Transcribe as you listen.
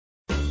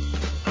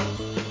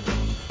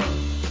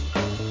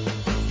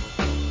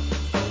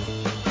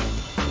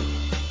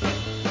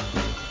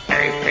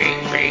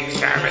Free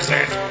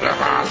services,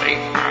 Lavazzi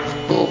and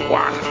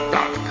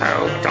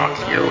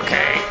Who1.co.uk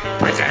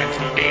present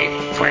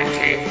the 20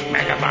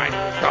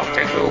 megabyte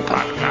Doctor Who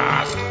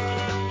podcast.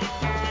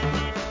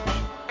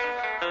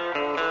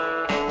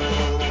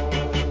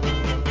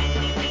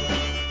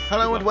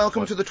 Hello and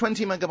welcome to the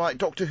 20 megabyte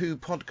Doctor Who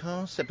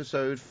podcast,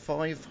 episode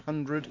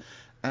 500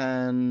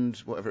 and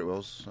whatever it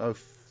was.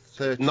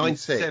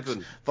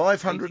 36.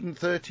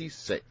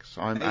 536.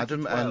 I'm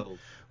Adam, and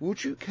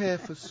would you care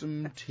for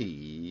some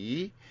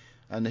tea?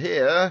 And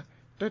here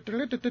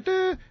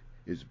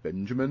is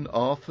Benjamin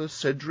Arthur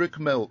Cedric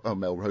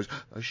Melrose,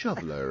 a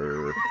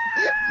shoveler.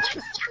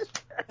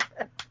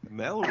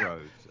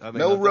 Melrose.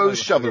 Melrose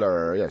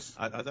shoveler, yes.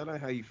 I don't know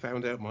how you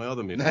found out my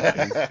other middle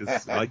names,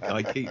 because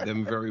I keep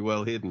them very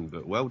well hidden,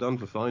 but well done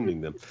for finding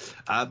them.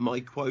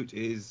 My quote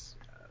is,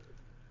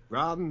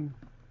 run.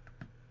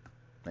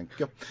 Thank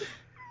you.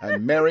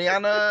 And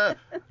Mariana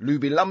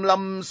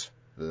Luby-Lum-Lums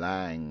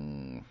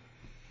Lang.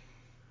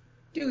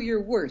 Do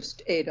your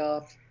worst,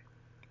 Adolf.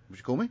 What'd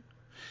you call me?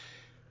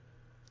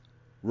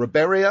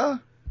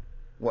 Roberia,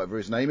 whatever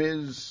his name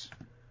is,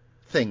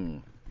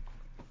 Thing.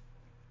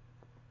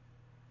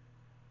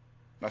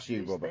 That's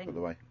you, Robert, by the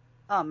way.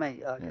 Oh,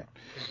 me, okay. Yeah.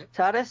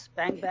 TARDIS,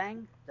 bang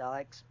bang,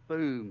 Daleks,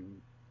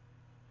 boom.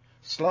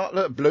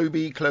 Slartlet,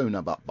 Bloby,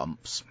 Cloner, butt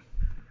bumps.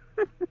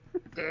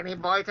 Danny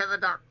boy to the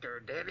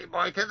doctor, Danny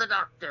boy to the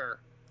doctor.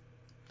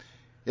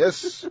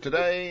 Yes,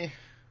 today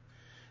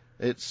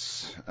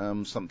it's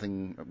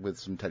something with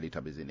some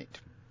Teletubbies in it.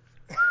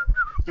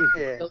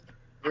 Yeah.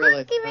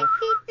 Really?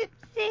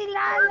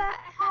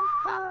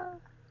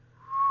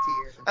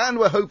 And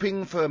we're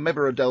hoping for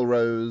Mebera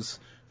Delrose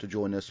to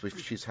join us.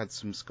 She's had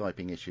some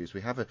Skyping issues.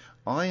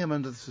 I am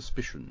under the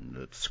suspicion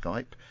that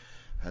Skype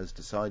has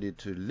decided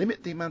to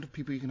limit the amount of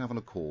people you can have on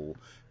a call,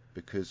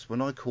 because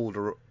when I called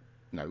her,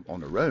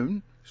 on her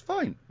own, it's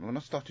fine. When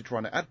I started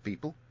trying to add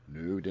people,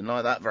 didn't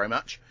like that very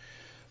much.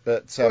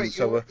 But if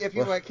you want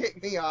to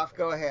kick me off,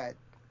 go ahead.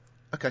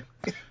 Okay.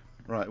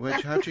 Right,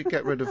 how'd you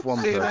get rid of one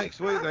See you person? next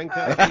week then,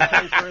 Kirby.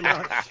 Thanks very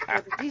much.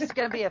 This is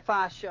going to be a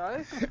fast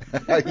show.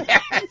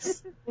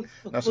 Yes!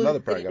 That's another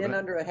program. In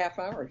under a half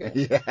hour.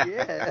 Yeah.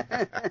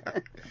 Yeah.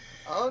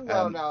 Oh,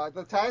 no.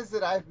 The times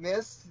that I've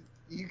missed,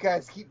 you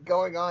guys keep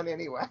going on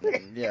anyway.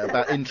 Yeah,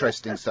 about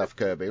interesting stuff,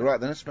 Kirby. Right,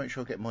 then let's make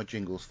sure I get my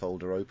jingles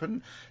folder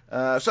open.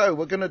 So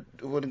we're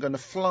gonna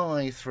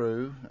fly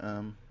through.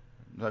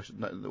 No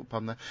little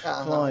pun there.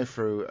 Fly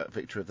through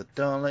Victory of the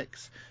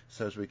Daleks,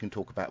 so as we can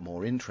talk about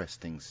more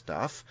interesting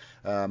stuff,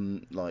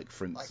 like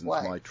for instance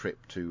my trip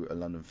to a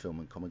London Film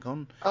and Comic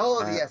Con.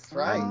 Oh, yes,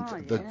 right.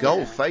 And the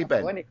golf,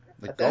 Ben?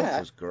 The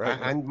golf was great.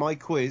 And my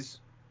quiz.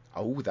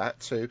 Oh,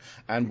 that too.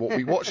 And what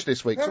we watched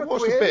this week. So we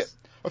watched quiz?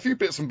 a few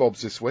bits and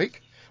bobs this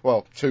week.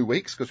 Well, 2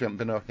 weeks, because we haven't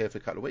been out here for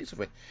a couple of weeks, have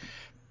we?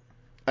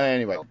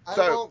 Anyway,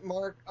 I won't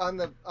mark on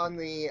the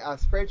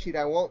spreadsheet.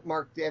 I won't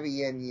mark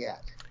Debbie in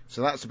yet.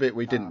 So that's a bit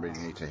we didn't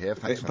really need to hear.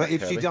 Thanks for But that,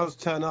 if she Kirby. does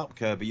turn up,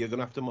 Kirby, you're going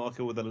to have to mark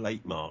her with a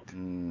late mark.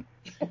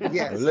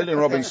 Yes. Lillian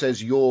Robbins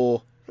says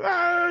you're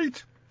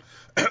late.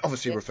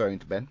 Obviously referring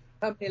to Ben.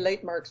 How many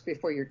late marks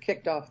before you're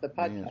kicked off the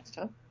podcast,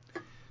 huh?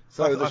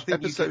 So I the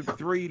think episode you get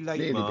 3 late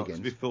nearly marks begins.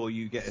 before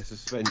you get a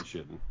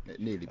suspension. It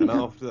nearly And begins.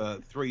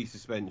 after 3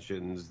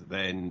 suspensions,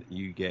 then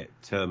you get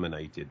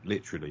terminated.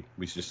 Literally,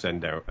 we just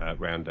send out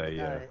round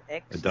a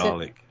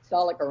Dalek.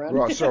 Dalek around.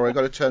 Right, sorry, I've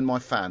got to turn my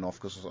fan off,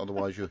 because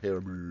otherwise you'll hear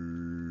a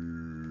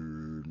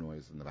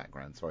noise in the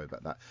background. Sorry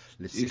about that.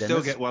 You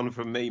still get one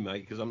from me,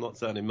 mate, because I'm not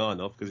turning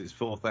mine off, because it's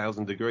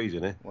 4,000 degrees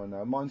in here. Well,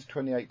 no, mine's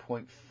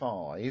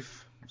 28.5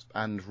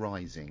 and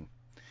rising.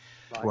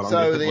 Well,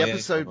 So the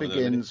episode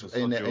begins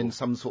in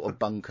some sort of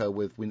bunker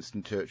with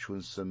Winston Churchill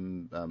and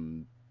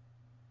some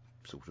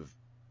sort of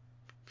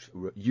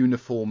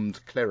uniformed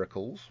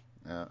clericals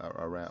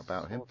around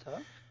about him.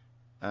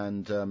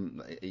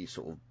 And he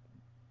sort of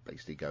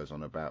basically goes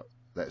on about,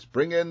 let's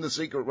bring in the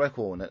secret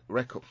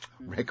the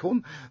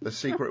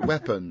secret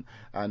weapon,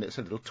 and it's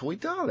a little toy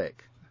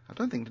Dalek. I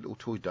don't think the little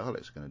toy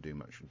Daleks are going to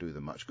do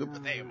them much good,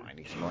 but never mind,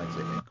 he slides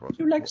it across.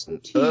 You like some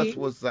tea? Earth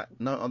was that?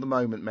 No, at the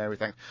moment, Mary,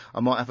 thanks.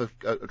 I might have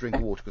a drink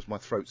of water because my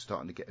throat's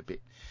starting to get a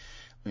bit,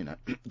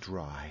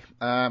 dry.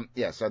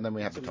 Yes, and then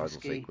we have the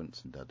title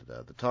sequence and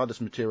da-da-da. The TARDIS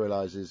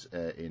materialises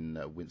in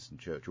Winston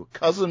Churchill,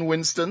 Cousin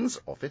Winston's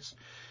office,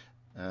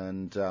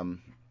 and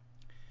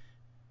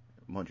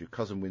mind you,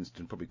 Cousin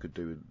Winston probably could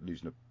do with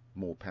losing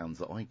more pounds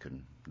than I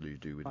can do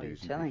with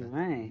losing. You're telling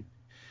me.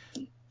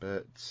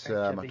 But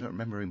I don't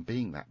remember him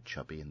being that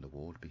chubby in the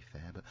war, to be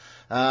fair. But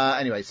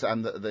anyway, so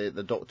and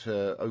the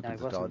Doctor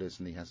opens the TARDIS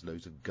and he has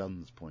loads of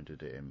guns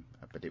pointed at him.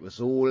 But it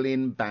was all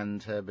in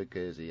banter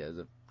because he has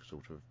a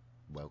sort of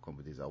welcome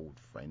with his old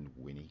friend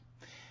Winnie.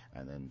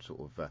 And then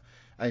sort of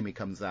Amy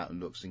comes out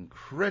and looks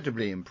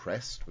incredibly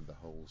impressed with the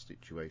whole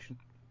situation.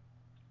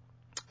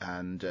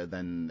 And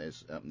then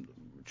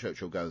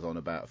Churchill goes on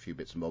about a few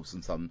bits and bobs,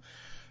 and some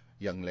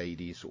young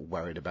lady sort of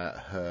worried about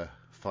her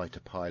fighter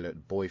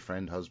pilot,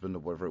 boyfriend, husband, or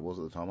whatever it was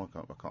at the time. I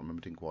can't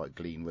remember. Didn't quite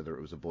glean whether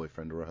it was a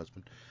boyfriend or a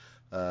husband.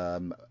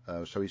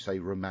 Shall we say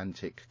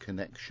romantic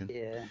connection?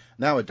 Yeah.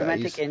 Nowadays,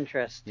 romantic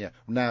interest. Yeah.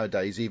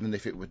 Nowadays, even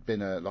if it would have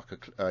been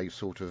a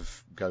sort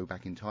of go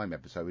back in time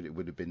episode, it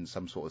would have been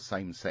some sort of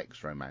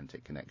same-sex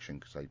romantic connection,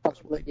 because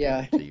that's what they do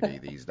on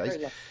TV these days.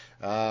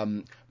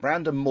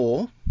 Brandon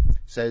Moore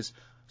says,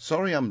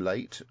 "Sorry I'm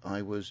late.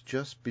 I was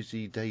just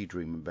busy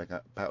daydreaming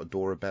about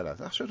Dorabella."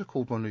 I should have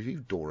called one of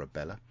you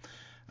Dorabella.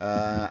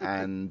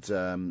 And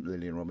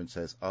Lillian Robin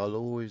says, "I'll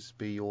always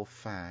be your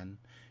fan.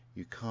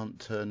 You can't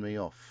turn me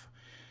off."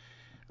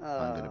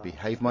 I'm going to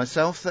behave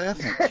myself there.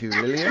 Thank you,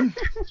 Lillian.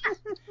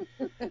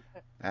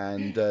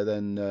 And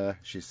then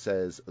she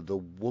says, "The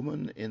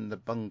woman in the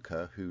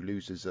bunker who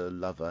loses her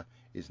lover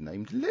is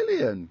named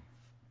Lillian."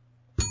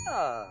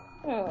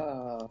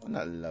 Oh. Isn't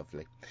that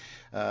lovely?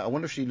 I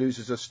wonder if she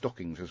loses her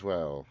stockings as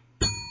well.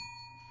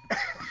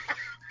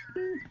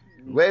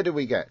 Where do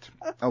we get?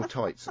 Oh,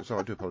 tights. Sorry,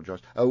 I do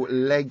apologise. Oh,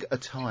 leg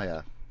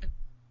attire.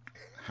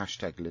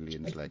 Hashtag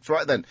Lillian's legs.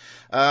 Right then.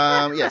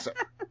 Yes.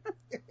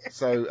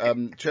 So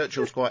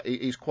Churchill's quite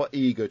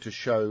eager to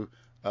show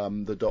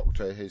the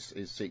Doctor his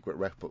secret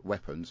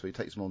weapon. So he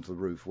takes him onto the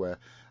roof, where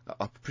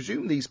I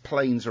presume these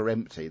planes are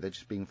empty. They're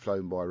just being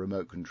flown by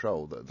remote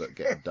control that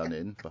get done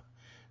in. But,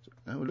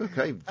 oh, look,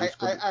 hey,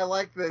 I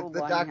like the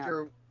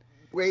Doctor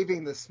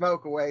waving the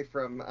smoke away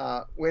from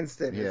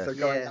Winston as they're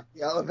going up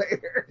the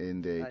elevator.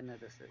 Indeed. I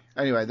noticed it.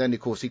 Anyway, then of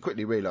course he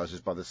quickly realises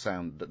by the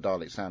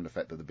Dalek sound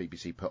effect that the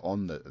BBC put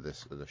on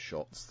the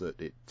shots that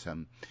it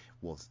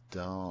was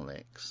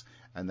Daleks,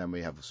 and then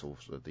we have a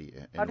sort of the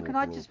inaugural... Can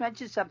I just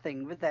mention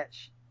something with that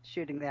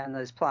shooting down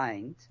those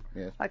planes?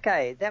 Yes.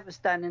 Okay, that was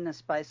done in a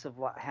space of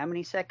how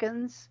many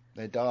seconds?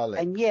 They're Daleks.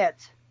 And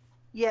yet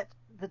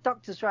the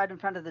Doctor's right in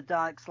front of the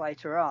Daleks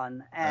later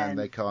on, and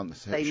they can't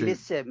they shoot.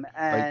 miss him,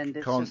 and they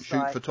it's can't just shoot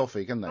like, for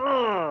toffee, can they?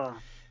 Ugh.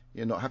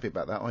 You're not happy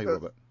about that, are you,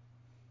 Robert?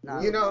 No.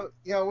 You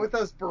know, with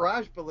those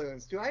barrage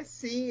balloons, do I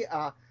see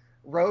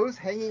Rose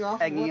hanging off?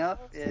 Yeah.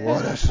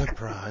 What a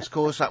surprise! Of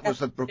course, that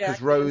was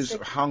because Rose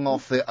hung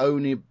off the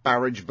only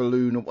barrage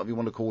balloon, or whatever you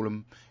want to call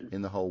them,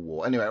 in the whole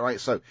war. Anyway, right.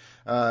 So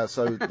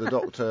the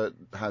Doctor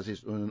has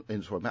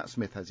Matt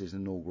Smith has his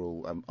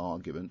inaugural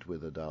argument with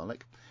the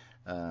Dalek.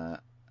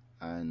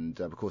 And,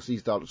 of course,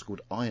 these Daleks are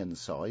called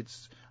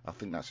Ironsides. I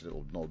think that's a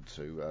little nod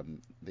to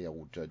the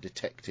old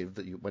detective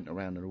that went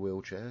around in a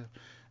wheelchair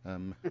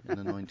in the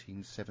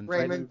 1970s.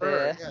 Raymond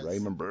Burr. Yes.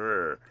 Raymond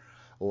Burr.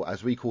 Or,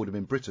 as we called him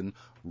in Britain,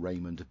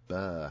 Raymond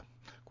Burr.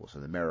 Of course,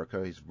 in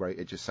America,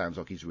 it just sounds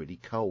like he's really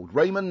cold.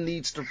 Raymond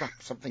needs to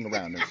wrap something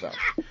around himself.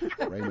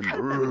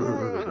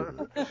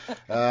 Raymond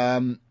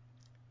Burr.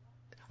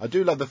 I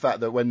do love the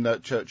fact that when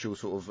Churchill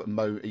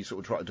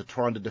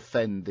trying to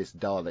defend this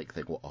Dalek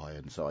thing, or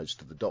Ironsides,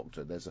 to the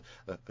Doctor, there's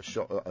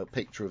a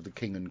picture of the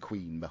King and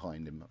Queen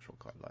behind him. I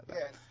quite like that.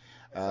 Yes,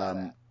 I saw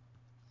that.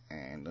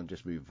 And I'm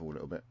just moving forward a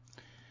little bit.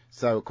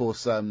 So, of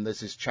course, there's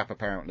this chap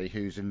apparently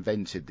who's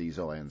invented these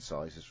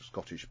Ironsides. This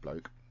Scottish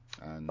bloke,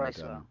 and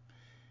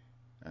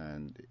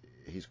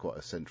he's quite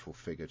a central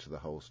figure to the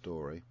whole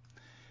story.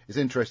 It's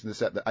interesting to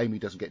set that Amy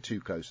doesn't get too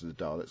close to the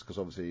Daleks, because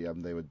obviously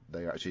they were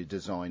actually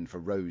designed for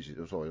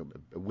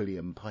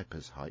William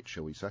Piper's height,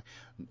 shall we say,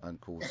 and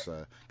of course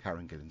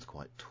Karen Gillan's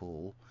quite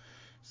tall,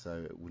 so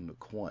it wouldn't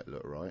quite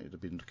look right. It'd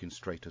have been looking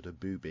straight at her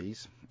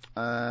boobies,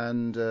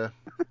 and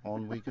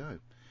on we go.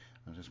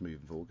 I'm just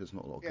moving forward. There's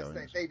not a lot going.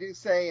 Yes, they do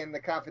say in the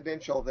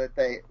Confidential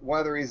that one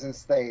of the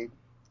reasons they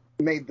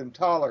made them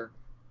taller,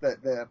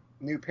 the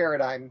new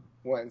paradigm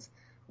ones,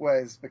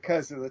 was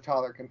because of the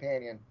taller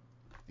companion.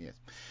 Yes.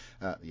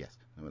 Yes,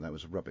 well, that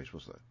was rubbish,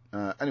 wasn't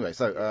it? Anyway,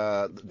 so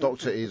the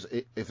Doctor is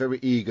very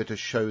eager to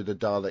show the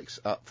Daleks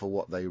up for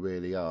what they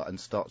really are, and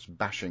starts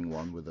bashing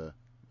one with a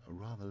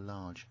rather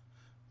large...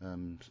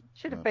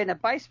 should have been a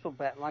baseball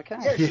bat, like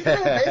that. Yeah, should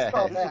have been a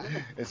baseball bat.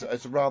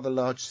 It's a rather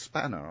large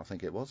spanner, I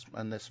think it was,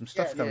 and there's some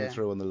stuff coming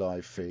through on the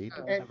live feed.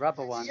 A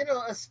rubber one. You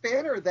know, a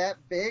spanner that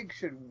big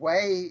should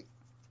weigh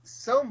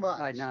so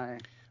much. I know.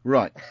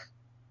 Right.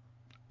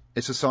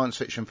 It's a science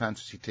fiction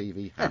fantasy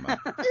TV hammer.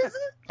 Is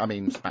it? I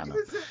mean, spanner.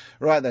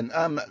 Right then,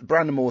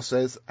 Brandon Moore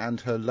says, and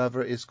her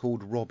lover is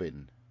called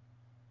Robin.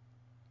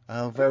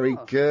 Oh, very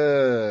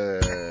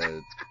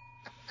good.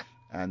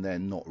 And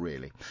then not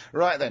really.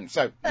 Right then,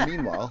 so,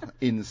 meanwhile,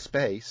 in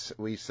space,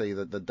 we see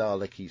that the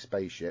Daleki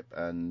spaceship,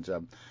 and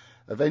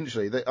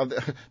eventually,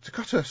 to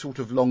cut a sort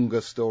of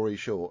longer story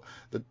short,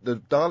 the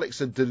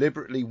Daleks are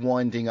deliberately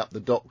winding up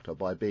the Doctor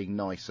by being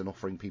nice and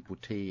offering people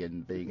tea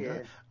and being...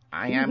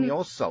 I am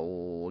your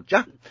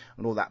soldier,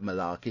 and all that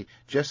malarkey,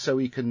 just so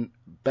he can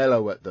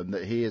bellow at them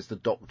that he is the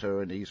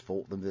Doctor and he's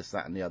fought them this,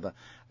 that and the other.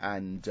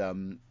 And,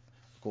 of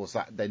course,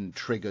 that then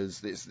triggers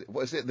this,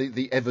 what is it,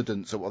 the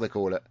evidence, or what they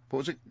call it? What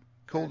was it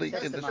called?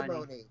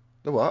 Testimony.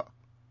 The what?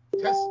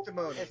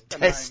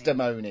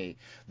 Testimony.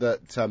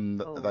 That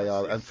they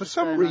are, and for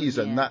some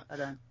reason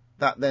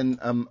that then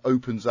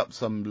opens up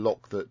some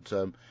lock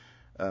that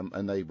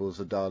enables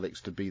the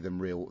Daleks to be their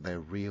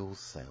real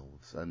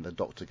selves, and the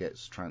Doctor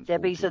gets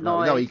transported. Debbie's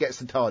annoyed. No, he gets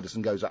the TARDIS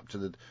and goes up to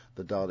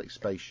the Dalek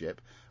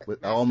spaceship,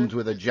 armed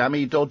with a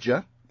jammy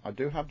dodger. I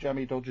do have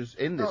jammy dodgers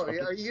in this. Oh,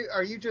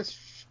 are you just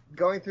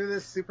going through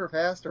this super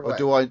fast, or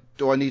what? Or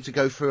do I need to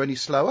go through any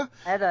slower?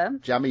 Adam.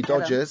 Jammy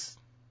dodgers.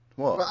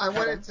 What? Well, I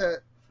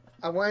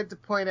wanted to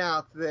point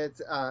out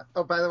that.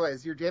 Oh, by the way,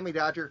 does your jammy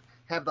dodger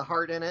have the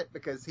heart in it?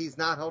 Because he's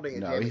not holding a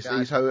jammy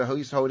dodger.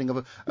 He's holding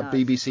a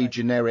BBC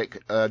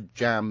generic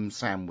jam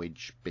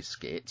sandwich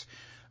biscuit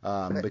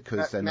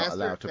because they're not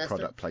allowed to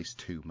product place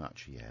too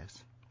much.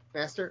 Yes.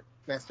 Master,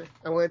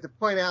 I wanted to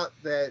point out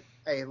that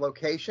a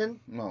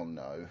location. Oh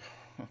no.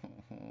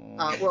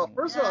 Well,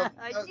 first of all,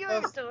 You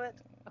used to it.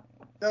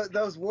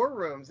 Those war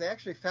rooms. They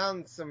actually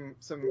found some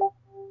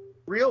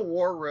real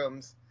war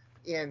rooms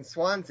in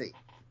Swansea,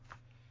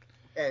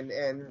 and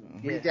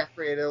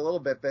redecorated a little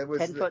bit. But it was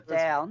 10 foot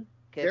down.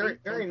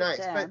 Very nice.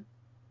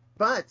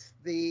 But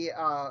the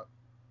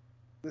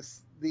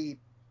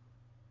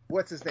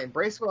what's his name?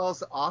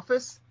 Bracewell's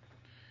office.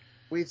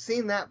 We've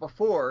seen that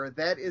before.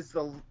 That is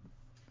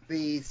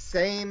the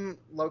same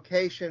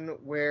location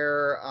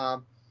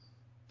where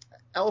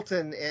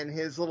Elton and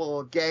his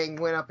little gang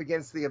went up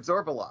against the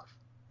Absorbaloff.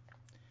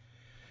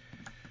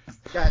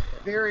 Got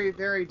very,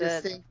 very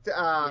distinct.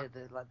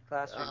 The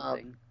classroom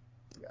thing.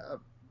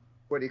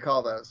 What do you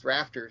call those?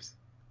 Rafters.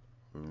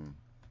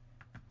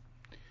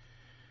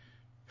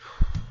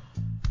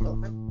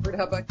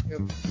 How about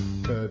you?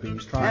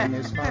 Kirby's trying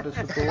his hardest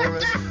before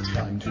us,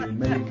 trying to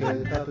make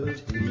a cup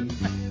of tea. You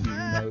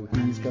know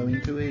he's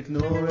going to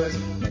ignore us.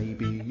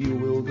 Maybe you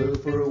will go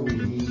for a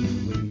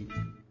wee.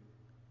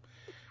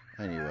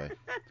 Anyway.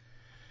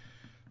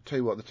 Tell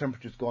you what, the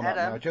temperature's gone up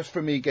now. Just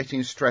for me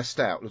getting stressed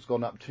out, it's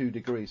gone up 2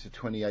 degrees to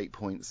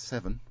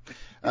 28.7.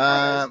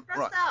 Out.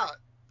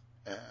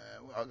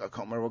 I can't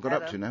remember what I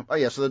got up to now. Oh,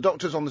 yeah, so the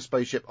Doctor's on the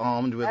spaceship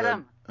armed with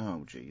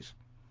Oh, jeez.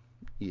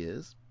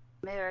 Yes?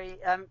 Mary,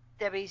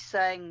 Debbie's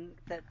saying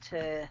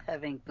that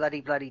having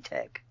bloody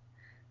tech.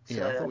 So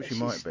yeah, I thought she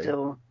might be.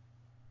 Still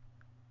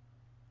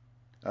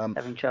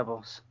having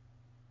troubles.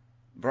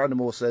 Brandon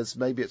Moore says,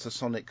 maybe it's a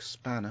sonic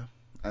spanner.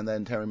 And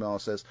then Terry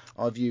Miles says,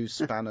 I've used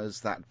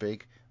spanners that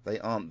big. They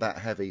aren't that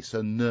heavy,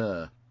 so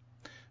no.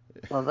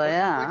 Well, they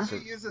are. What do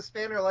you use a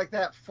spanner like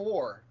that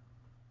for?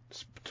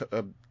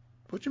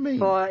 What do you mean?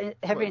 For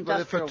heavy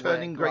industrial for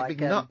turning work, great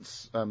big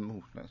nuts.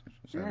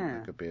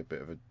 That could be a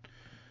bit of a...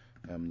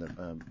 I'll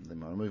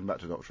move back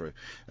to Doctor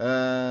Who.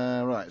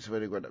 Right, so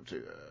where do we go up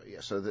to?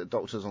 So the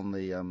Doctor's on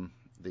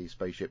the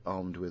spaceship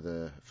armed with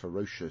a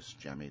ferocious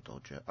jammy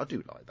dodger. I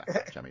do like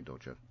that jammy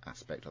dodger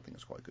aspect. I think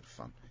it's quite good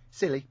fun.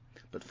 Silly,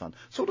 but fun.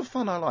 Sort of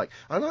fun I like.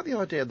 I like the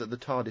idea that the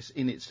TARDIS,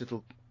 in its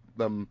little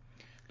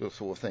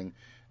sort of thing,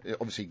 it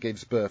obviously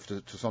gives birth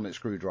to sonic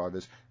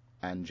screwdrivers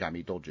and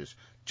jammy dodgers.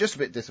 Just a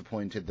bit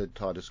disappointed that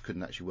TARDIS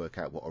couldn't actually work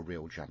out what a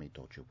real jammy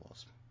dodger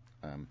was.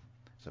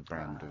 It's a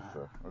brand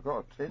of... I've got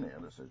a tin here.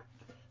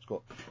 It's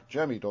got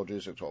jammy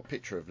dodgers. It's got a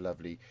picture of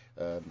lovely...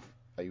 a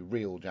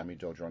real jammy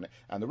dodger on it,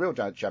 and the real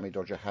jammy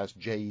dodger has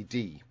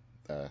JD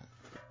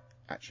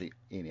actually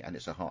in it, and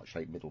it's a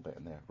heart-shaped middle bit,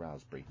 and they're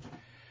raspberry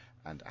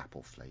and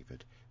apple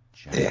flavoured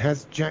jam. It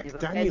has Jack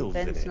Daniels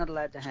in it. Not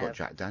allowed to It's got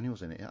Jack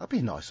Daniels in it. That'd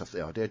be nice off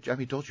the idea.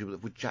 Jammy dodger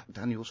with Jack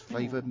Daniels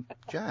flavoured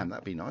jam.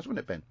 That'd be nice, wouldn't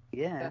it, Ben?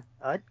 Yeah,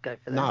 I'd go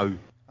for that. No.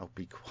 I'll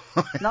be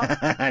quiet. No,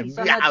 he's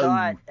on a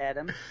diet,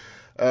 Adam.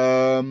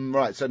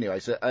 Right. So anyway,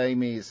 so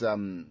Amy's a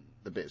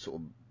bit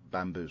sort of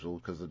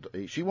bamboozled because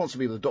she wants to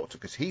be with the Doctor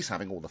because he's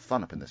having all the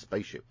fun up in the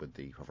spaceship with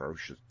the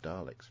ferocious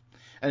Daleks.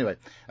 Anyway,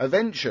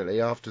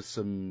 eventually, after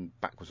some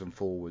backwards and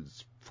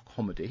forwards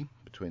comedy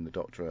between the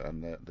Doctor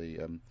and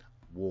the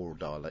war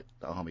Dalek,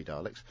 the army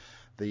Daleks,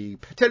 the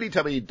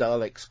Teletubby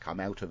Daleks come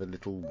out of a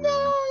little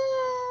room,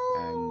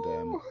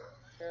 and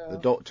the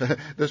Doctor,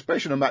 the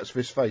expression on Max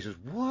Fist's face is,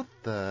 "What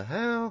the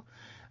hell?"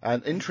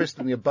 And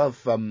interestingly, above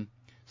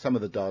some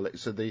of the Daleks,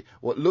 so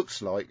what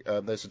looks like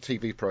there's a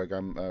TV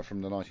program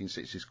from the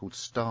 1960s called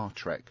Star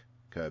Trek,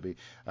 Kirby,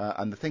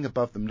 and the thing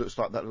above them looks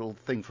like that little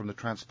thing from the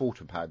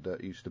transporter pad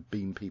that used to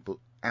beam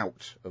people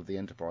out of the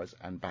Enterprise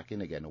and back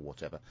in again or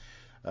whatever.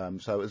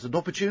 So there's an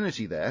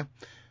opportunity there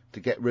to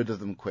get rid of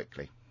them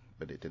quickly,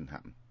 but it didn't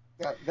happen.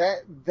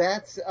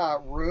 That's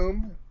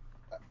room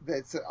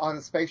that's on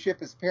the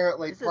spaceship is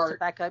apparently Is it a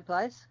tobacco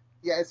place?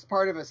 Yeah, it's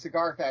part of a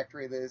cigar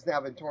factory that has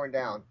now been torn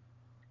down.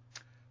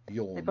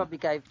 Yawn. They probably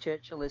gave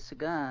Churchill his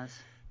cigars.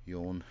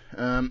 Yawn.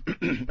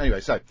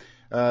 Anyway, so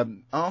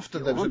after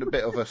there was a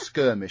bit of a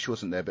skirmish,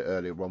 wasn't there, a bit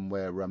earlier on,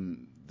 where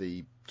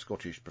the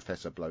Scottish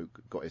professor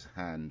bloke got his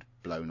hand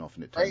blown off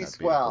and it turned out to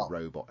be like a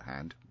robot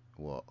hand.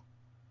 What?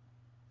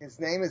 His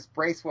name is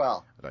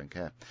Bracewell. I don't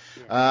care.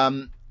 Yeah.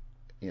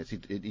 Yes, he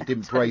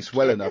didn't brace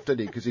well enough, did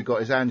he? Because he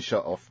got his hand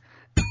shot off.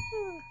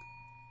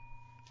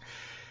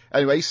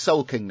 Anyway, he's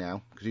sulking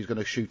now because he's going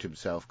to shoot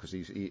himself because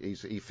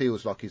he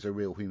feels like he's a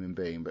real human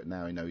being, but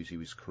now he knows he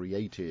was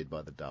created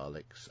by the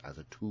Daleks as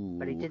a tool.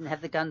 But he didn't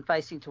have the gun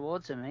facing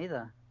towards him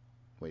either.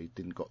 where he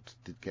did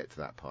get to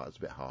that part. It's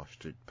a bit harsh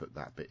to put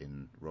that bit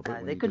in, Robert.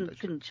 No, they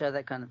couldn't show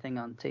that kind of thing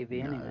on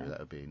TV anyway. No, that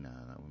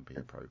wouldn't be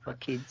appropriate for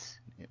kids.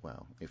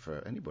 Well, if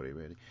for anybody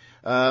really.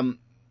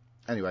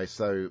 Anyway,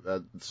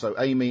 so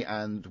Amy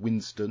and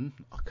Winston,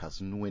 our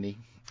cousin Winnie,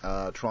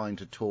 are trying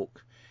to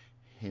talk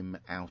him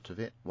out of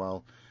it,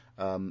 while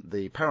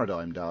the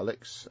Paradigm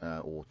Daleks,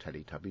 or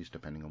Teletubbies,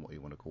 depending on what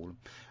you want to call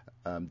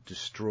them,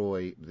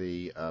 destroy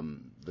the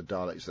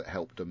Daleks that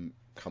helped them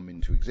come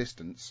into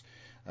existence.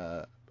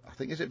 I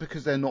think, is it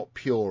because they're not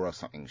pure or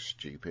something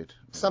stupid?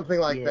 Something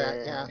like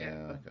that,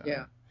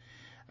 yeah.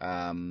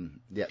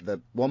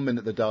 The 1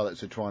 minute the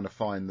Daleks are trying to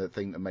find the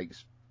thing that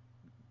makes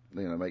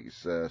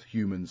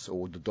humans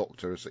or the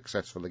Doctor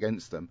successful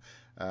against them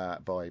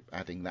by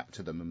adding that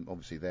to them, and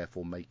obviously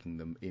therefore making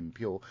them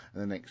impure.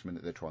 And the next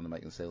minute they're trying to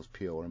make themselves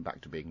pure and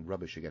back to being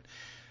rubbish again.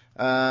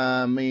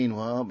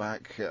 Meanwhile,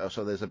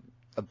 so there's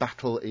a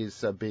battle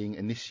is being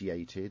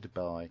initiated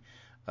by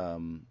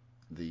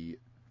the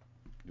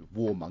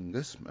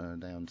warmongers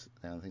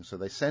down things. So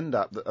they send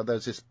up.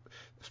 There's this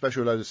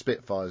special load of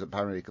Spitfires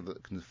apparently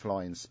that can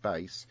fly in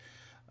space.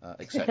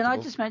 Can I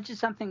just mention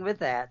something with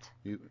that?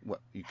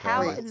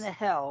 How in the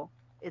hell,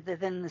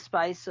 within the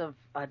space of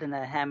I don't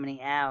know how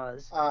many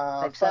hours,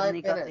 they've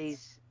suddenly got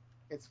these?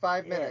 It's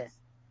 5 minutes.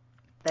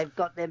 They've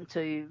got them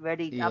to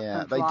ready up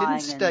and they flying.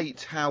 Didn't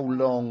state how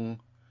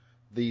long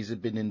these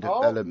had been in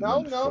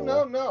development for.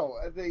 No.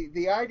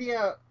 The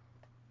idea,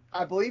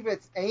 I believe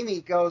it's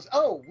Amy goes,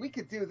 oh, we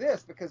could do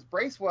this because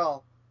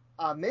Bracewell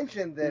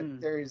mentioned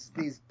that there's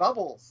these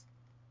bubbles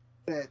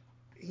that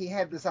he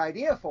had this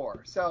idea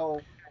for.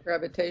 So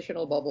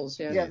gravitational bubbles,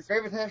 yeah,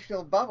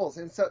 gravitational bubbles,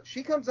 and so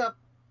she comes up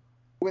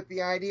with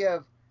the idea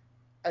of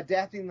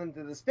adapting them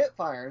to the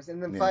Spitfires,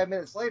 and then 5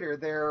 minutes later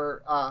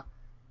they're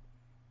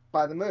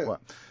by the moon.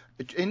 Well,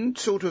 in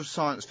sort of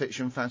science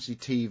fiction, fantasy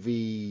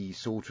TV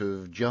sort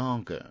of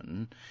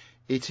jargon,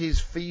 it is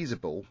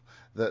feasible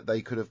that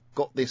they could have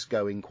got this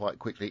going quite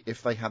quickly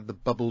if they had the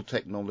bubble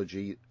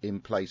technology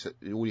in place.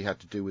 All you had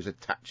to do was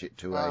attach it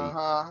to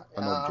an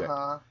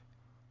object.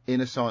 In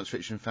a science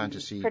fiction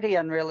fantasy, pretty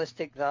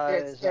unrealistic though.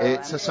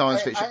 It's a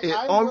science fiction.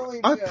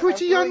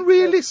 Pretty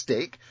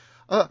unrealistic.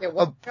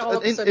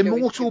 An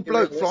immortal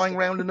bloke flying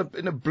around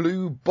in a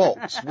blue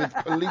box with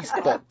police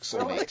box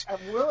on it,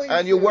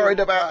 and you're worried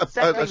about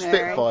a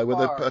Spitfire with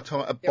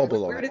a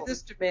bobble on it. Where did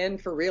this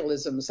demand for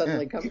realism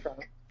suddenly come from?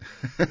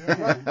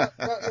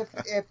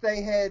 If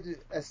they had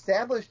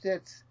established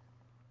it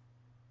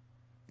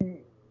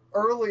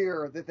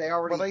earlier, that they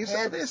already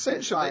had the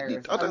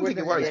Spitfires, I don't think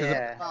it works.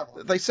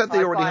 They said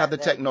they already had the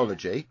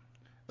technology.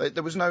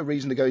 There was no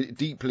reason to go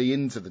deeply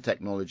into the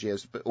technology,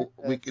 but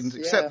we can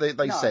accept that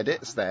they said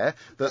it's there,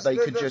 that they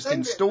could just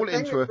install it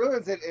into a... The thing that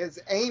ruins it is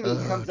Amy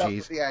comes up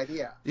with the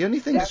idea. The only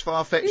thing that's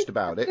far-fetched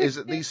about it is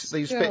that these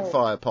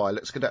Spitfire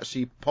pilots could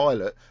actually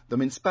pilot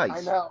them in space.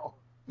 I know.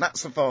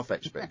 That's the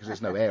far-fetched bit, because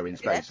there's no air in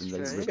space and they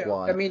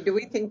require... I mean, do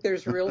we think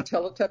there's real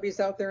Teletubbies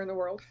out there in the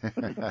world?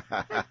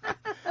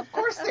 Of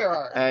course there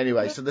are.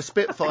 Anyway, so the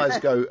Spitfires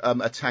go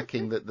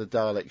attacking the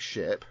Dalek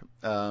ship,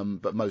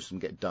 but most of them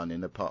get done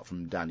in, apart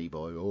from Danny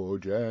Boy,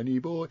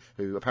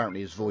 who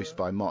apparently is voiced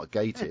by Mark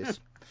Gatiss.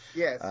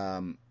 Yes.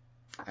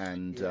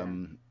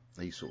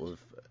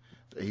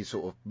 He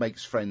sort of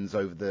makes friends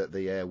over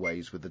the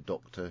airways with the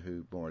Doctor,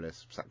 who more or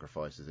less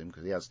sacrifices him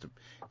because he has to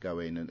go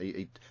in, and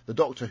the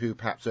Doctor, who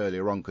perhaps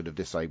earlier on could have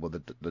disabled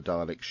the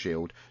Dalek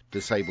shield,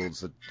 disables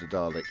the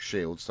Dalek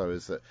shield, so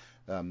is that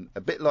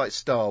a bit like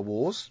Star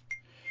Wars,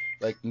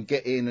 they can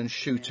get in and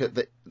shoot at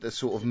the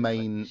sort of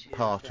main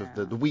part of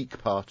the weak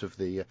part of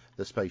the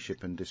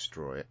spaceship and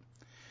destroy it.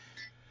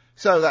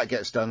 So that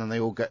gets done, and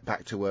they all get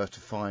back to Earth to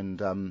find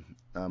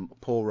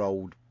poor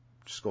old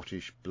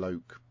Scottish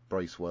bloke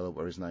Bracewell, or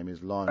whatever his name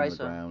is, lying on the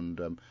ground.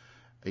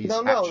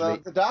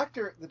 The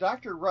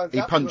doctor runs.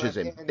 He punches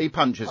him. He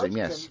punches him.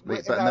 Yes,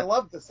 and I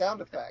love the sound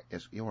effect.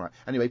 Yes, you're right.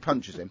 Anyway, he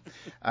punches him,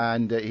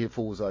 and he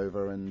falls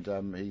over,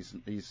 and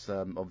he's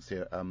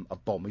obviously a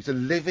bomb. He's a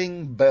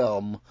living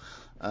bomb,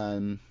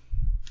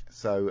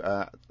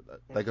 so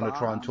they're going to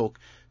try and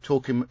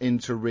talk him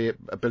into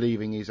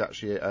believing he's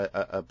actually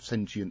a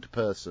sentient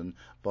person.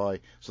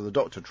 So the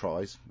Doctor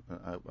tries,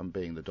 and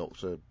being the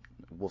Doctor,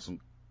 wasn't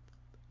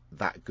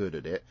that good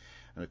at it,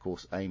 and of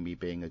course Amy,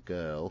 being a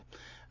girl,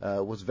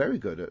 was very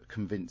good at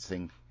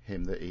convincing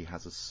him that he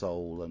has a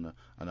soul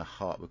and a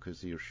heart,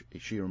 because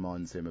she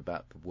reminds him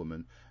about the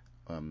woman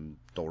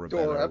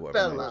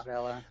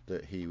Dorabella,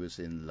 that he was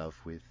in love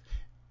with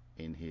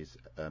in his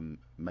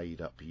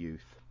made up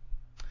youth,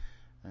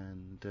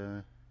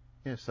 and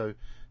so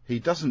he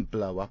doesn't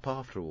blow up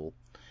after all,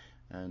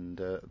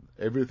 and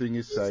everything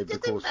is saved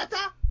because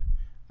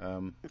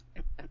well,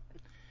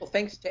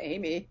 thanks to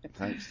Amy.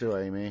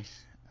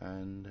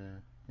 And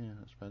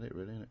that's about it,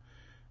 really, isn't it?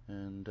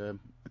 And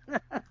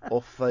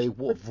off they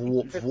warp.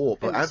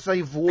 But as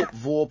they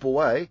warp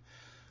away,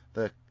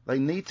 they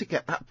need to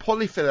get that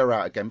polyfiller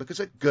out again, because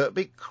there's a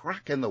big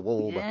crack in the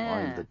wall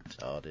behind the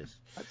TARDIS.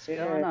 What's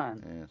going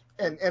on?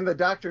 Yes. And the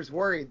Doctor's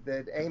worried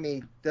that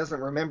Amy doesn't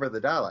remember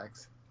the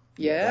Daleks.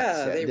 Yeah,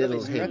 that's they little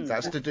really hint.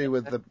 That's to do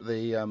with the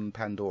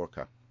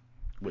Pandorica,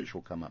 which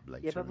will come up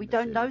later. Yeah, but we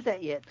don't know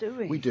that yet, do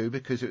we? We do,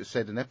 because it was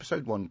said in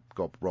episode 1,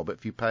 Robert,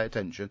 if you pay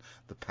attention,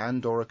 the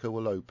Pandorica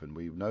will open.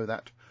 We know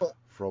that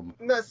from...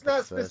 No, it's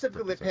not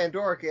specifically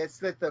Pandorica. It's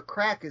that the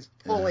crack is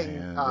pulling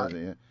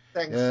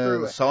things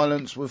through the it.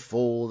 silence will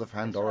fall, the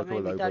Pandorica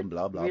will open,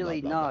 blah, blah,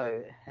 really blah, blah, blah.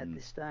 know at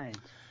this stage.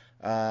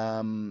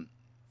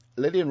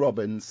 Lillian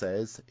Robbins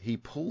says he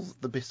pulls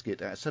the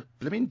biscuit out. It's a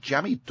blimmin'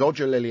 jammy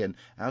dodger, Lillian,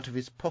 out of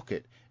his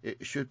pocket.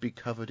 It should be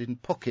covered in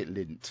pocket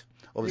lint.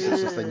 Obviously,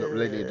 it's a thing that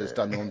Lillian has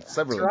done on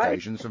several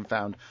occasions and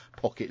found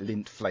pocket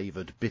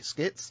lint-flavoured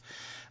biscuits.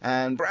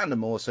 And Brandon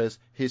Moore says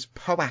his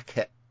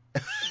poacket...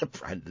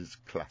 Brandon's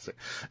classic.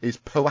 His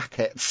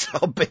poackets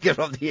are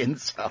bigger on the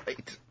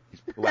inside.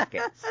 His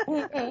poackets.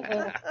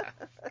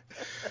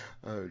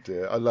 Oh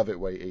dear, I love it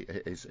when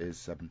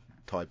his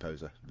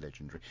typos are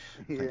legendary.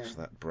 Thanks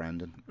for that,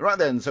 Brandon. Right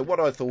then, so what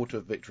I thought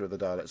of Victor of the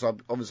Daleks.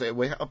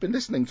 I've been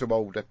listening to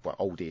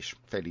oldish,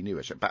 fairly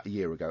newish, about a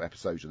year ago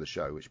episodes of the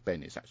show, which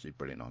Ben is actually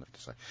brilliant, I have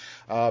to say,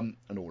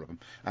 and all of them,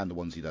 and the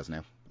ones he does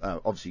now.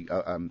 Obviously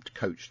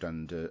coached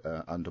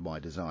under my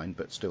design,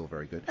 but still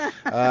very good.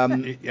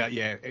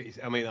 Yeah.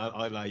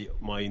 I lay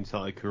my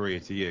entire career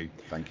to you.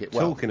 Thank you.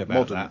 Talking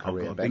about modern that,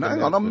 career, Ben.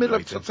 Hang on, I'm in the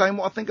middle of saying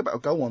what I think about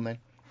it. Go on then.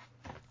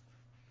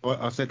 Well,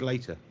 I said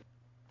later.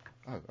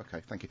 Oh,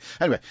 okay, thank you.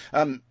 Anyway,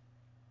 I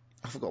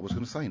forgot what I was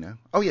going to say now.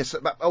 Oh yes,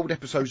 about old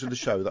episodes of the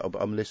show that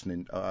I'm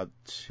listening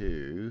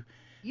to.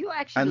 You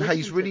actually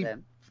listen to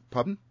them?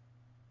 Pardon?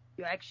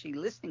 You're actually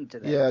listening to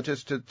them? Yeah,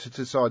 just to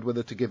decide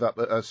whether to give up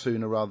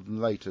sooner rather than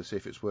later, see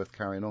if it's worth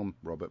carrying on,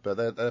 Robert.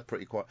 But they're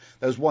pretty quiet.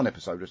 There was one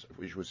episode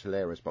which was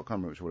hilarious, but I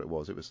can't remember what it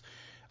was. It was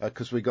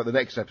because we got the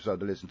next episode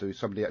to listen to.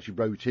 Somebody actually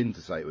wrote in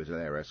to say it was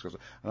hilarious, and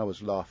I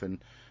was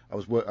laughing. I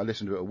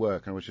listened to it at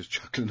work, and I was just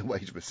chuckling away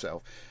to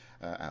myself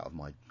out of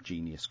my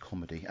genius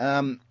comedy.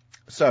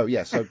 So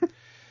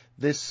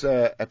this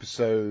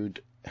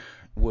episode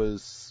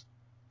was.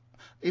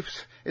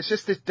 It's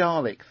just this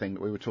Dalek thing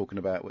that we were talking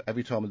about.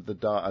 Every time a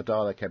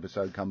Dalek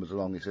episode comes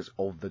along, it says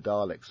of the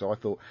Daleks. So I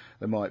thought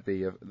there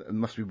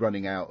must be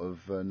running out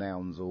of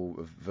nouns or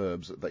of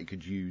verbs that they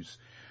could use,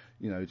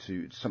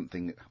 to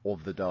something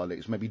of the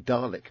Daleks. Maybe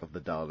Dalek of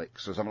the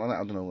Daleks or something like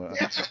that. I don't know.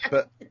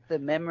 But the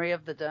memory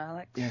of the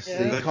Daleks. Yes,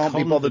 they can't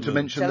be bothered to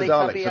mention the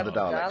Daleks of the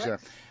Daleks.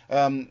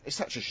 Yeah. It's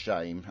such a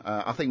shame.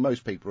 I think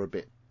most people are a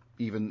bit.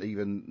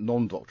 Even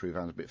non-Doctor Who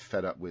fans are a bit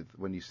fed up with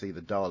when you see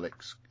the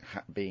Daleks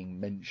being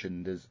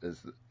mentioned as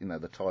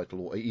the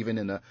title, or even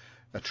in a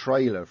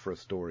trailer for a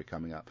story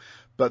coming up.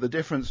 But the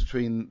difference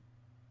between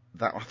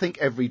that, I think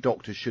every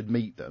Doctor should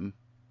meet them.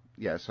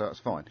 Yeah, so that's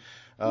fine.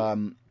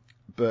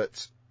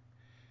 But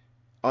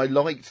I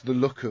liked the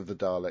look of the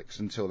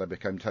Daleks until they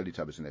became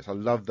Teletubbies in this. I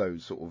love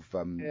those sort of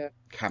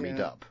cammied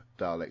up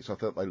Daleks. I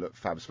thought they looked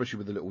fab, especially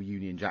with the little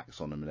Union Jacks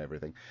on them and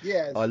everything.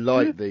 Yes. I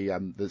like the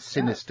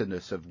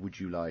sinisterness of "Would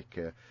you like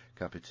a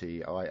cup of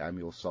tea? I am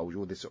your soldier."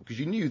 All this, because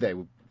you knew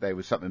there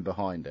was something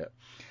behind it.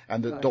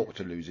 And the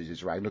Doctor loses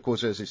his rag. And of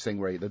course, there's this thing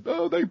where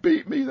they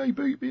beat me at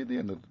the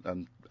end.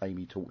 And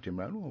Amy talked him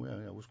around. Oh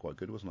yeah, it was quite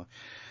good, wasn't I?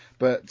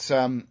 But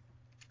on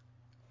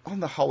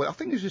the whole, I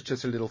think it was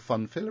just a little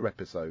fun filler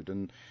episode,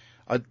 and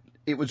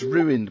it was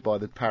ruined by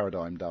the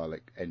Paradigm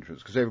Dalek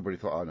entrance, because everybody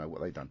thought, "Oh no,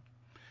 what they've done."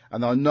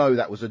 And I know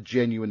that was a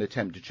genuine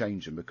attempt to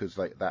change them, because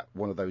that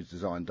one of those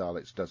design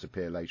Daleks does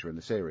appear later in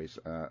the series.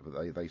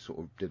 They sort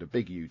of did a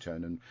big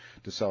U-turn and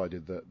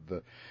decided that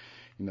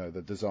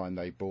the design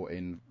they brought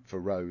in for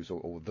Rose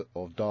or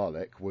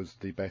Dalek was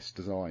the best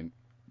design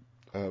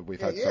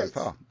we've had so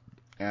far.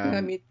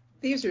 I mean,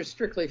 these are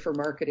strictly for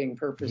marketing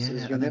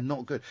purposes. Yeah, and they're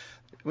not good.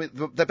 I mean,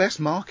 the best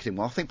marketing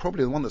one, I think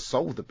probably the one that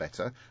sold the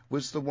better,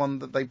 was the one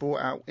that they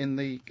brought out in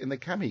the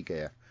cami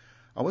gear.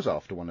 I was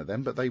after one of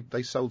them, but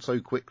they sold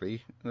so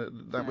quickly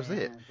that was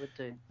it.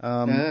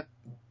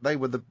 They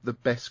were the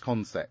best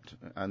concept,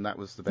 and that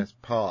was the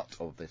best part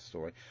of this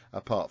story,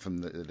 apart from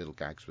the little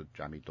gags with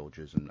Jammy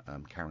Dodgers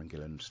and Karen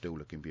Gillan still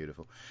looking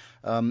beautiful.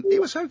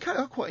 It was okay.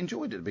 I quite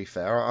enjoyed it, to be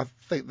fair. I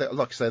think that,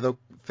 like I say, they're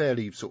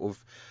fairly sort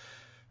of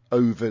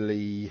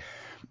overly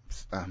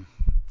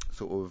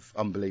sort of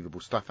unbelievable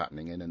stuff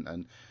happening in,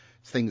 and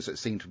things that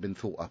seem to have been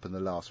thought up in the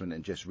last minute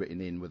and just written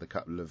in with a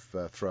couple of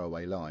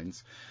throwaway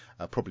lines,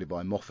 probably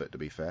by Moffat, to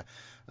be fair.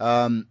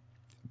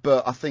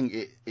 But I think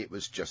it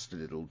was just a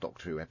little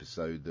Doctor Who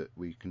episode that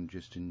we can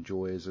just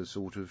enjoy as a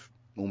sort of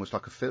almost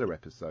like a filler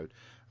episode.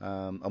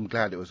 I'm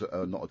glad it was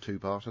not a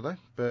two-parter though,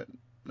 but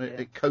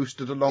it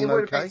coasted along okay. It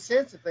would have made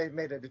sense if they'd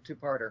made it a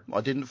two-parter.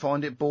 I didn't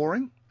find it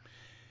boring.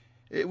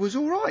 It was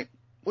all right.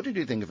 What did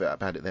you think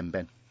about it then,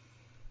 Ben?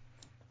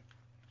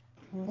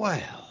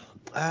 Well,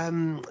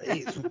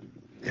 it's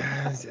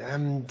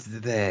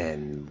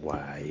then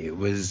why it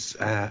was.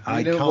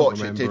 I can't watch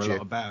remember it, did a you?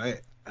 lot about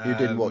it. You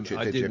didn't watch it,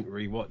 did you? I didn't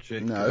rewatch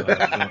it. No.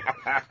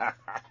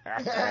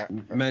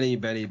 Many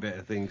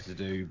better things to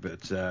do,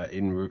 but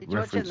in reference. Did you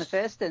watch it in the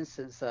first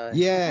instance, though?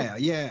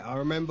 Yeah. I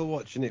remember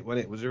watching it when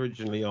it was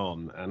originally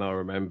on, and I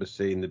remember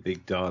seeing the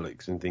big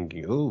Daleks and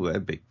thinking, "Oh,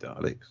 they're big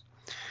Daleks."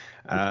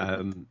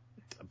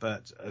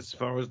 but as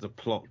far as the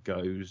plot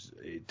goes,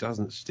 it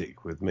doesn't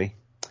stick with me.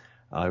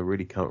 I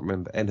really can't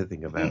remember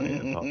anything about it.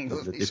 Apart from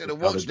the you should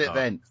have watched it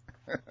then.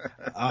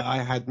 I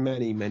had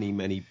many, many,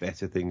 many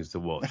better things to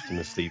watch than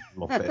a Steve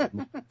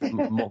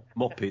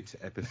Moppet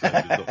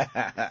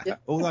episode.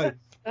 Although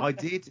I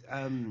did,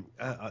 I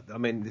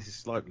mean, this is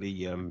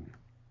slightly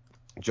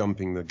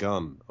jumping the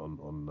gun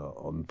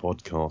on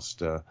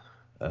podcast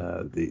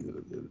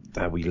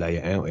how we lay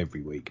it out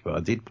every week, but I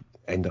did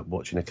end up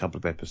watching a couple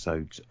of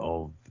episodes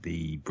of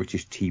the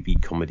British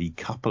TV comedy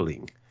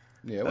Coupling.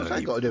 Yeah, what's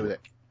that got to do with it?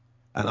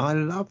 And I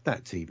loved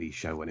that TV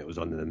show when it was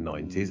on in the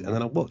 90s, and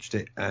then I watched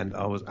it, and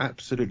I was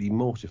absolutely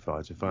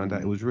mortified to find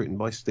out it was written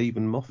by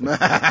Stephen Moffat.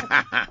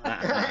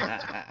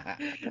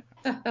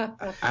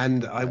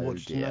 And I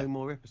watched no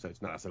more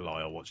episodes. No, that's a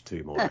lie. I watched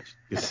 2 more, actually,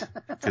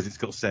 because it's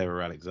got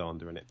Sarah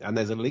Alexander in it. And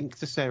there's a link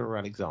to Sarah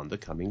Alexander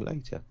coming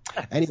later.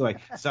 Anyway,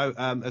 so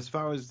as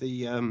far as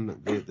the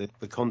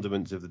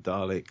condiments of the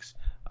Daleks,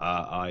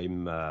 I'll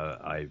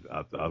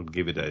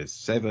give it a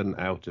 7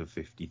 out of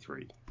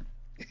 53.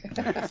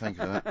 Thank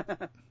you for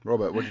that.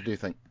 Robert, what did you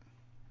think?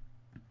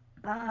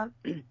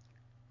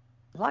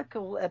 Like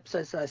all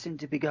episodes that I seem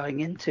to be going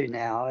into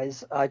now,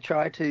 is I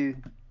try to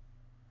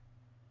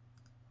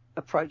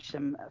approach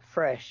them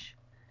fresh,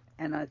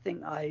 and I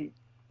think I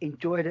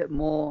enjoyed it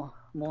more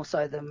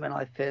so than when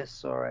I first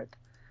saw it.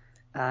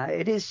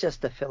 It is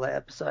just a filler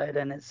episode,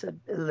 and it's a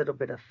little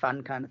bit of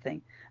fun kind of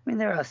thing. I mean,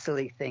 there are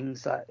silly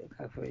things like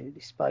I've already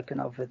spoken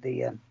of with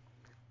the,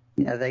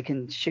 they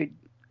can shoot.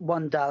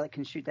 One Dalek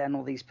can shoot down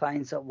all these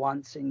planes at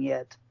once, and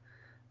yet,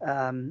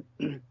 can't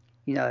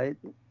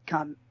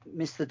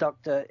miss the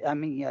Doctor. I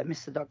mean,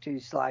 miss the Doctor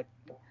who's like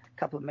a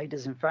couple of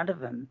meters in front of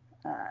him.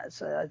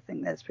 So I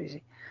think that's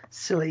pretty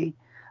silly.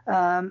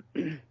 But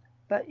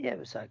yeah, it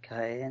was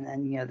okay.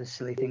 And the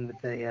silly thing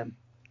with the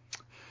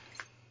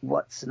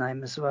what's the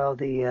name as well?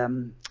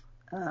 The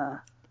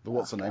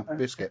what's the name?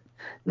 Biscuit.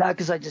 No,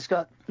 because I just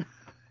got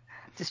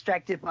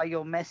distracted by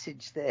your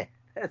message there.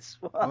 That's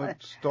why.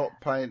 I'd stop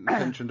paying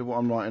attention to what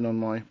I'm writing on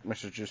my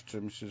messages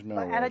to Mrs.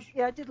 Melrose. And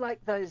I did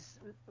like the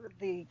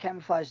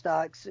camouflage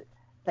Daleks.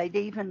 They'd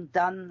even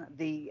done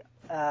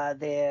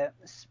their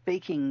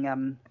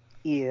speaking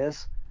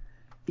ears.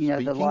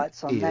 The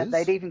lights on that.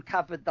 They'd even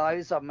covered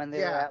those on when they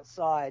were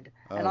outside.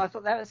 Oh. And I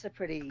thought that was a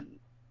pretty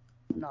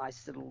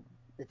nice little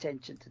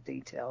attention to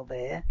detail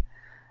there.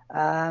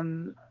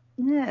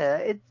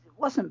 It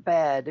wasn't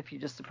bad if you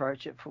just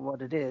approach it for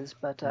what it is,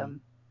 but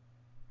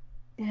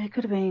it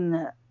could have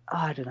been.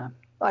 I don't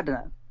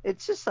know.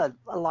 It's just a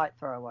light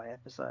throwaway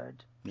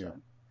episode. Yeah. So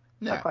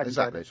yeah,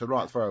 exactly. It's a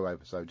right throwaway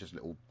episode, just a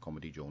little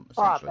comedy jaunt,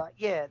 essentially.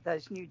 But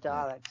those new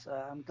Daleks.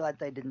 I'm glad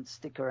they didn't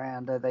stick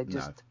around. They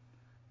just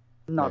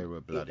they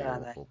were bloody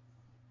awful.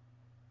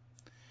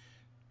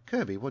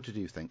 Kirby, what did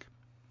you think?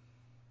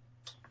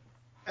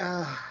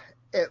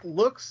 It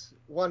looks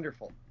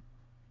wonderful.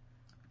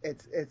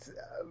 It's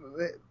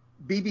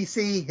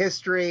BBC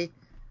history.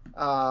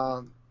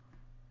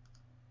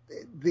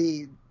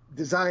 The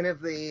design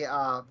of the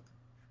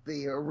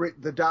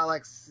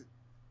Daleks,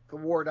 the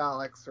War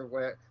Daleks, or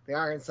what, the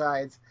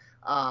Ironsides,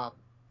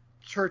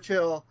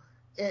 Churchill.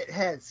 It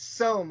had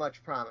so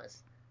much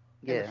promise.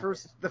 Yeah.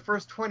 And the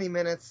first 20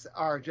 minutes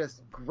are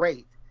just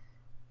great,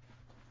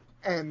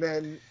 and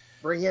then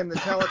bring in the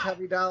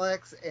Teletubby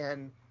Daleks,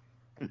 and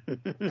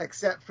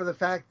except for the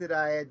fact that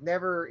I had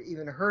never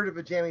even heard of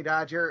a Jammy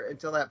Dodger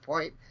until that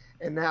point,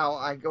 and now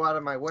I go out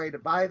of my way to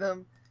buy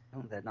them.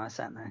 Oh, they're nice,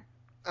 aren't they?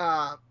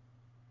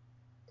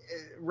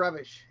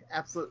 Rubbish,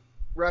 absolute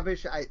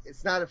rubbish.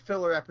 It's not a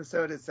filler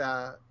episode. It's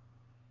a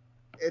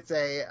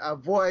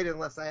void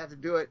unless I have to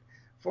do it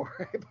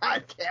for a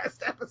podcast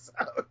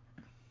episode.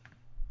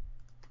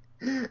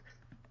 Is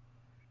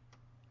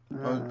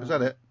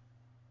that it?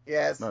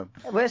 Yes. No.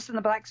 Worse than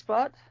the Black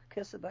Spot?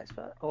 Curse of the Black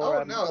Spot?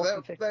 Or,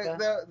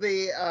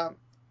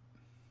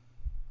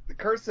 the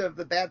Curse of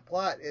the Bad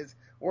Plot is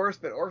worse,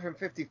 but Orphan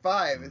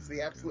 55 is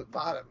the absolute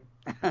bottom.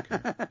 Okay.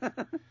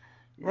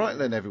 Right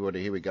then,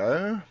 everybody, here we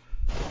go.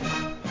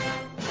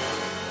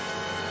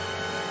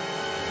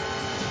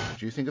 What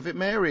do you think of it,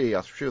 Mary?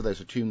 I'm sure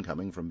there's a tune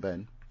coming from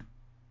Ben.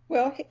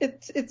 Well,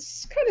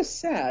 it's kind of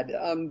sad.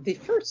 The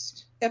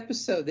first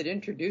episode that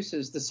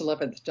introduces this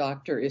 11th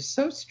Doctor is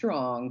so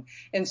strong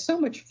and so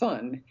much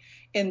fun,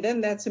 and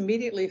then that's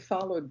immediately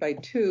followed by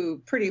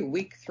 2 pretty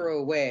weak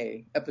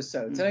throwaway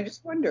episodes. And I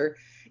just wonder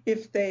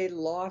if they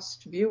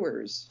lost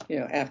viewers,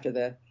 after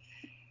that.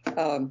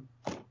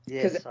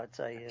 Yes, I'd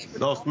say yes.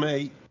 Lost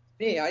me.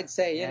 I'd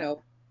say,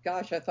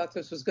 gosh, I thought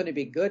this was going to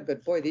be good,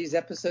 but boy, these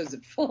episodes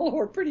that follow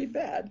are pretty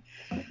bad.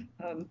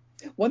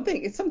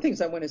 Some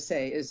things I want to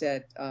say is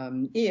that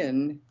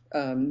Ian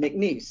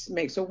McNeice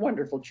makes a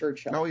wonderful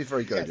Churchill. Oh, he's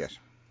very good, yes.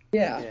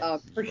 Yeah,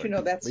 of course,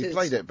 that's he his... He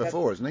played it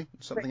before, hasn't he?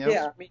 Something else?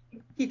 Yeah, I mean,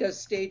 he does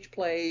stage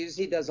plays,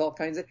 he does all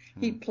kinds of...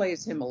 He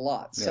plays him a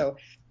lot, so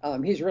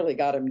he's really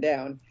got him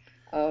down.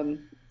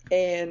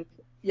 And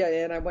Yeah,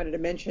 and I wanted to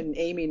mention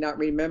Amy not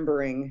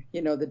remembering,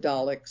 the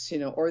Daleks,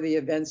 or the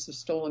events of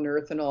Stolen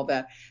Earth and all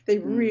that. They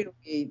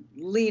really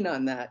lean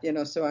on that,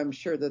 so I'm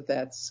sure that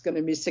that's going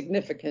to be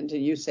significant.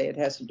 And you say it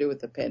has to do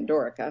with the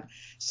Pandorica.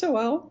 So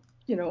I'll,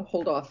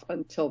 hold off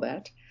until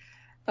that.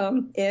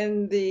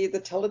 And the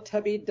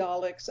Teletubby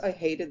Daleks, I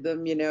hated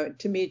them.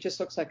 To me, it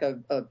just looks like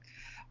a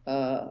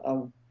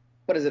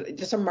what is it?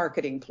 Just a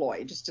marketing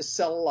ploy, just to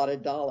sell a lot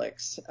of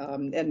Daleks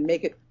and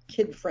make it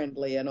kid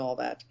friendly and all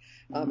that.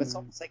 It's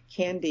almost like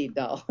candy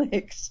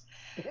Daleks.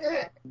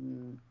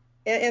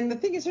 And the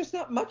thing is, there's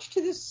not much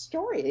to this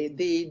story.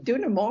 The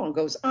denouement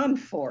goes on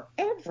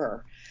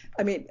forever.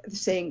 I mean,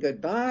 saying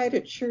goodbye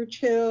to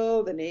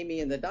Churchill, then Amy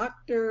and the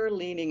Doctor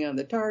leaning on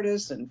the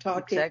TARDIS and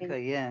talking.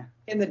 Exactly, yeah.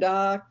 And the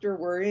Doctor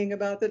worrying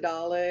about the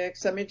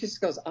Daleks. I mean, it just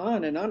goes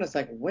on and on. It's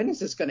like, when is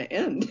this going to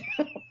end?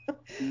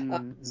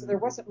 So there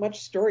wasn't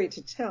much story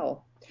to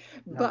tell.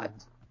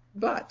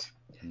 But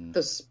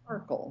the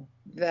sparkle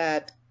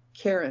that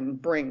Karen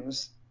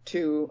brings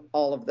to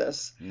all of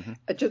this,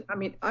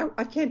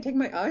 I can't take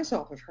my eyes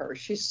off of her.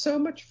 She's so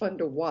much fun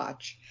to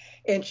watch,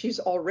 and she's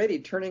already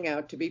turning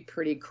out to be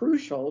pretty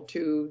crucial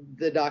to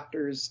the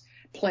Doctor's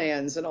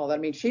plans and all that. I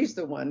mean, she's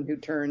the one who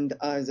turned,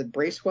 is it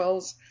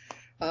Bracewell's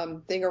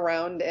thing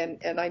around,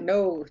 and I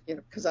know,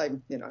 because I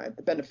have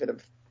the benefit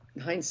of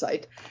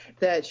hindsight,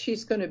 that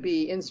she's going to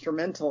be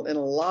instrumental in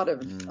a lot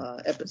of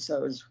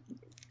episodes.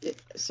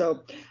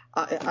 So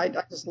I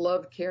just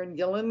love Karen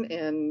Gillan,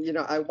 and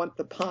I want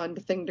the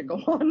pond thing to go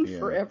on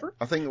forever.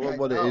 I think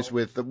what it is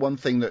with the one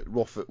thing that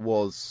Moffat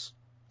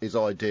his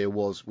idea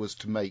was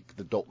to make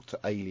the Doctor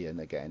alien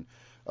again,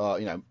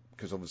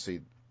 because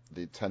obviously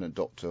the Tenant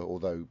Doctor,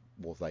 although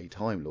was a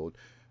Time Lord,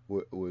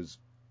 was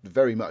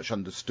very much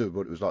understood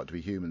what it was like to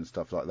be human and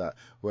stuff like that.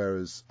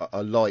 Whereas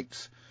I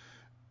liked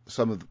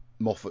some of the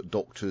Moffat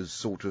Doctor's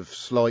sort of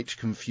slight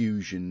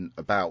confusion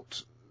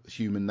about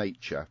human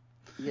nature.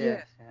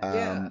 Yeah.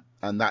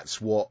 And that's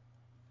what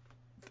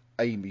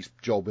Amy's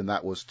job in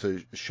that was,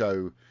 to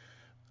show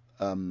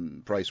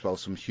Bracewell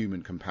some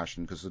human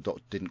compassion, because the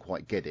Doctor didn't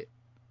quite get it.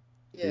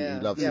 He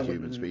loves the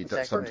humans, but he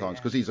does sometimes,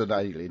 because he's an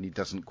alien, he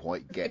doesn't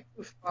quite get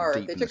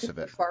the deepness of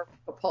it. Too far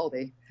from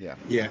Capaldi.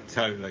 Yeah,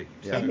 totally.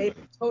 He made it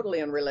totally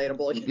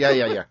unrelatable. Yeah,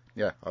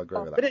 I agree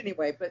with that. But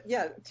anyway,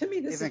 to me,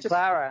 this Even is just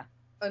Clara.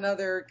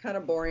 another kind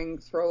of boring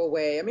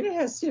throwaway. I mean, it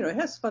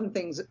has fun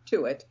things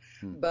to it,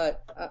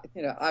 but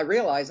I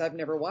realize I've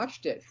never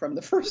watched it from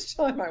the first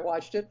time I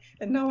watched it,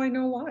 and now I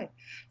know why.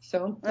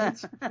 So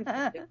that's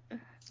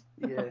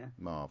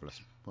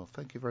Marvellous. Well,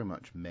 thank you very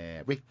much,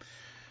 Mary.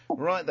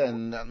 Right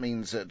then, that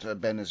means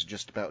that Ben is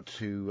just about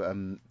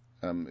to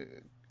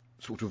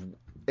sort of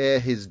air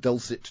his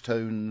dulcet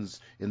tones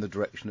in the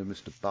direction of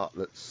Mr.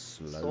 Bartlett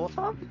Sloane. Sort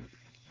of?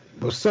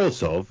 Well,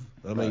 sort of.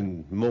 I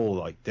mean, more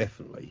like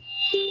definitely.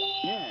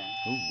 Yeah.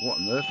 Ooh, what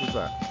on earth was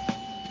that?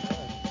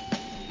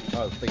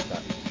 Oh,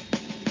 feedback.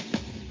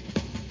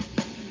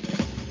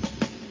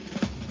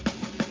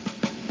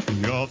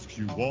 He asks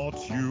you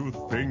what you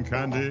think,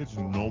 and it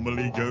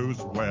normally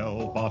goes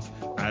well, but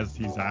as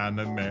he's an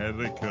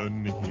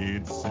American,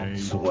 he'd say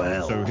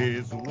swell. So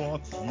here's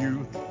what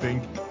you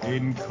think.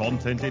 In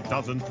content it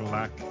doesn't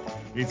lack.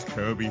 It's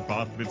Kirby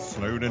Bartlett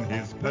Sloane and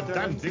his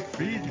pedantic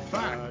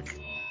feedback.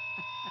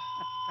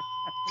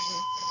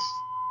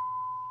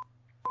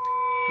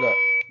 Look,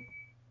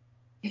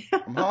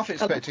 I'm half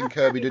expecting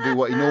Kirby to do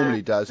what he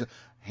normally does.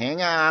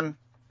 Hang on.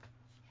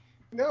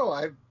 No,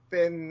 I've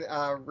been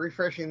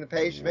refreshing the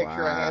page to make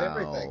sure I had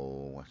everything.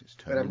 Wow, it's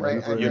But I'm turning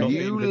right. over You're a not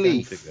new being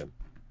leaf. pedantic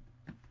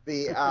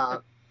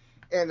The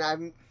and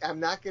I'm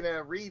not going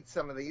to read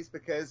some of these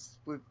because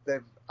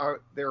they're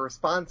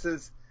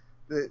responses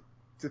to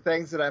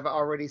things that I've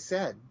already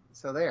said.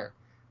 So there.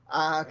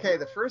 Okay,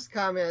 the first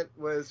comment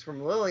was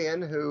from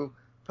Lillian, who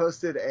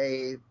posted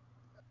a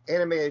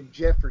animated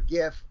GIF or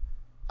GIF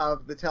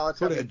of the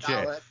Teletubby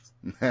Daleks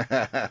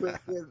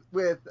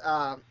with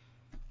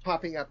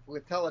popping up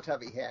with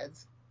Teletubby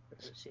heads,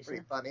 which is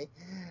pretty funny.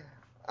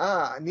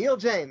 Neil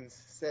James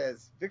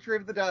says, Victory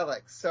of the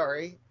Daleks.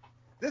 Sorry,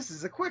 this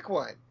is a quick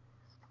one.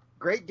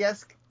 Great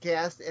guest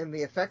cast and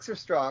the effects are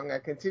strong. I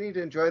continue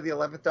to enjoy the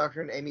 11th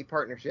Doctor and Amy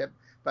partnership,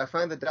 but I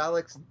find the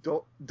Daleks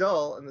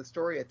dull and the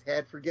story a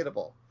tad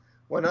forgettable.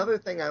 One other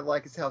thing I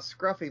like is how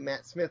scruffy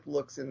Matt Smith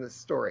looks in this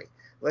story.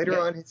 Later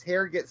on, his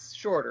hair gets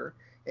shorter,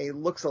 and he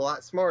looks a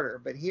lot smarter,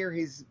 but here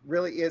he's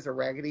really is a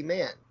raggedy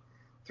man.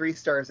 3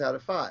 stars out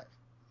of 5.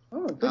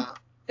 Oh, good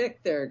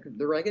pick there,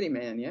 the Raggedy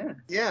Man, yeah.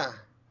 Yeah.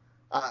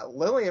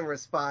 Lillian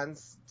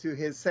responds to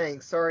his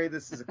saying, sorry,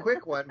 this is a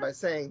quick one, by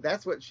saying,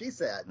 that's what she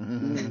said.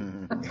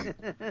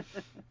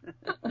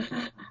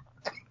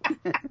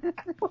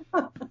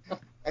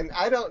 And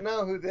I don't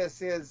know who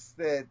this is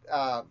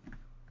that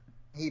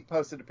he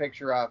posted a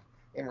picture of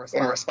in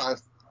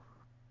response.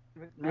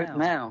 Rick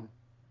Mao.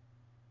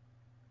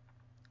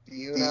 Do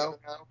you know?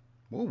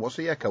 Ooh, what's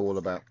the echo all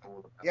about?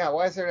 Yeah,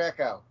 why is there an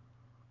echo?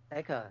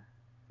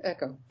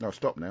 Echo. No,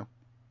 stop now.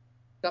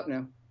 Stop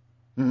now.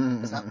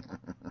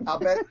 I'll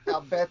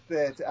bet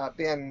that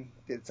Ben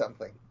did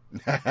something.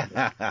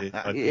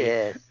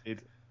 Yes.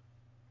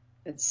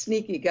 That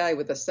sneaky guy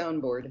with the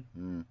soundboard.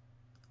 Mm.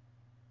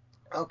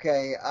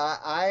 Okay,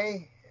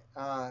 I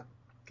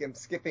am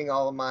skipping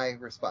all of my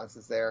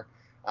responses there.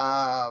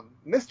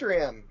 Mr.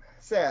 M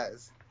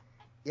says,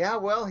 yeah,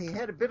 well, he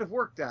had a bit of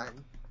work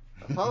done.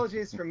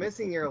 Apologies for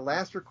missing your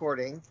last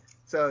recording,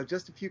 so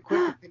just a few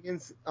quick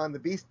opinions on The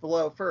Beast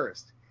Below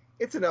first.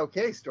 It's an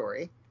okay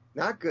story.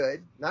 Not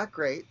good, not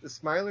great. The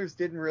Smilers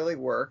didn't really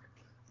work.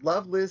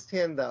 Love Liz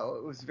 10, though.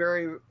 It was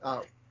very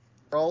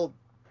Roald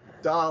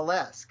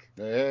Dahl-esque.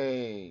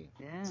 Hey.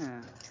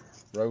 Yeah.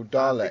 Road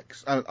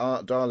Daleks.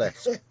 Art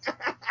Daleks.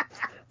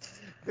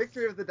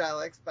 Victory of the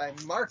Daleks by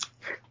Mark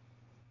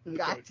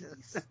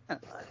Gatiss. I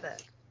like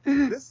that.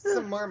 This is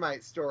a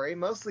Marmite story,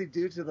 mostly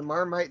due to the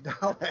Marmite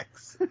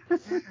Daleks.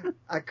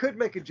 I could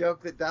make a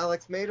joke that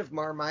Daleks made of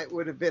Marmite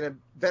would have been a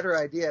better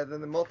idea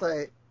than the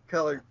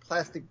multicolored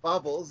plastic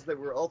baubles that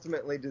were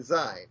ultimately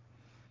designed.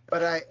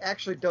 But I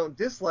actually don't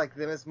dislike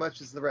them as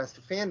much as the rest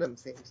of fandom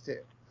seems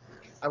to.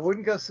 I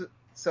wouldn't go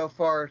so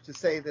far to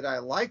say that I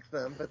like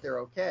them, but they're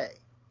okay.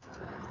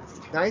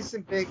 Nice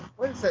and big.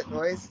 What is that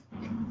noise?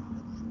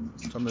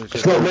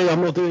 It's not me.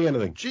 I'm not doing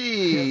anything.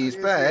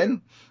 Jeez,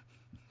 Ben.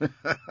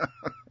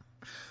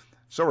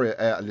 Sorry,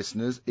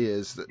 listeners,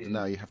 ears that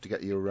now you have to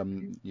get your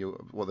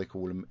what they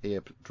call them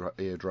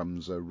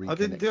eardrums reconnected. I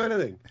didn't do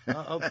anything.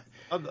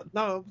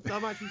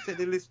 I'm actually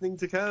sitting listening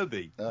to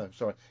Kirby. Oh,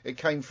 sorry, it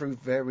came through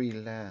very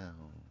loud.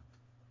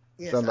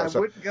 Yes, I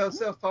wouldn't go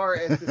so far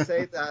as to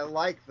say that I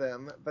like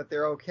them, but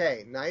they're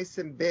okay. Nice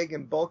and big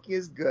and bulky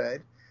is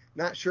good.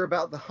 Not sure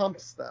about the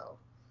humps though.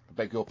 I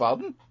beg your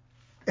pardon?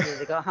 Yeah,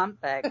 they got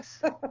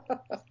humpbacks.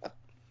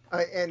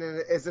 And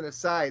as an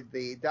aside,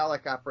 the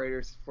Dalek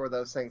operators for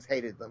those things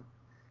hated them.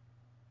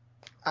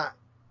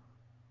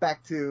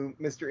 Back to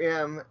Mr.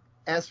 M.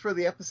 As for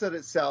the episode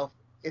itself,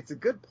 it's a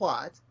good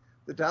plot.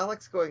 The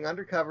Daleks going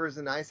undercover is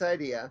a nice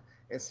idea,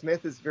 and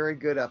Smith is very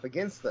good up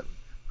against them.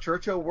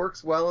 Churchill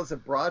works well as a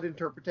broad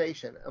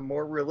interpretation. A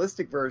more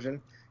realistic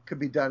version could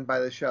be done by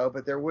the show,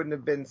 but there wouldn't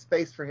have been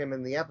space for him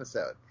in the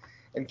episode.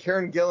 And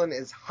Karen Gillan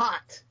is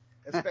hot,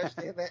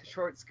 especially in that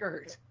short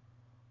skirt.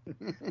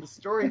 The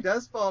story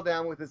does fall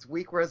down with its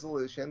weak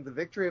resolution. The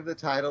victory of the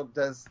title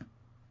does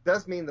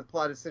mean the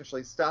plot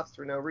essentially stops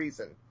for no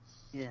reason.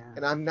 Yeah.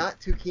 And I'm not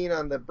too keen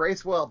on the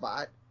Bracewell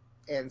bot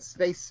and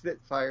Space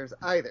Spitfires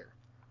either.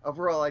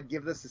 Overall, I'd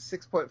give this a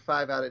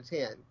 6.5 out of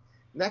 10.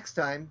 Next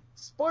time,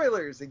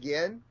 spoilers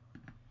again.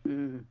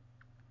 Mm.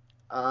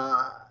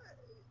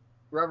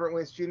 Robert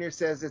Wentz Jr.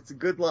 says it's a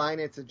good line.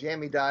 It's a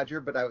jammy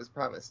dodger, but I was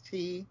promised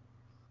tea.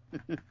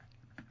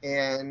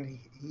 And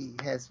he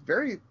has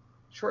very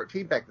short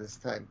feedback this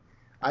time.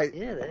 I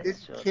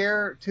didn't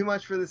care too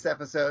much for this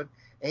episode.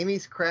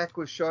 Amy's crack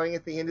was showing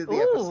at the end of the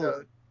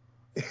episode.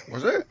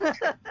 Was it?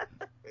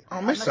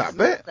 I missed that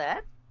bit.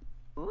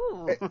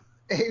 Ooh.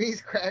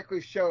 Amy's crack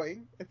was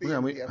showing at the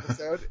end of the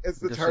episode as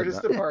the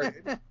TARDIS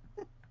departed.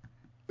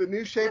 The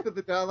new shape of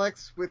the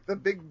Daleks with the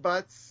big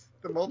butts,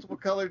 the multiple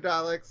colored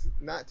Daleks,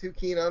 not too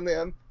keen on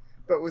them,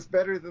 but was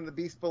better than The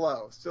Beast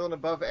Below. Still an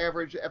above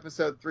average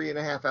episode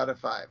 3.5 out of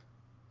 5.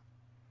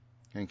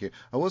 Thank you.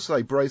 I will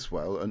say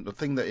Bracewell, and the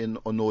thing that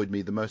annoyed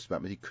me the most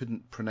about him, he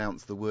couldn't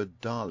pronounce the word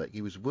Dalek.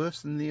 He was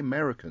worse than the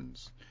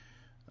Americans.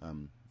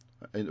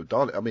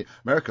 Dalek, I mean,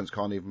 Americans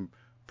can't even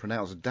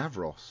pronounce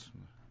Davros,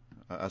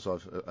 as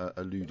I've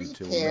alluded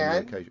to on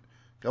many occasions.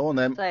 Go on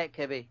then. Say it,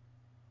 Kirby.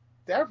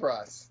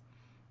 Davros.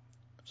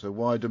 So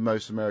why do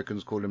most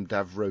Americans call him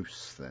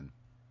Davros then?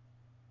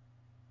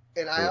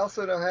 And I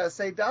also know how to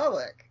say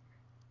Dalek.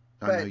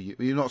 I know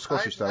you're not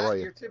Scottish though, are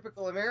you? You're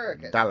typical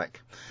American. Dalek.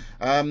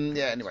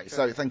 Yeah, anyway,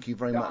 so thank you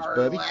very much,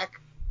 Burby.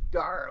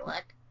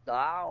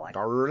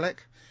 Dalek.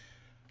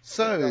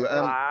 So,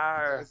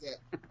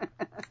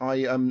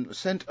 I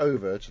sent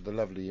over to the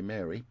lovely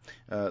Mary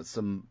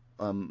some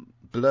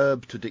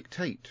blurb to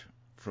dictate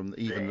from the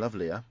even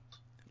lovelier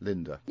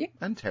Linda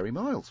and Terry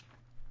Miles.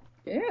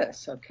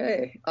 Yes,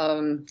 okay.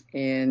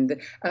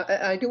 And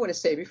I do want to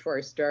say before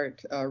I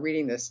start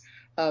reading this,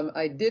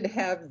 I did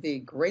have the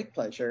great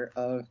pleasure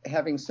of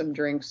having some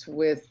drinks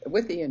with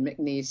Ian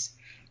McNeice.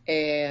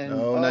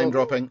 And name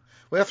dropping.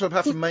 We have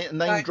to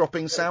name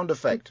dropping sound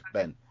effect,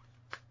 Ben.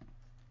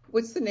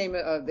 What's the name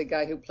of the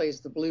guy who plays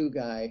the blue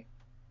guy?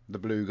 The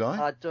blue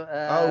guy?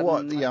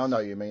 What? Yeah, I know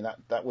you mean.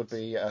 That would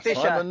be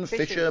Simon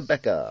Fisher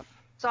Becker.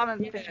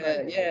 Simon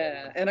Fisher.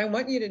 Yeah. And I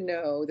want you to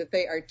know that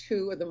they are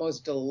two of the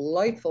most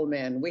delightful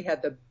men. We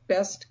had the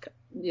best,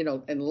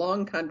 and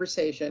long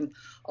conversation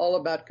all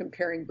about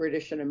comparing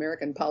British and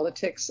American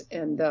politics.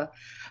 And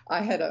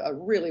I had a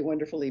really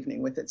wonderful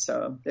evening with it.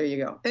 So there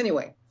you go.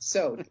 Anyway,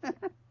 so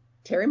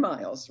Terry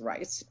Miles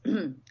writes,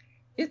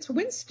 it's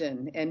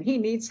Winston, and he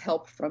needs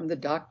help from the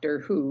doctor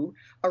who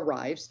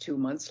arrives 2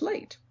 months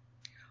late.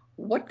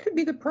 What could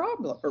be the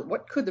problem, or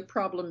what could the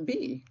problem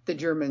be? The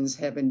Germans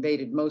have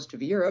invaded most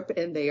of Europe,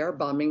 and they are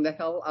bombing the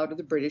hell out of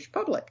the British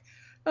public.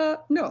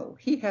 No,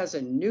 he has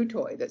a new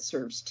toy that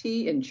serves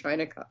tea in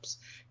china cups.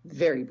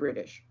 Very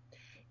British.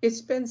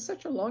 It's been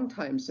such a long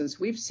time since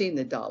we've seen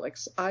the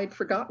Daleks, I'd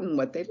forgotten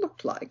what they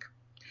looked like.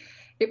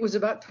 It was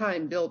about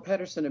time Bill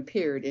Patterson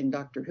appeared in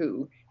Doctor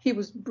Who. He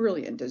was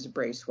brilliant as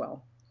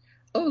Bracewell.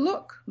 Oh,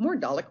 look, more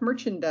Dalek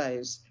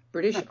merchandise,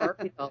 British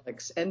Army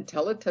Daleks and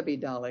Teletubby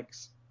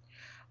Daleks.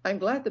 I'm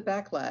glad the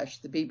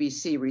backlash the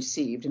BBC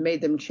received made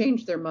them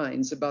change their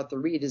minds about the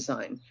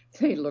redesign.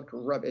 They looked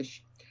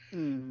rubbish.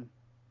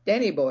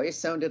 Danny Boy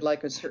sounded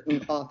like a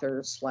certain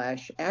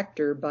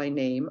author/actor by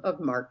name of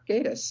Mark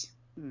Gatiss.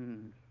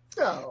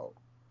 Oh.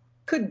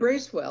 Could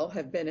Bracewell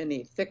have been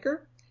any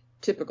thicker?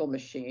 Typical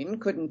machine,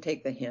 couldn't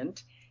take the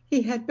hint.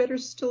 He had better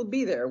still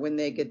be there when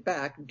they get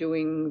back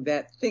doing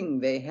that thing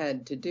they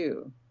had to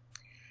do.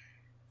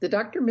 The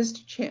doctor missed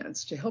a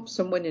chance to help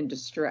someone in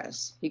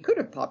distress. He could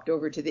have popped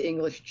over to the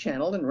English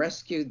Channel and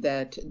rescued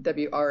that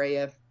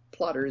WRAF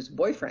plotter's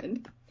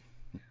boyfriend.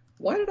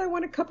 Why did I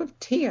want a cup of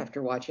tea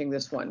after watching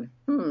this one?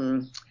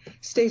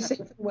 Stay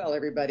safe and well,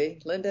 everybody.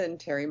 Linda and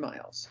Terry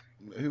Miles.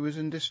 Who was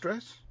in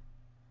distress?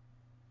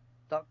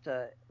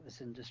 Doctor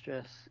was in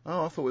distress.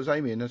 Oh, I thought it was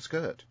Amy in a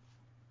skirt.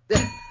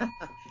 That's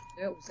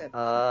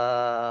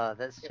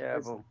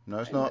terrible. No,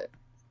 it's not.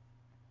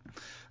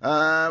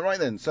 Right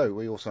then, so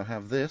we also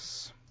have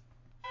this.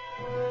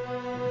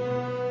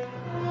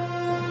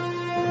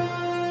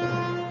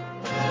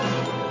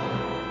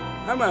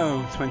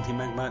 Hello, 20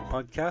 Megabyte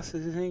Podcast.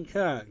 This is Ian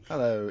Kirk.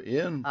 Hello,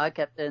 Ian. Hi,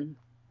 Captain.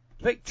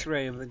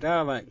 Victory of the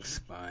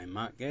Daleks by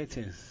Mark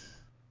Gatiss.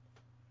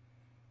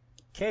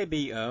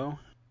 KBO.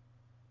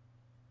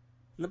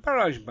 The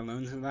barrage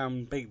balloons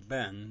around Big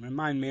Ben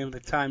remind me of the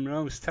time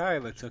Rose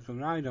Tyler took a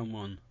ride on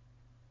one.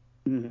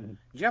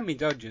 Jammy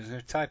Dodgers are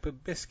a type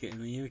of biscuit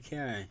in the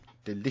UK.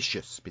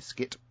 Delicious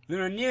biscuit.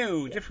 There are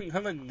new, different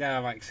coloured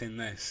Daleks in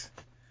this.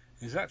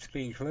 Is that to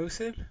be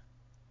inclusive?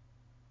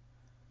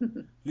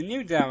 The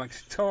new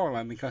Daleks are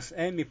taller because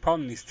Amy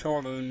Pond is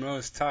taller than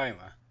Rose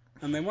Tyler,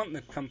 and they want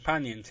the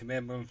companion to be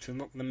able to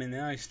look them in the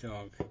eye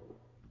stalk.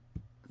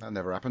 That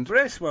never happened.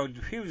 Bracewell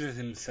diffuses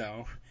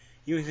himself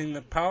using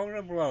the power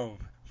of love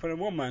for a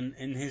woman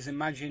in his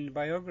imagined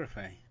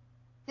biography.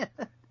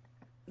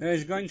 There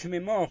is going to be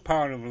more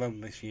power of love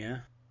this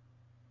year.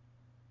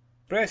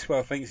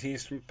 Bracewell thinks he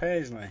is from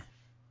Paisley.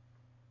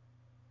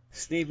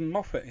 Stephen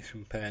Moffat is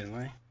from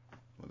Paisley.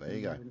 Well, there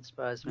you go.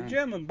 The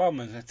German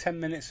bombers are 10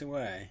 minutes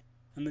away,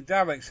 and the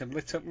Daleks have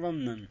lit up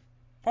London.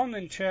 Pond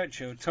and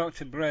Churchill talk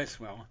to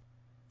Bracewell,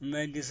 and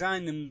they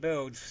design and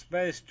build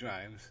space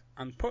drives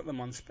and put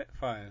them on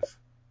Spitfires.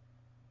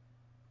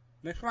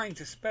 They fly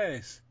into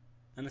space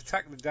and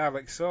attack the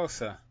Dalek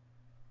saucer,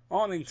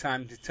 all in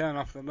time to turn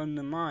off the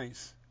London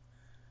lights.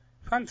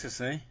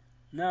 Fantasy?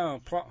 No,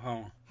 plot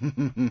hole.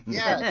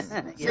 Yes.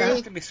 There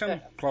has to be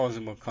some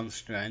plausible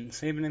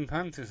constraints, even in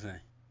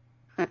fantasy.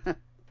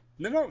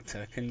 The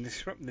Doctor can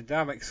disrupt the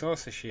Dalek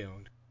saucer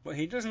shield, but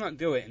he does not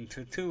do it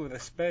until 2 of the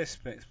space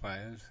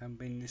Spitfires have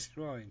been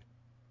destroyed.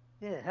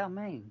 Yeah, how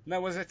mean.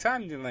 There was a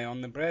time delay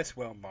on the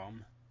Bracewell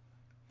bomb,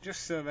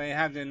 just so they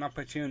had an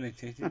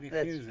opportunity to defuse it.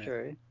 That's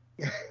true.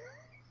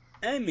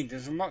 Amy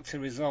does a lot to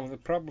resolve the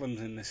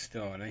problems in this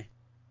story,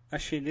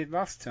 as she did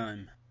last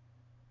time.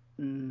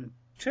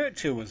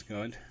 Churchill was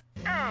good.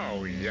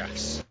 Oh,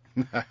 yes.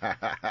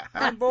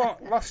 I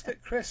bought Lost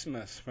at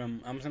Christmas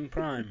from Amazon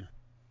Prime.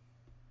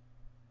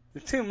 The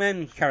 2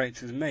 main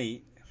characters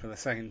meet, for the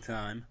second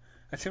time,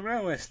 at a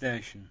railway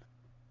station.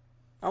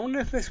 I wonder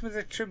if this was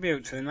a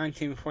tribute to the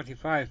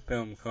 1945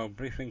 film called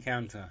Brief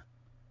Encounter.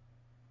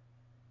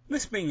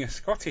 This being a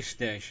Scottish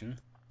station,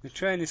 the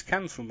train is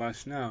cancelled by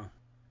snow.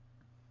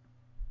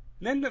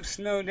 They end up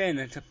snowed in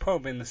at a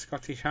pub in the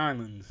Scottish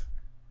Highlands.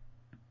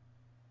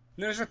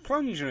 There is a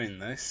plunger in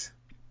this,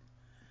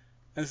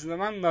 as the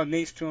landlord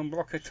needs to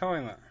unblock a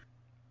toilet.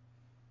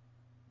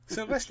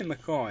 Sylvester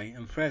McCoy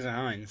and Fraser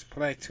Hines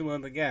play 2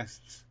 other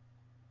guests.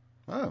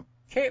 Oh.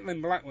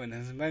 Caitlin Blackwood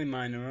has a very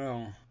minor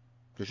role.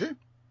 Does she?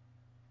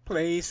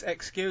 Please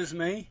excuse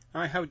me,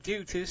 I have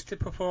duties to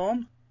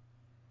perform.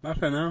 Bye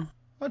for now.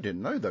 I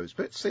didn't know those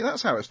bits. See,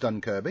 that's how it's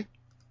done, Kirby.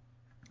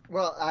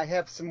 Well, I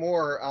have some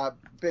more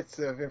bits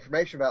of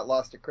information about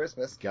Lost at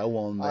Christmas. Go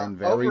on then,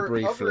 very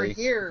briefly.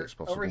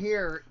 Over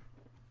here,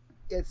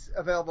 it's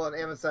available on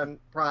Amazon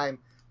Prime,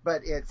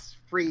 but it's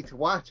free to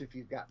watch if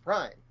you've got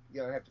Prime.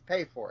 You don't have to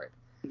pay for it.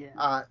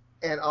 Yeah.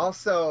 And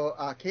also,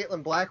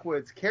 Caitlin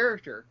Blackwood's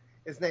character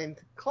is named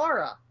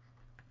Clara.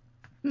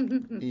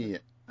 Yeah.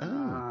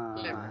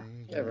 Oh.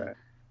 Clever.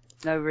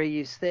 No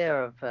reuse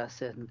there of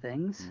certain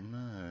things.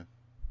 No.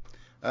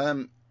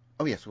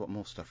 Oh yes, we've got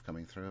more stuff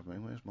coming through,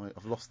 haven't we?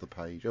 I've lost the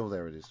page. Oh,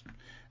 there it is.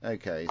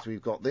 Okay, so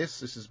we've got this.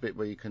 This is a bit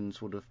where you can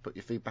sort of put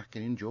your feedback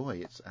and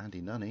enjoy. It's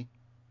Andy Nunny.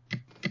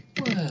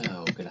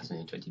 Well, good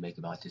afternoon, 20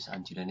 Megabyte. It's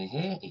Andy Nunny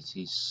here. It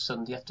is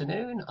Sunday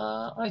afternoon.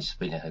 It's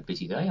been a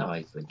busy day.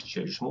 I went to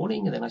church this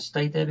morning, and then I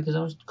stayed there because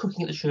I was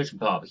cooking at the church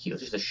barbecue. It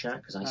was just a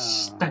shack because I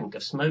stank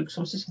of smoke,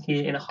 so I'm sitting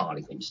here in a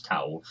Harlequin's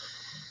towel.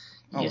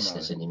 Yes, no.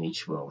 There's an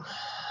image. Well,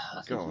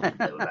 I think we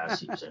know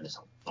about it, so let's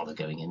not bother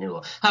going in there.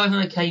 However,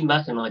 I came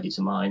back and I did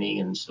some ironing,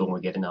 and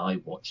Stormageddon and I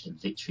watched the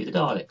Victory of the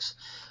Daleks,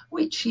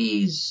 which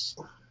is...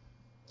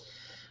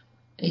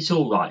 It's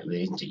all right,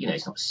 really, isn't it? You know,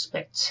 it's not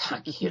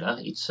spectacular.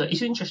 It's an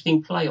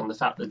interesting play on the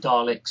fact that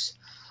Daleks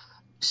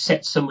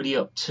set somebody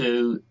up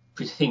to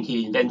think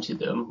he invented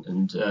them,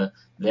 and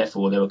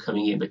therefore they were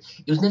coming in. But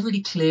it was never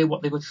really clear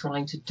what they were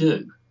trying to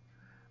do.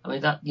 I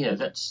mean, we never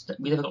got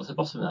to the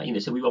bottom of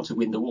that. So we want to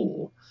win the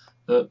war,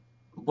 but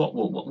what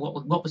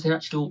was their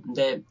actual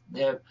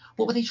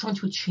what were they trying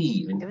to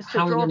achieve, and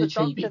how were they going to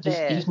achieve it?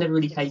 It just never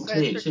really came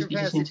clear. It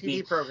just seemed to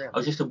be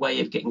just a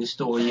way of getting the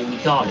story in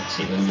with Daleks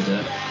in, and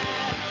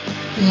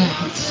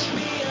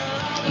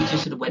it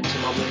just sort of went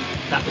along,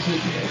 and that was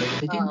it.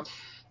 They didn't.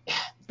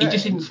 It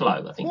just didn't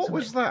flow, I think. What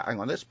was that? Hang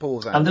on, let's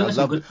pause Andy. I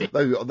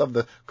love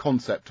the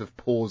concept of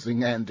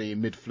pausing Andy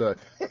in mid-flow.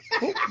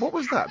 What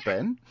was that,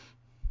 Ben?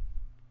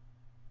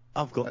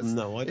 I've got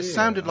no idea. It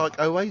sounded like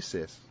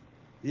Oasis.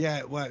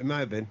 Yeah, well, it may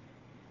have been.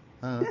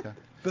 Oh, okay.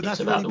 But that's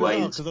really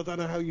bizarre, because I don't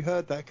know how you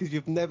heard that, because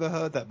you've never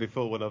heard that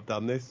before when I've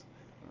done this.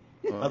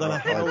 I don't know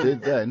how... I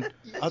did then.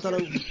 I don't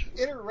know...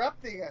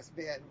 Interrupting us,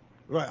 Ben.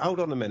 Right, hold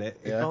on a minute.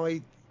 Yeah. If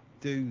I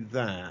do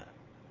that,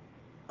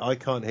 I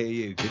can't hear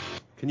you.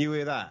 Can you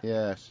hear that?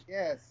 Yes.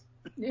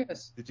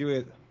 Yes. Did you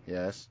hear...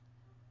 Yes.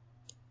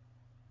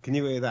 Can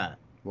you hear that?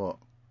 What?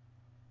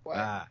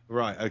 Ah,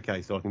 right,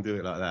 okay, so I can do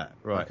it like that.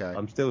 Right, okay.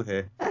 I'm still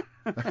here.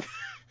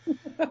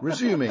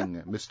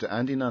 Resuming, Mr.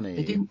 Andy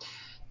Nunny.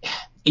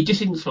 It just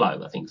didn't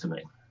flow, I think, for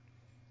me.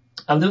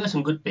 And there were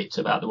some good bits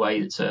about the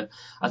way that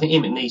I think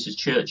Ian McNeese as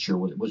Churchill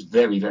was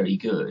very, very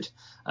good.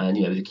 And,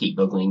 they keep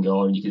bugging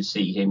on, and you can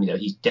see him,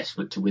 he's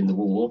desperate to win the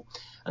war.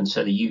 And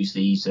so they use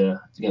these,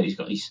 he's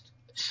got this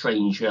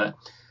strange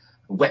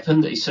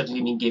weapon that he's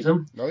suddenly been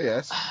given. Oh,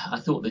 yes. I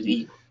thought that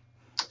the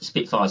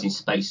Spitfires in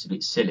space is a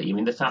bit silly. I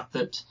mean, the fact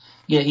that,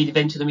 he'd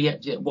invented them,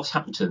 yet what's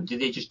happened to them?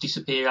 Did they just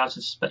disappear out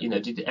of space?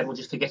 Did everyone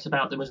just forget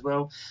about them as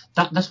well?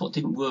 That's what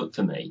didn't work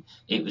for me.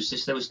 It was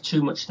just, there was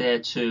too much there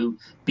to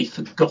be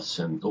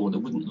forgotten, or that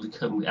wouldn't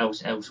become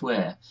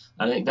elsewhere.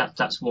 And I think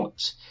that's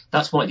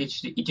why it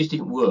just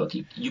didn't work.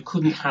 You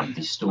couldn't have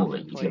this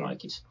story, if you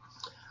like it.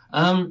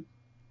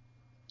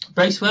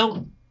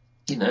 Bracewell,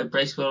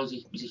 Bracewell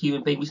is a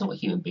human being. He's not a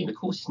human being. Of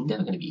course, he's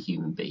never going to be a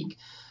human being.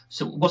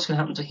 So what's going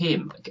to happen to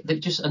him?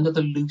 Just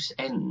another loose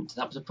end.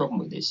 That was the problem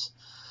with this.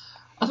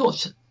 I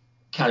thought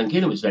Karen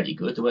Gillan was very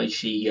good. The way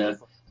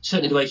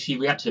certainly the way she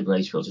reacted to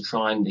Bracewell to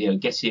try and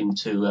get him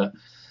to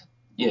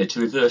to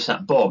reverse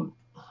that bomb.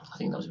 I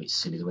think that was a bit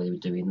silly the way they were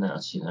doing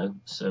that.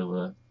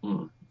 So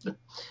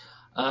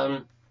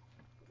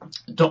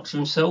Doctor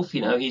himself,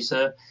 he's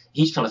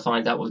trying to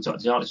find out what the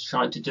Daleks are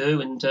trying to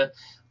do, and of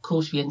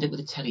course we end up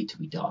with the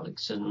Teletubby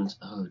Daleks, and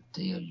oh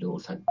dear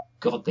Lord, thank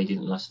God they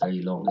didn't last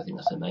very long. I think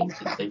that's the main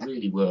thing. They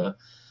really were.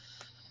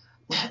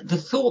 The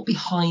thought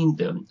behind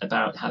them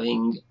about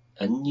having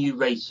a new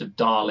race of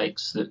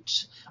Daleks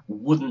that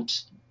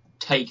wouldn't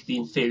take the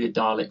inferior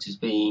Daleks as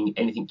being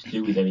anything to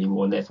do with them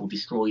anymore and therefore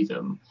destroy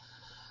them.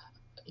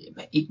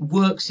 It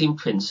works in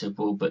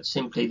principle, but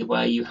simply the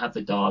way you have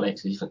the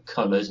Daleks, the different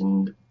colours,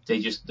 and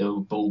they were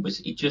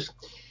bulbous.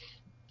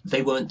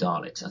 They weren't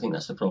Daleks. I think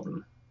that's the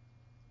problem.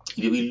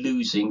 You'll be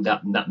losing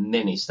that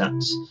menace,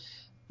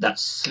 that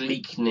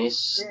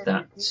sleekness,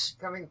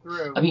 coming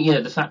through. I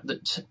mean, the fact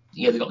that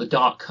they've got the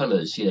dark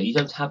colours. You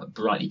don't have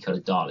brightly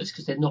coloured Daleks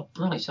because they're not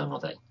bright, are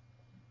they?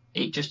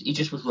 It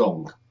just was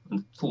wrong.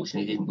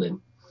 Unfortunately, it didn't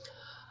win.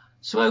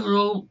 So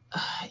overall,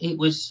 it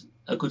was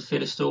a good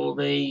filler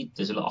story.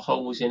 There's a lot of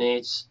holes in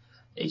it.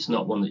 It's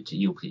not one that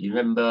you'll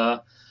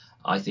remember.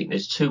 I think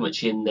there's too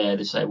much in there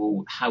to say,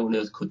 well, how on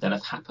earth could that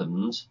have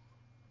happened?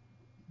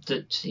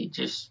 That it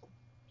just,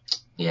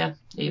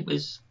 it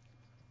was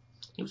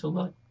all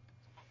right.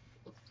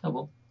 Oh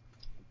well.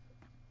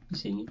 Be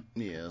seeing you.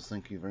 Yes,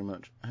 thank you very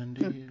much,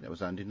 Andy. That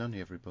was Andy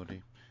Nunny,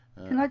 everybody.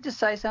 Can I just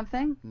say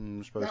something?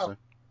 I suppose so.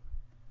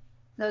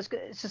 No,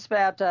 it's just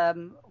about,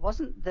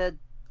 wasn't the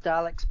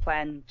Daleks'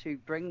 plan to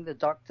bring the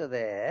Doctor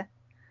there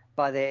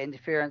by their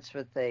interference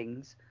with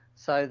things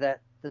so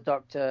that the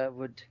Doctor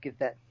would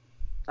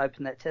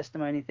open that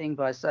testimony thing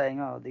by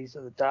saying, oh, these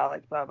are the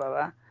Daleks, blah, blah,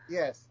 blah?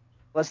 Yes.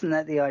 Wasn't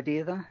that the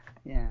idea, though?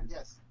 Yeah.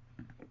 Yes.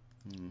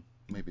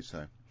 Maybe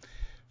so.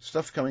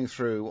 Stuff coming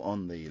through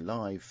on the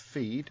live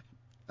feed.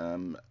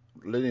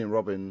 Lillian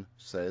Robin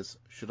says,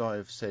 should I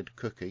have said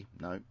cookie?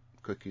 No,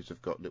 cookies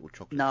have got little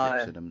chocolate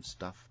chips in them and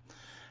stuff.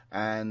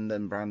 And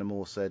then Brandon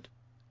Moore said,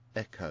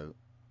 echo.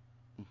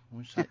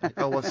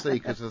 Oh, I see,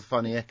 because of the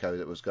funny echo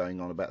that was going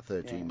on about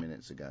 13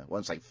 minutes ago. I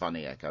won't say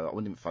funny echo. I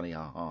wouldn't funny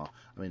ha-ha.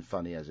 I mean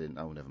funny as in,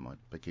 oh, never mind,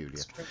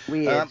 peculiar.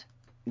 Weird.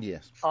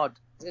 Yes. Odd.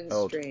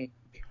 Strange.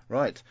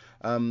 Right.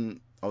 I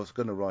was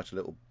going to write a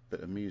little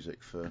bit of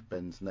music for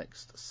Ben's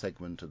next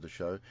segment of the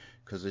show,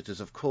 because it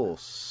is, of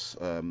course,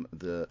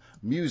 the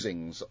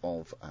musings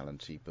of Alan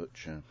T.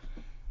 Butcher.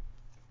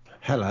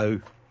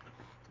 Hello.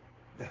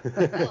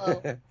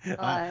 Hello.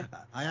 Hi.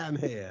 I am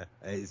here.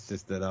 It's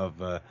just that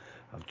I've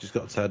just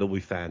got to turn all my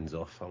fans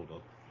off. Hold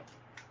on.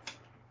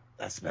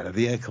 That's better.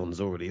 The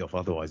aircon's already off.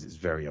 Otherwise, it's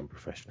very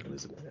unprofessional,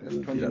 isn't it? It's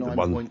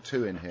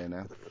 29.2 in here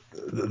now.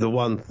 The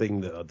one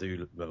thing that I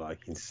do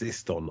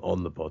insist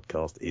on the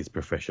podcast is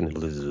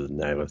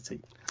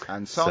professionality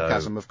and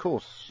sarcasm, of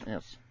course.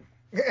 Yes.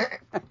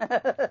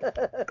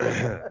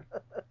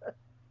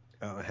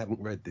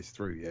 haven't read this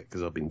through yet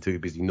because I've been too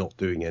busy not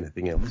doing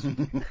anything else.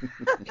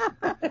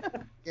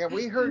 Yeah,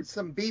 we heard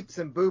some beeps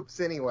and boops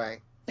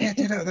anyway.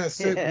 Yeah, that's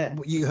it.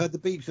 You heard the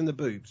beeps and the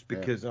boops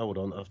because hold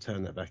on, I've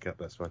turned that back up.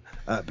 That's fine.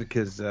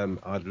 Because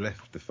I'd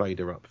left the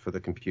fader up for the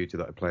computer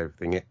that I play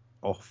everything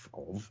off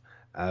of.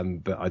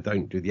 But I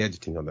don't do the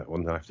editing on that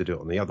one. I have to do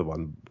it on the other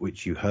one,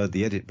 which you heard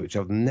the edit. Which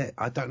I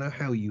don't know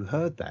how you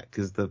heard that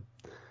because the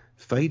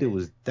fader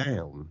was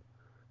down,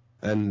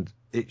 and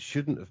it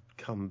shouldn't have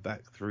come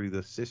back through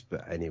the sys.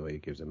 But anyway,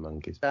 it gives a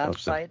monkeys.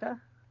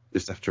 Fader.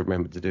 Just have to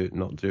remember to do it,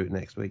 not do it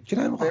next week. Do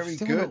you know what? Very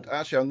good.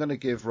 Actually, I'm going to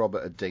give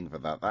Robert a ding for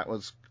that. That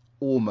was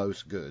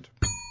almost good.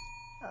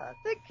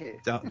 Thank you.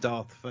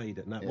 Darth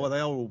Vader. No, well, they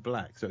are all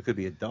black, so it could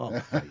be a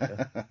Darth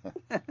Vader.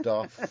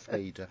 Darth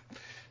Vader.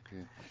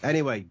 Yeah.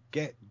 Anyway,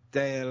 get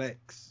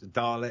Daleks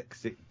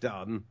it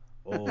done,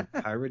 or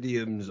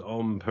Paridiums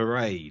on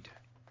parade.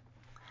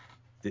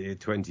 Dear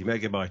 20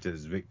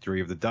 Megabyters, Victory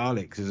of the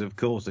Daleks is, of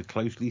course, a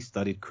closely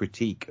studied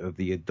critique of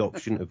the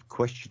adoption of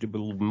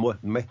questionable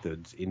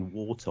methods in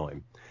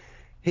wartime.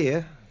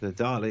 Here, the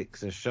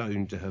Daleks are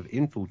shown to have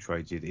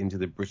infiltrated into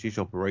the British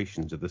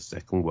operations of the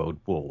Second World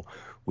War,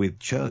 with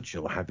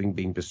Churchill having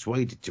been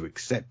persuaded to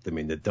accept them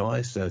in the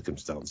dire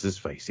circumstances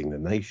facing the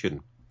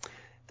nation.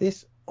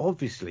 This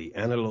obviously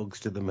analogues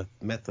to the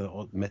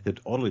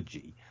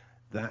methodology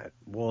that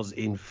was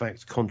in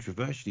fact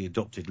controversially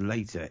adopted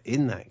later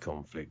in that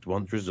conflict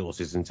once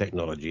resources and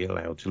technology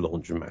allowed to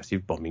launch a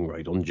massive bombing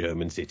raid on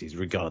German cities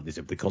regardless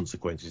of the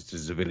consequences to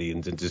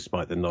civilians and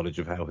despite the knowledge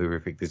of how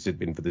horrific this had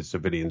been for the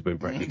civilians when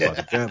practiced by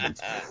the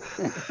Germans.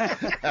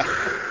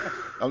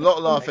 I'm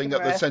not laughing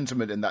at the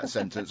sentiment in that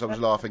sentence. I was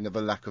laughing at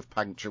the lack of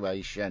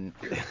punctuation.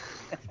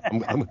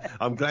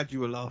 I'm glad you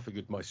were laughing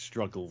at my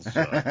struggles.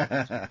 Hold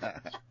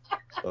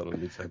on, let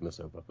me take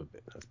myself up a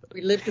bit.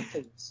 We live to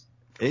please.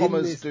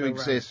 Commas do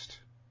exist,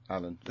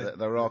 Alan.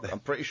 There are. I'm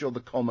pretty sure the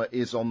comma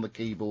is on the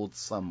keyboard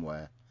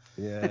somewhere.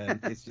 Yeah,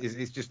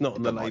 it's just not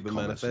on the Labour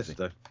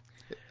manifesto.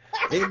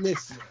 In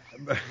this,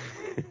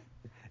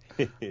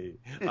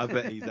 I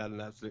bet he's had an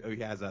absolute.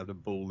 He has had a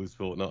ball this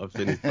fortnight. I've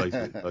seen his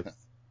Facebook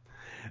posts.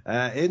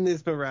 In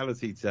this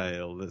morality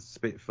tale, the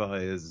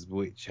Spitfires,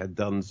 which had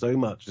done so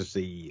much to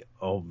see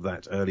of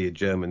that earlier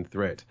German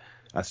threat.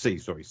 It's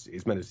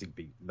meant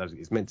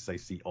to say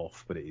see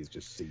off, but it is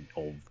just see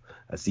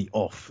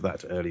off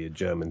that earlier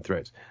German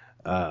threat.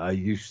 I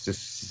used to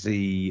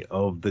see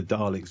of the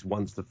Daleks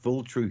once the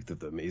full truth of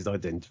them is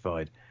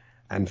identified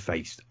and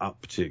faced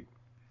up to.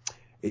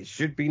 It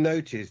should be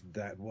noted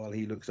that while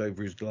he looks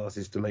over his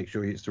glasses to make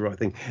sure he hits the right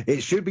thing,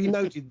 it should be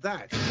noted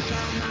that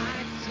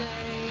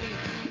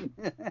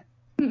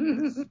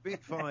the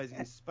Spitfires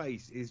in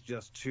space is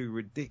just too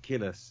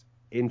ridiculous.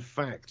 In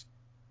fact,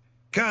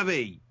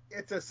 Kirby!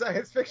 It's a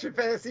science fiction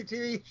fantasy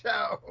TV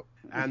show.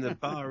 And the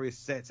bar is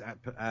set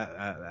at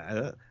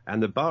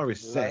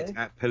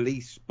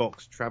police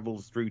box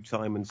travels through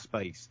time and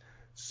space.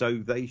 So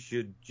they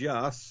should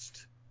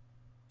just.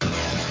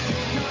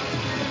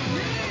 I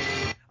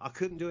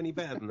couldn't do any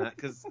better than that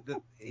because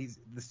the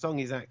song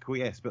is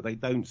Acquiesce, but they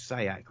don't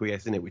say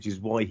Acquiesce in it, which is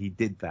why he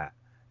did that.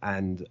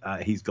 And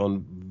he's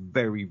gone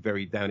very,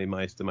 very down in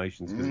my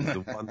estimations because it's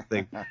the one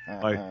thing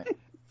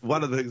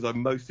one of the things I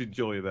most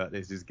enjoy about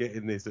this is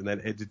getting this and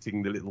then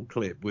editing the little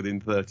clip within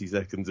 30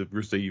 seconds of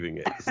receiving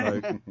it. So,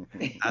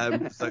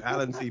 so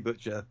Alan T.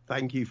 Butcher,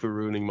 thank you for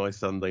ruining my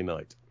Sunday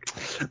night.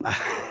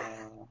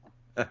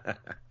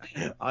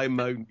 I'm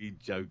only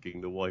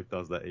joking. The wife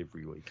does that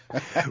every week.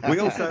 We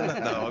also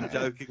I'm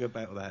joking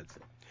about that.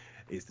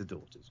 It's the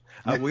daughters.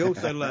 We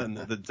also learned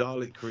that the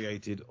Dalek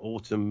created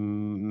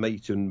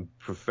automaton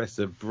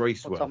Professor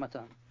Bracewell.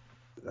 Automaton.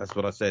 That's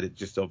what I said. It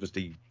just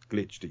obviously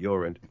glitched at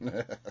your end.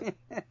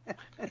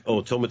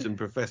 Automaton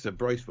Professor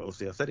Bracewell,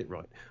 see, I said it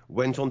right,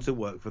 went on to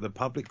work for the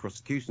Public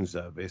Prosecution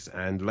Service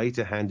and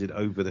later handed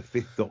over the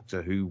Fifth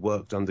Doctor, who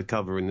worked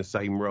undercover in the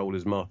same role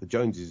as Martha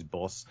Jones's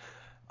boss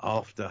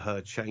after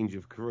her change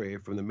of career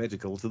from the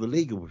medical to the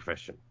legal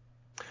profession.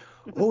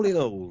 All in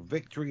all,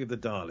 Victory of the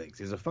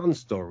Daleks is a fun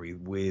story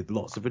with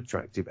lots of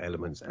attractive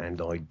elements and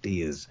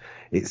ideas.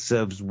 It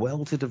serves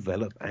well to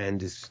develop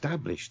and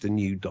establish the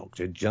new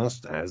Doctor,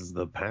 just as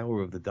the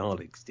Power of the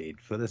Daleks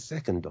did for the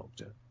second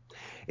Doctor.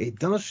 It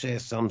does share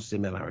some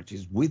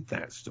similarities with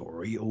that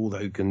story,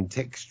 although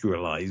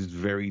contextualised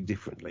very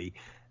differently,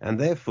 and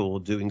therefore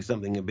doing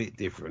something a bit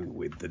different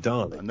with the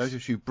Daleks. I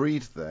noticed you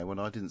breathed there when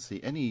I didn't see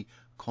any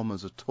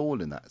commas at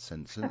all in that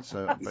sentence.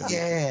 So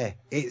yeah,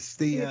 it's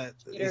the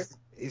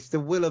it's the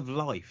will of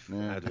life.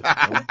 Yeah.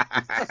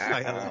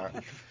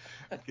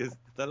 Because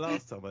the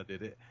last time I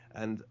did it,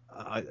 and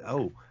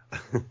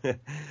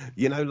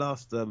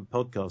last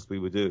podcast we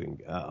were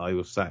doing, I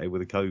was sat here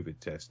with a COVID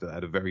test that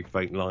had a very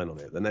faint line on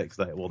it. The next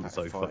day it wasn't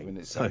so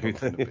faint. So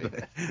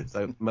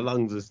my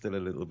lungs are still a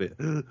little bit.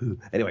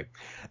 Anyway,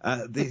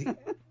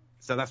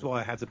 so that's why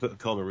I had to put a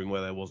comma in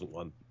where there wasn't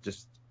one.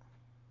 Just,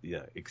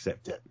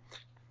 accept it.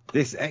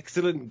 This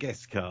excellent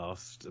guest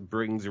cast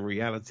brings a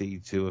reality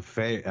to a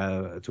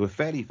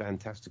fairly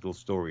fantastical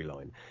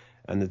storyline,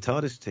 and the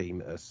TARDIS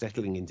team are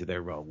settling into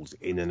their roles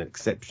in an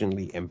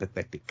exceptionally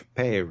empathetic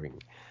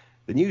pairing.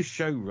 The new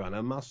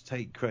showrunner must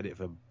take credit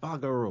for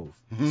bugger all.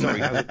 Sorry,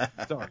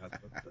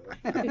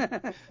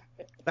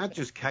 that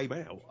just came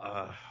out.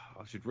 I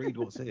should read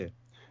what's here.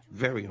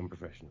 Very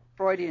unprofessional.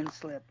 Freudian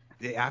slip.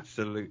 It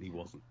absolutely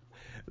wasn't.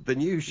 The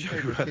new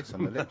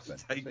showrunner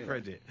must take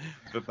credit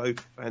for both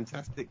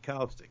fantastic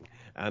casting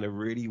and a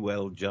really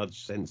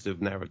well-judged sense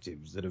of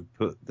narratives that have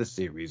put the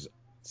series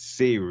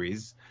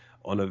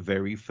on a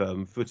very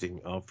firm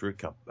footing after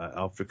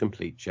a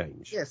complete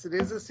change. Yes, it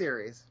is a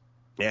series.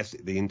 Yes,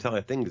 the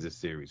entire thing is a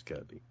series,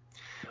 Kirby.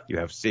 You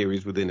have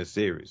series within a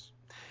series.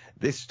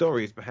 This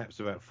story is perhaps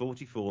about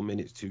 44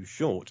 minutes too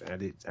short,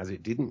 as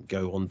it didn't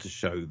go on to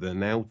show the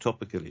now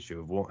topical issue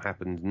of what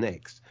happened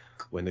next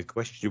when the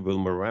questionable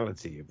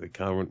morality of the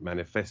current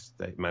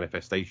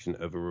manifestation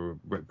of a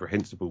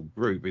reprehensible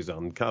group is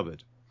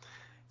uncovered.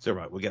 It's all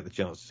right, we'll get the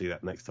chance to see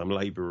that next time.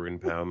 Labour in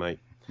power,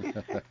 mate.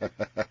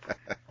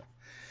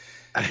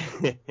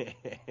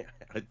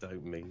 I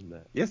don't mean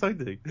that. Yes, I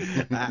do.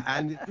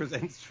 And it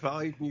presents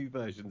 5 new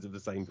versions of the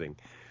same thing,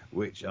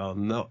 which are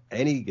not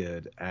any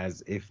good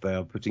as if they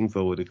are putting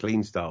forward a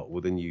clean start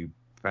with a new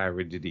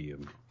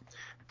parodidium.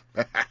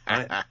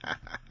 I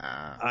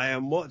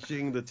am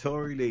watching the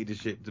Tory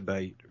leadership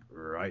debate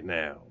right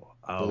now.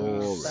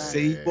 Oh,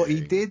 see what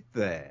he did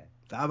there?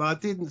 I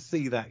didn't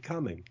see that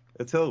coming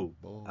at all.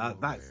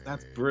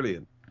 That's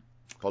brilliant.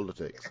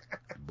 Politics.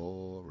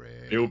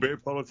 Boring. Little bit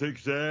of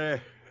politics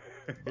there.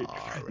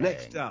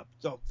 Next up,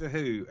 Doctor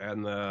Who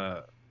and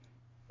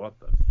what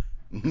the?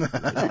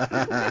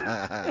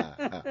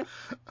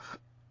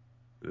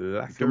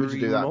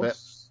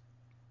 Lacrimus.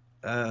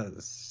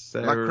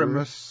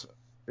 Lacrimus.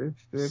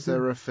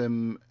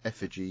 Seraphim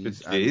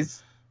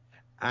effigies.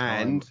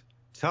 And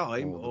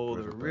Time or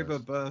the river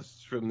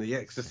bursts from the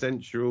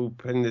existential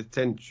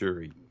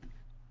penitentiary.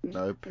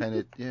 No,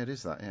 yeah, it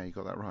is that. Yeah, you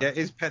got that right. Yeah, it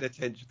is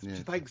penitentiary. Yeah.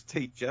 Thanks,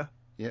 teacher.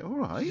 Yeah, all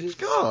right.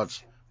 God.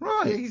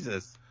 Right.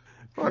 Jesus.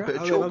 Right, a bit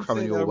of chalk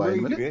coming your way in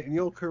a minute. It and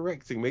you're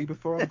correcting me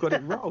before I've got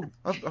it wrong.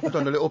 I've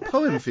done a little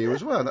poem for you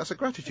as well. That's a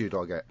gratitude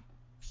I get.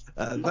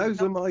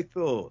 Those are my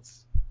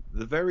thoughts.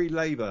 The very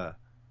Labour.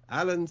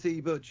 Alan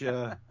T.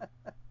 Butcher.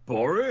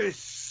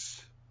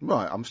 Boris.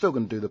 Right, I'm still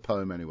going to do the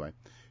poem anyway.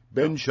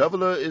 Ben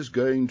Shoveler is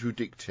going to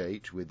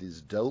dictate, with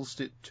his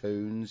dulcet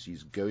tones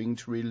he's going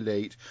to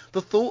relate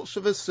the thoughts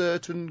of a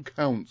certain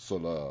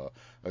counsellor,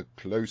 a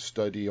close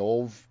study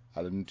of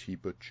Alan T.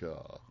 Butcher.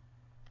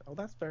 Oh,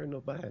 that's very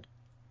not bad.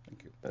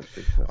 Thank you.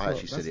 I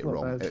actually said it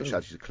wrong. It's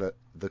actually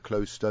the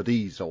close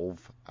studies of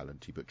Alan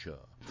T. Butcher.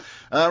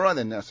 Right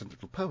then, that's a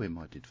little poem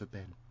I did for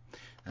Ben.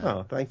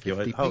 Thank you.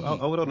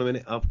 Hold on a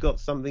minute. I've got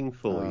something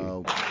for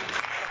you.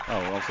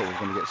 I thought we were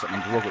going to get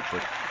something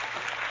derogatory.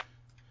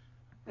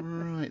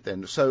 Right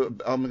then, so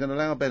I'm going to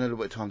allow Ben a little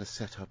bit of time to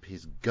set up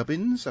his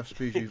gubbins. I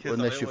suppose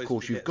unless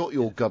you've got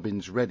your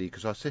gubbins ready,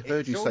 because I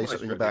heard you say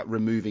something about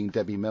removing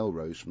Debbie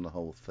Melrose from the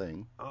whole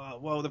thing.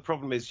 Well, the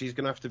problem is she's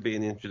going to have to be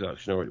in the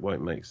introduction, or it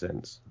won't make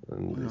sense. How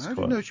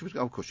do you know she was? Oh,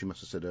 of course, she must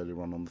have said earlier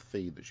on the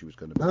feed that she was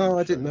going to be. No,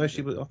 I didn't know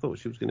she was. I thought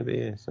she was going to be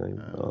here.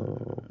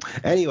 So,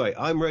 Anyway,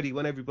 I'm ready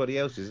when everybody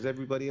else is. Is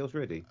everybody else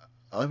ready?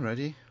 I'm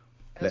ready.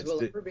 As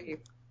will ever be.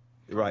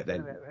 Right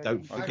then,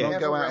 don't forget.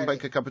 Go out and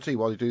make a cup of tea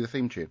while you do the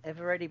theme tune.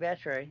 Ever ready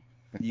battery.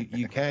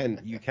 You can,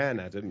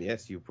 Adam.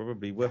 Yes, you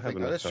probably will have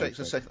enough time. Let's check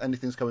to see if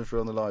anything's coming through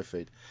on the live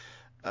feed.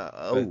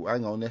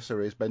 Hang on. Yes,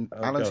 there is. Ben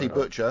Alan T.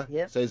 Butcher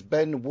says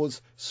Ben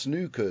was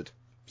snookered.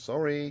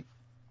 Sorry.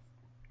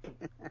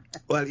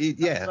 Well,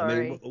 yeah. I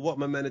mean, what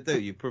am I meant to do?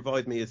 You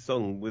provide me a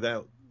song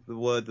without the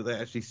word that they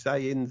actually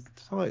say in the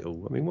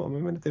title. I mean, what am I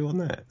meant to do on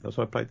that? That's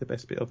why I played the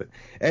best bit of it.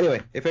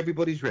 Anyway, if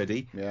everybody's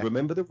ready,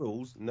 remember the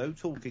rules. No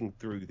talking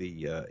through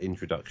the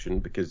introduction,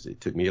 because it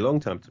took me a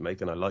long time to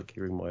make, and I like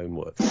hearing my own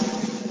words.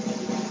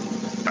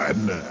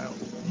 And now,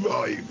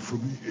 live from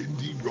the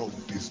Indie Rock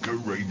Disco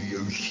Radio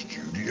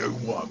Studio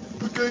 1,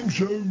 the game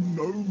show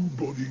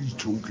nobody's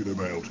talking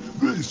about.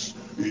 This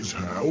is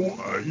How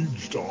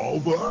Aged Are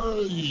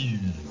They?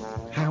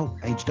 How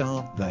aged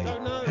are they?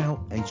 How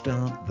aged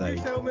are they?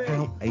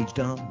 How aged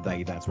are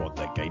they? That's what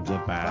the game's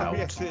about.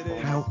 Yes, it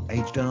is. How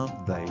aged are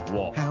they?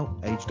 What? How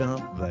aged are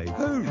they?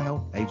 Who?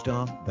 How aged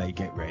are they?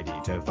 Get ready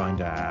to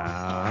find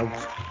out.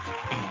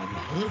 And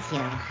here's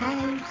your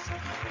host,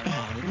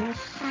 Ben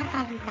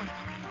Shoveler.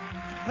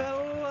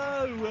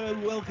 Hello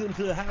and welcome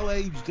to How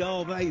Aged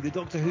Are They, the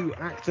Doctor Who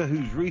actor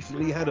who's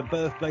recently had a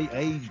birthday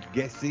aged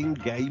guessing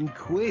game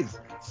quiz.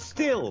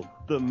 Still,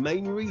 the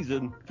main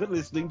reason for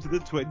listening to the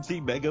 20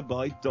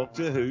 megabyte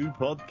Doctor Who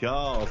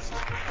podcast.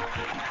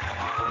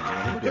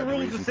 The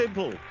rules are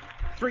simple.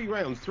 3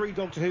 rounds, 3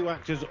 Doctor Who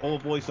actors or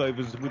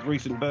voiceovers with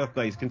recent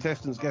birthdays.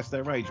 Contestants guess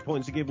their age.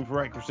 Points are given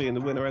for accuracy, and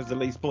the winner has the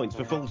least points.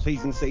 For full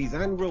T's and C's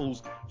and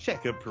rules,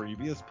 check a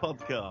previous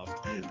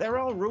podcast. There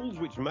are rules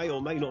which may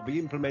or may not be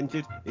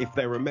implemented if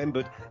they're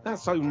remembered.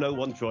 That's so no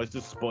one tries to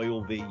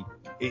spoil the,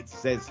 it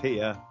says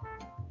here,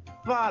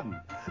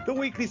 fun. The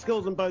weekly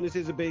scores and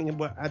bonuses are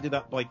being added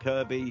up by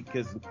Kirby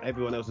because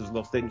everyone else has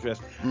lost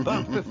interest.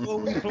 But before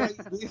we play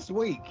this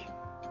week,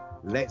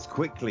 let's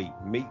quickly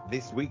meet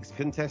this week's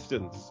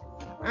contestants.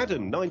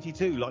 Adam,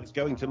 92, likes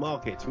going to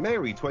market.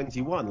 Mary,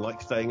 21,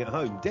 likes staying at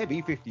home.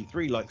 Debbie,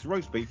 53, likes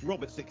roast beef.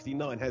 Robert,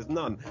 69, has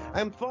none.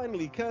 And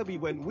finally, Kirby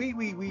went wee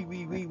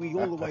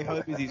all the way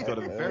home as he's got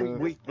a very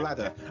weak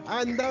bladder.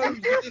 And those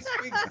are this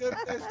week's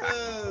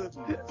contestants.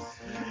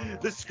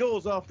 The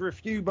scores after a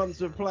few months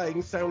of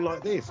playing sound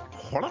like this.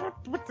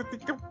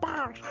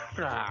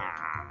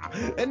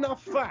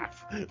 Enough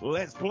faff.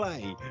 Let's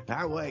play.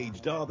 How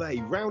aged are they?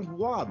 Round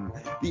 1.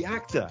 The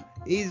actor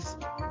is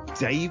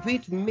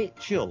David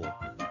Mitchell.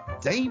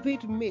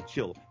 David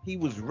Mitchell. He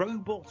was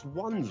Robot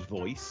 1's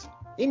voice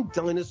in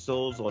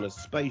Dinosaurs on a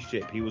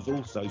Spaceship. He was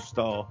also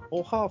star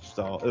or half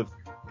star of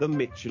the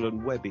Mitchell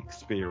and Webb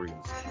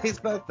Experience. His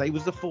birthday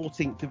was the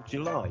 14th of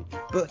July.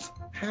 But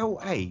how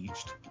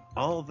aged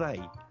are they?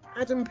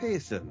 Adam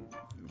Pearson.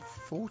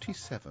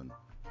 47.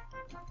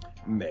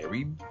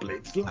 Mary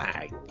Blitz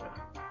Lang.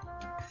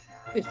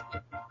 50.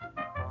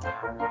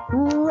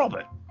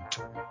 Robert.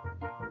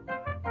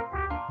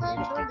 Can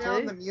you turn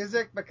down the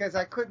music because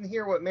I couldn't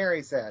hear what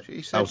Mary said?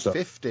 She said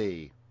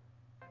 50.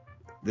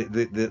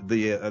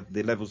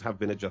 The levels have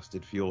been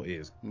adjusted for your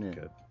ears. Yeah.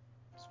 Okay.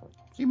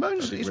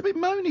 He's a bit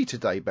moany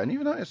today, Ben.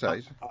 You've noticed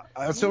that?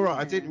 That's all right.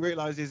 I didn't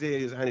realise his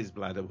ears and his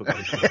bladder were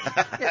both.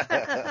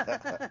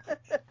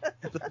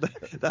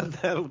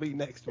 That'll be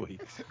next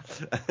week.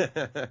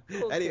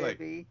 Anyway,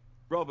 Kirby.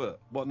 Robert,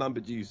 what number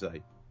do you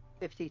say?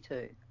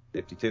 52.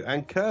 52.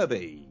 And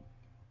Kirby?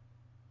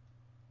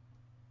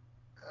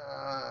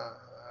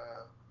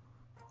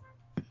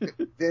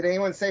 Did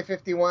anyone say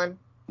 51?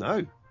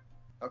 No.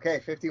 Okay,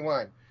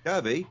 51.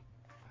 Kirby,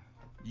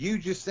 you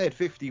just said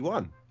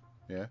 51.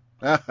 Yeah.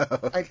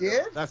 I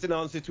did? That's an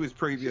answer to his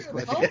previous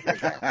question.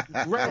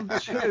 Round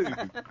 2.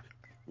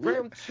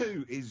 Round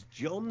 2 is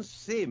John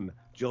Sim.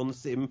 John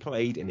Sim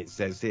played, and it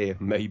says here,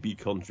 maybe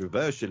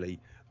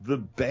controversially, the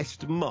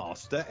best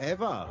master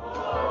ever.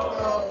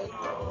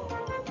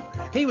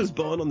 He was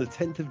born on the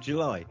 10th of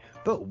July,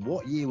 but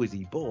what year was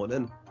he born,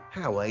 and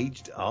how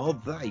aged are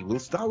they? We'll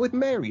start with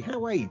Mary.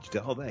 How aged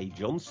are they?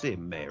 John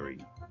Sim, Mary.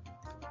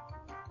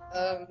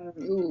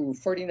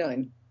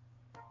 49.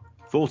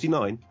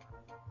 49?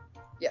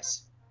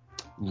 Yes.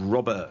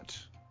 Robert.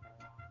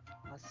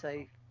 I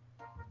say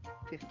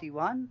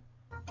 51.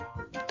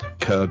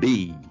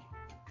 Kirby.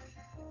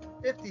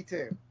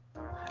 52.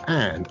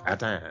 And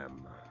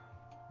Adam.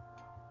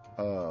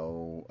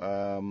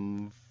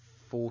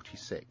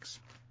 46.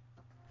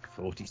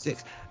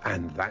 46.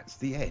 And that's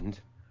the end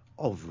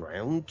of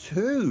round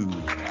 2.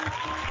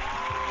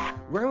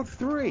 Round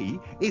 3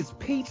 is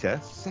Peter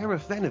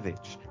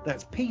Serafinovich.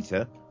 That's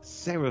Peter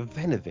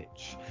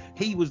Serafinovich.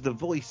 He was the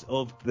voice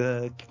of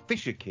the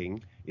Fisher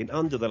King in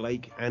Under the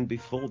Lake and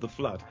Before the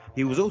Flood.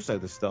 He was also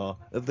the star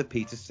of the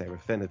Peter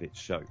Serafinovich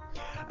show.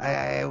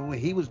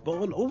 He was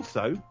born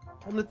also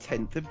on the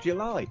 10th of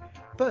July.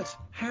 But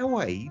how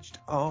aged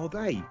are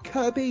they?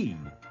 Kirby.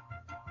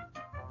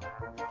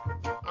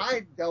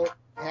 I don't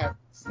have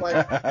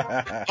slight...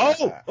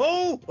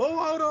 Oh,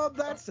 hold on.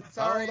 That's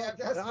sorry, I'm not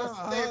supposed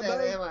to say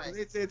that, am I?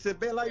 It's a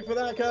bit late for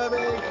that, Kirby.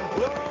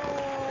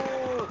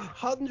 Whoa!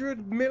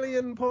 100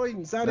 million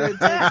points added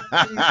to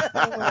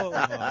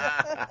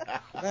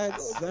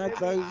That's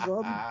those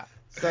one.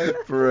 So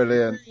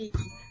brilliant.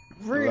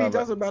 Really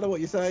doesn't matter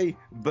what you say,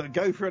 but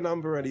go for a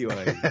number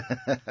anyway.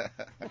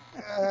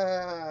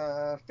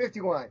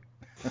 51.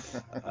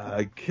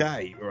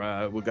 Okay,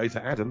 we'll go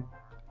to Adam.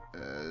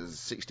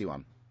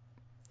 61.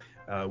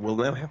 We'll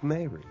now have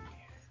Mary.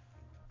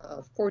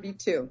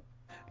 42.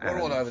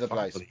 We're all over the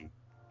place.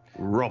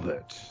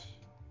 Robert.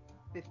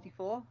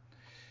 54.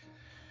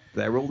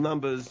 They're all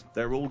numbers,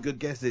 they're all good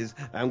guesses,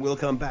 and we'll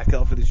come back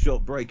after this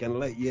short break and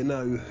let you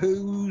know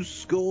who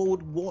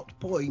scored what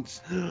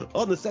points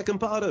on the second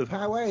part of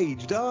How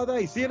Aged Are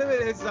They? See you in a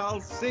minute. I'll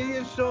see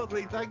you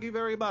shortly. Thank you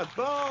very much.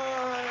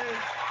 Bye.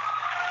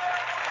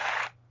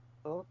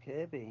 Oh,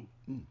 Kirby.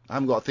 I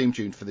haven't got a theme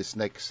tune for this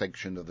next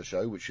section of the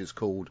show, which is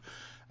called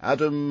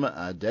Adam,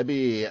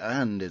 Debbie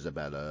and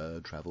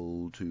Isabella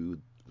Travel to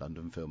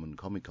London Film and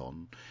Comic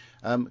Con,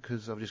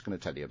 because I'm just going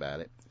to tell you about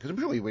it, because I'm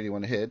sure you really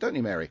want to hear it, don't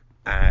you, Mary?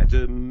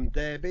 Adam,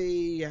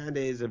 Debbie and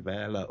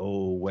Isabella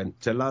all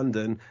went to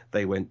London.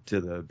 They went to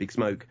the Big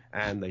Smoke,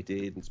 and they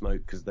didn't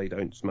smoke because they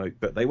don't smoke,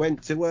 but they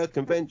went to a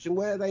convention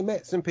where they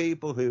met some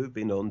people who've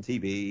been on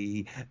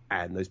TV,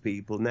 and those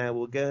people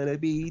now are going to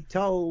be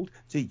told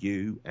to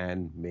you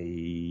and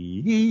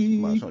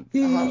me. Well,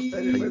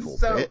 it was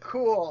so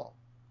cool.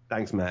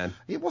 Thanks, man.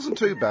 It wasn't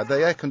too bad.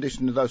 The air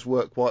conditioning does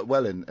work quite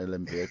well in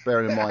Olympia,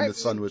 bearing in mind the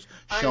sun was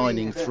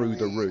shining through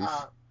the roof.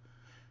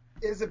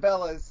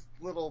 Isabella's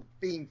little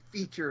being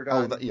featured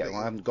I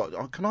haven't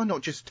got. Can I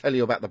not just tell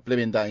you about the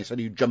blimmin' day instead of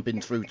you jumping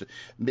through to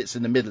bits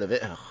in the middle of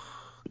it? Oh,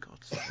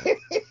 God's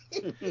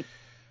sake.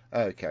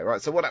 Okay,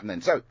 right. So what happened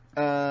then? So,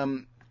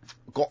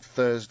 got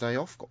Thursday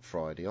off, got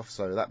Friday off,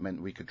 so that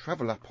meant we could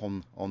travel up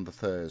on the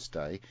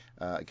Thursday,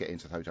 get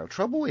into the hotel.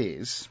 Trouble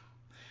is,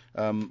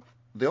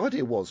 the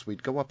idea was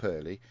we'd go up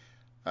early,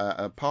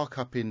 park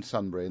up in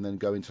Sunbury, and then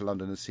go into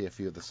London and see a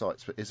few of the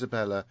sites. But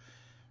Isabella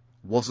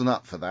wasn't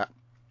up for that.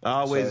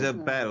 Oh,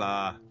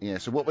 Isabella. Yeah,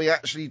 so what we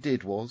actually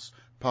did was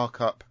park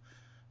up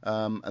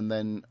and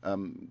then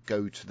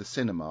go to the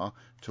cinema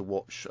to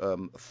watch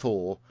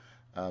Thor,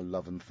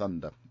 Love and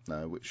Thunder,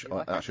 which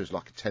actually was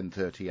like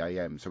 10:30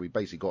 a.m. So we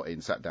basically got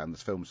in, sat down, the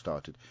film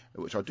started,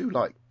 which I do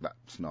like that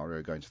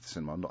scenario, going to the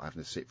cinema. I'm not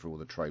having to sit through all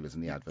the trailers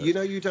and the adverts. You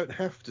know, you don't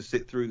have to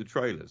sit through the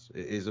trailers.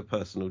 It is a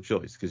personal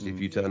choice, because if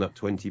you turn up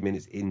 20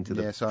 minutes into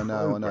the Yes, I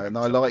know, and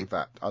I like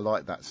that. I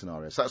like that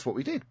scenario. So that's what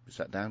we did. We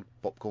sat down,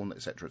 popcorn,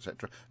 etc.,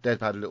 etc.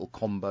 Deb had a little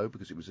combo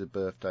because it was her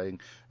birthday,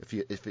 and if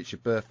it's your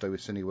birthday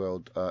with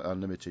Cineworld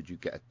Unlimited, you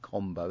get a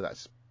combo.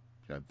 That's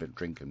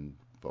drink and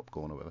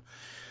popcorn or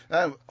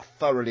whatever.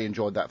 Thoroughly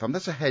enjoyed that film.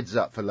 That's a heads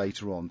up for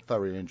later on.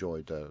 Thoroughly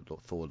enjoyed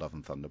Thor, Love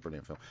and Thunder.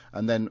 Brilliant film.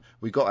 And then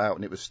we got out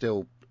and it was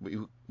still,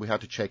 we had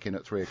to check in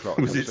at 3 o'clock.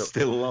 Was it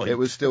still light? It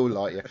was still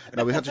light, yeah.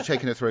 No, we had to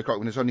check in at 3 o'clock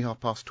when it was only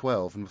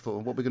 12:30, and we thought,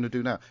 well, what are we going to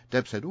do now?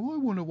 Deb said, I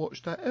want to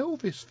watch that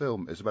Elvis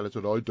film. Isabella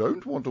said, I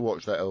don't want to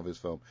watch that Elvis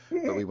film.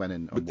 But we went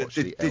in and watched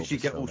the Elvis film. Did she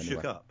get all anyway.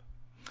 shook up?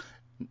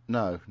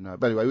 No.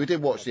 But anyway, we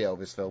did watch the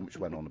Elvis film, which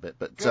went on a bit.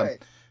 But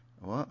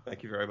what?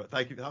 Thank you very much.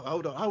 Thank you.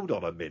 Hold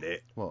on a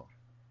minute. What?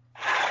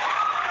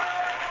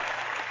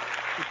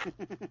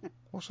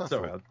 What's that?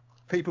 Sorry,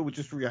 people were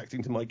just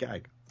reacting to my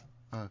gag.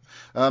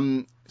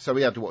 So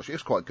we had to watch it.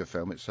 It's quite a good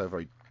film. It's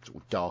very sort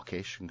of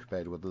darkish and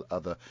compared with the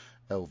other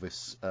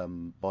Elvis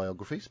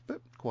biographies, but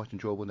quite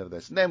enjoyable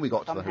nevertheless. And then we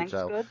got to the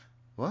hotel. Good?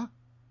 What?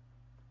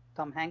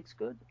 Tom Hanks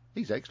good?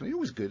 He's excellent. He's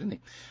always good, isn't he?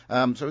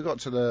 So we got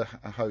to the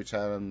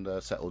hotel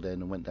and settled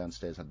in and went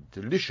downstairs, had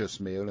a delicious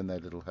meal in their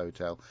little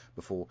hotel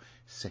before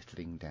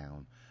settling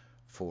down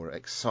for an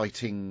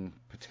exciting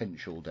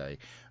potential day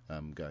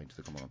going to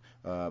the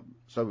Common.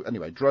 So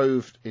anyway,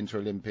 drove into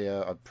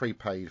Olympia. I'd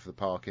prepaid for the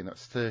parking.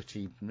 That's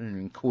 30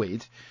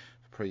 quid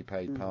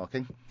prepaid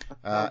parking.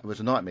 It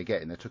was a nightmare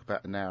getting there. It took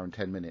about an hour and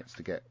 10 minutes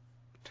to get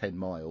 10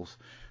 miles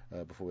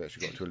before we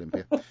actually got to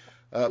Olympia.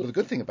 But the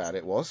good thing about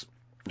it was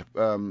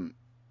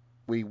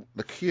we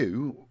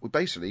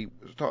basically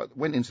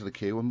went into the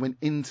queue and went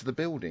into the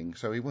building.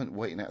 So we weren't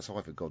waiting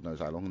outside for God knows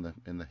how long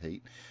in the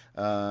heat.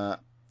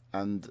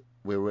 And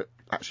we were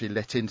actually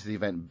let into the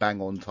event bang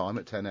on time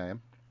at 10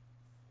 a.m.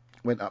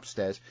 Went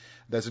upstairs.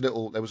 There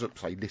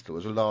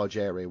was a large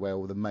area where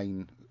all the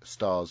main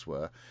stars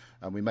were,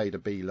 and we made a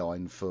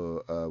beeline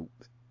for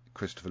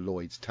Christopher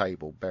Lloyd's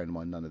table. Bearing in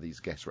mind none of these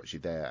guests were actually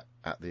there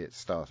at the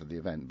start of the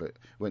event, but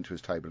went to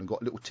his table and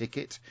got a little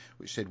ticket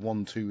which said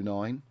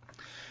 129.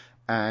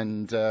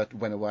 And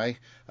went away.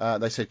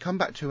 They said, come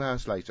back 2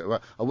 hours later.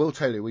 Well, I will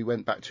tell you, we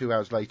went back 2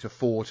 hours later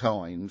 4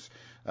 times.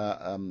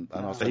 And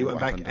so you went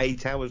back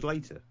 8 hours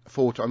later?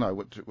 4 times.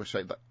 No,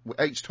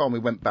 each time we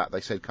went back,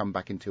 they said, come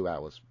back in 2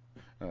 hours.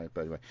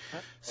 But anyway.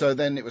 So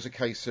then it was a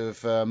case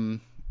of... did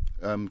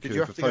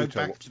you have to go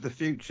back to the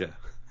future?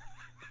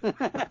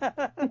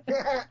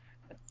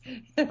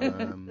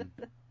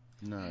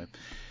 No.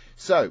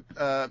 So,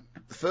 the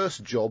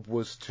first job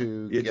was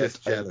to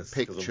get a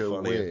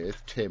picture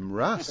with Tim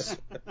Russ.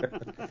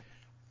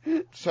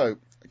 So,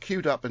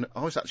 queued up, and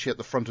I was actually at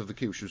the front of the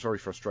queue, which was very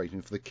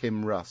frustrating, for the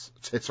Tim Russ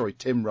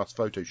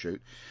photo shoot.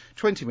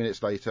 20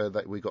 minutes later,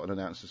 we got an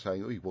announcer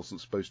saying he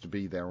wasn't supposed to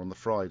be there on the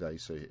Friday,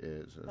 so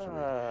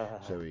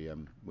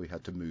we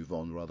had to move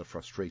on rather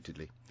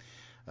frustratedly.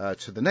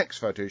 To the next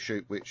photo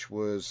shoot, which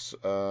was,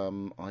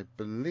 I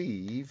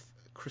believe...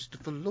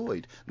 Christopher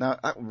Lloyd. Now,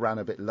 that ran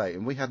a bit late,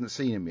 and we hadn't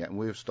seen him yet, and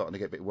we were starting to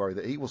get a bit worried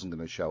that he wasn't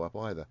going to show up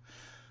either.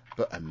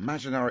 But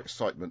imagine our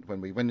excitement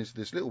when we went into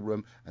this little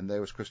room, and there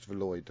was Christopher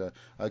Lloyd.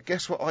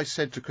 Guess what I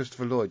said to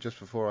Christopher Lloyd just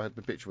before I had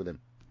the picture with him?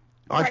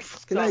 I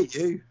fucking hate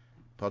you.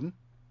 Pardon?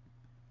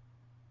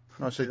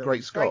 I said,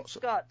 Great Scott. Great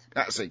Scott.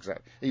 That's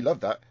exact. He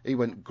loved that. He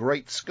went,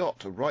 Great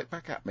Scott, right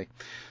back at me.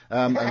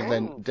 And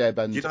then Deb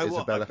and you know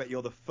Isabella. What? I bet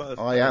you're the first.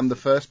 I am the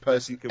first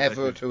person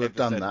ever to have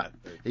done that.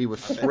 He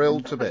was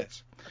thrilled to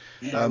bits.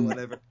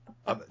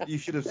 You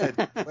should have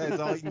said, "Where's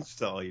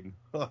Einstein?"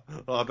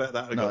 I bet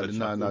that.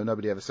 No,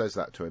 nobody ever says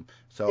that to him.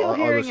 So Still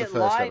I was the it first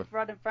live ever.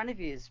 right in front of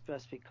you is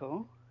supposed to be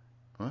cool.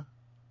 What?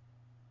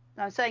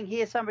 No, I'm saying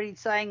hear somebody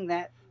saying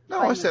that. No,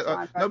 I said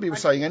nobody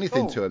was saying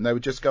anything to him. They were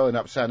just going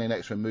up, standing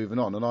next to him, moving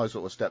on, and I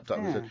sort of stepped up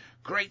and said,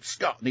 "Great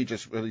Scott!" And he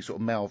just really sort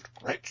of mouthed,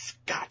 "Great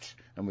Scott!"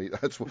 And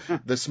that's what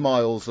the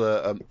smiles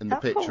in the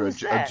picture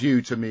are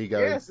due to me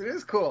going. Yes, it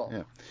is cool.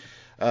 Yeah.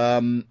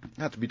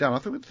 Had to be done. I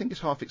think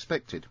it's half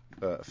expected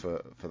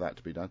for that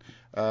to be done.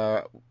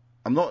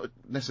 I'm not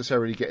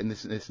necessarily getting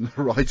this in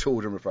the right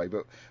order, I'm afraid,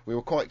 but we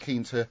were quite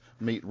keen to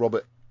meet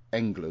Robert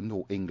Englund,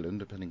 or England,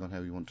 depending on how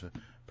you want to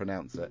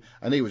pronounce it.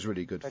 And he was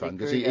really good fun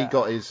because he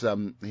got his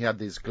he had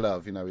this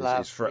glove,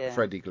 his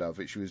Freddy glove,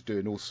 which he was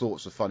doing all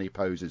sorts of funny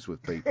poses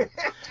with people.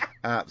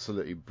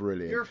 Absolutely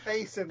brilliant. Your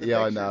face in the picture.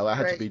 Yeah, I know. It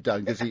had great. to be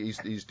done because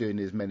he's doing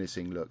his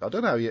menacing look. I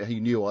don't know how he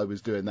knew I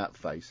was doing that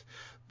face.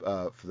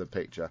 For the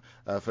picture.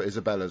 For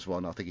Isabella's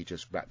one, I think he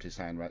just wrapped his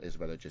hand around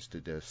Isabella just to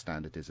do a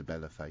standard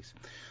Isabella face.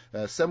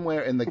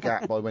 Somewhere in the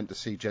gap, I went to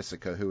see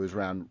Jessica, who was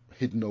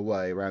hidden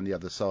away around the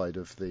other side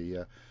of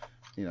the,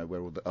 where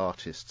all the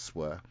artists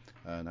were,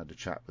 and had a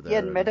chat with her. You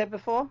hadn't met her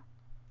before?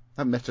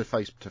 I haven't met her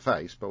face to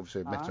face, but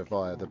obviously I met her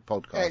via the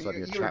podcast.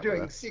 And you were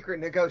doing secret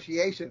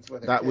negotiations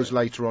with her. That was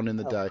later on in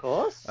the day. Of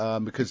course.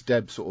 Because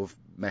Deb sort of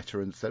met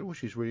her and said, "Oh,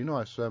 she's really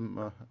nice.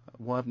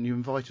 Why haven't you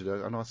invited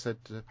her?" And I said,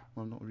 "Well,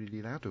 I'm not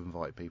really allowed to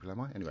invite people, am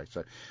I?" Anyway,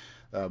 so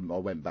I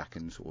went back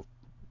and sort of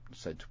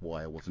said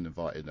why I wasn't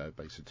invited. I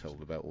basically told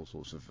her about all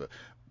sorts of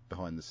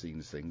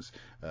behind-the-scenes things,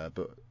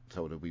 but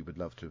told her we would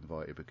love to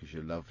invite you because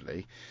you're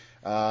lovely.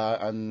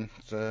 And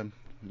then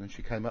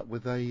she came up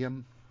with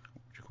a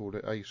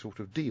a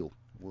sort of deal.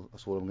 Well,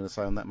 that's all I'm going to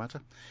say on that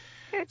matter.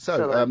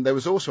 So there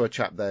was also a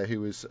chap there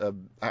who was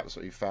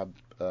absolutely fab,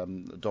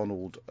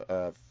 Donald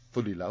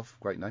Fullylove,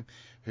 great name,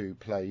 who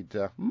played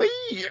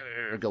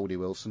Goldie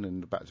Wilson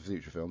in the Back to the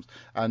Future films,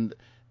 and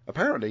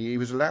apparently he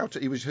was allowed to.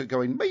 He was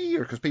going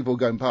because people were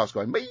going past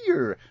going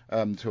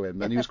to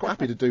him, and he was quite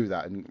happy to do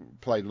that and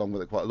played along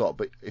with it quite a lot.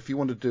 But if you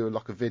wanted to do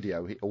like a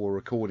video or a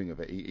recording of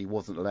it, he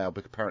wasn't allowed.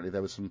 But apparently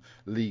there was some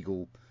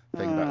legal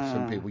thing about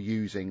some people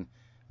using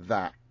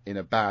that in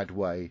a bad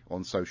way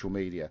on social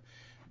media.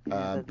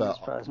 But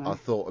I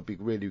thought it'd be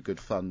really good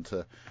fun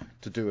to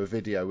do a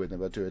video with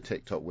him, or do a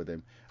TikTok with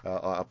him.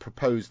 I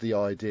proposed the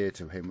idea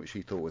to him, which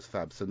he thought was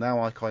fab. So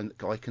now I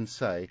can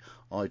say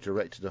I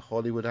directed a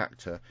Hollywood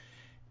actor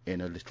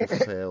in a little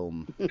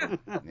film.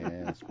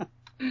 Yes.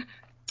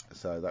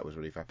 So that was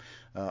really fab.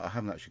 I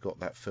haven't actually got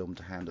that film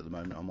to hand at the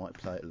moment. I might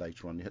play it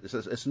later on.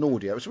 It's an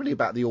audio. It's really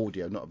about the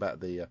audio, not about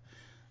the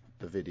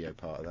video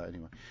part of that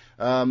anyway.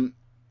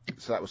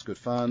 So that was good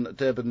fun.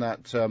 Deb and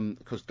that,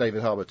 because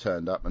David Harbour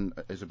turned up and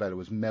Isabella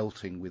was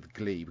melting with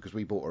glee because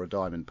we bought her a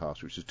diamond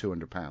pass, which is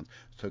 £200.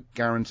 So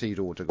guaranteed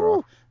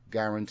autograph,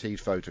 guaranteed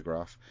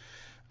photograph.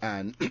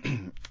 And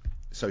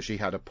so she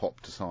had a pop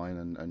to sign,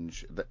 and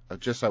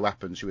just so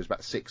happened she was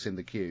about 6 in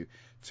the queue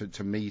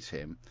to meet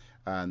him.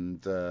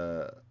 And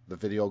the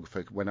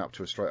videographer went up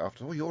to her straight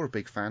after, "Oh, you're a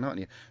big fan, aren't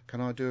you?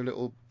 Can I do a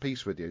little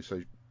piece with you?"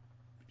 So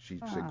she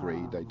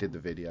agreed. They did the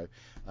video,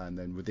 and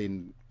then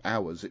within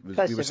hours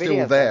we were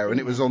still there, and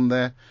it was on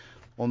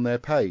their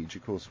page.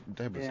 Of course,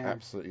 Deb was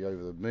absolutely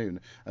over the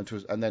moon.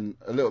 And then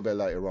a little bit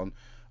later on,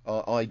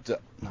 hang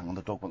on,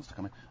 the dog wants to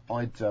come in.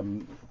 I'd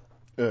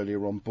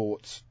earlier on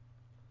bought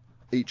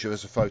each of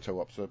us a photo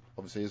op. So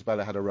obviously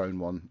Isabella had her own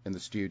one in the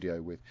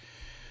studio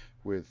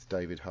with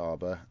David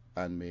Harbour,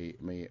 and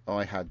me.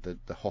 I had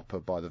the hopper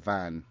by the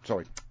van.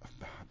 Sorry,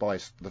 by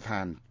the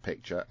van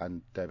picture,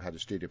 and Deb had a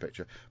studio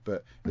picture.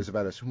 But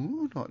Isabella said,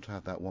 "I'd like to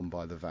have that one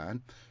by the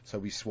van." So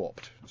we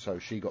swapped. So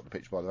she got the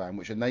picture by the van,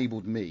 which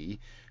enabled me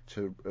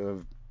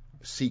to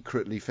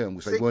secretly film,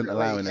 because they weren't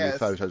allowing any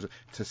photos,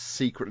 to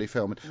secretly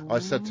film. And I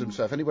said to them,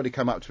 so if anybody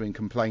come up to me and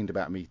complained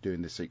about me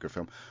doing this secret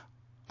film,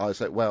 I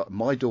said, well,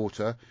 my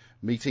daughter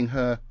meeting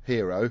her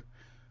hero,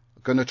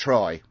 gonna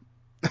try,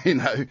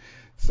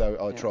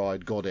 So I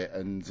tried, got it,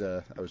 and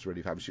I was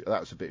really happy. That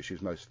was the bit she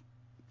was most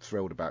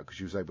thrilled about, because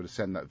she was able to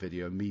send that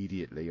video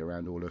immediately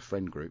around all her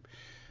friend group.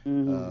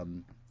 Of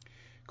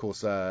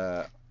course,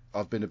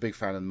 I've been a big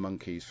fan of the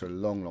Monkees for a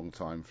long, long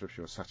time,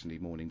 especially on Saturday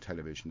morning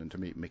television, and to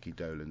meet Mickey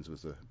Dolenz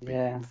was a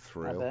big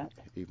thrill,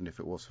 even if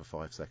it was for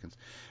 5 seconds.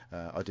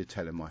 I did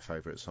tell him my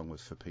favourite song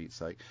was For Pete's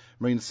Sake.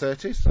 Marina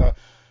Sirtis,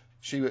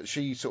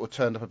 she sort of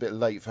turned up a bit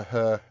late for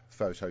her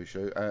photo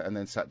shoot, and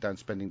then sat down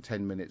spending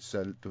 10 minutes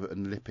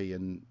putting lippy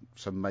and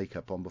some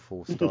makeup on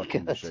before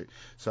starting the shoot.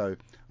 So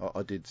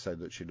I did say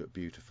that she looked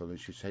beautiful, and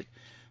she said,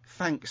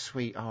 "Thanks,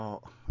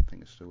 sweetheart." I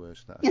think it's the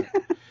words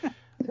that.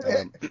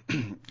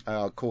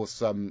 Of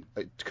course,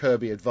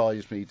 Kirby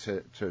advised me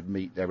to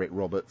meet Eric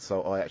Roberts,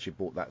 so I actually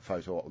bought that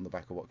photo on the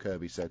back of what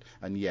Kirby said,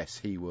 and yes,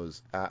 he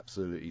was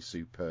absolutely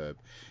superb.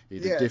 He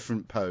had a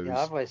different pose,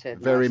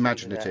 very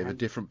imaginative, a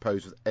different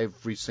pose with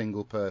every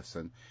single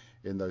person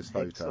in those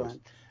photos.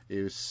 Excellent.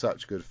 It was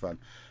such good fun.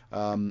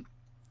 Of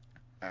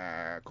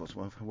course,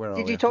 where are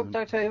we? Did you talk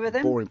Doctor Who with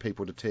him? Boring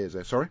people to tears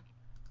there. Sorry?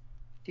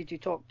 Did you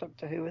talk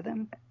Doctor Who with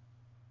him?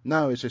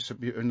 No, it's just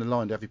in the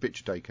line to have your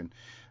picture taken.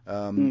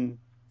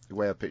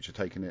 We had a picture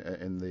taken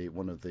in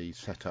one of the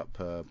set-up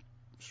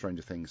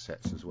Stranger Things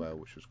sets as well,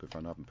 which was good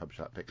fun. I haven't published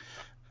that pic.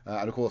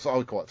 And of course, I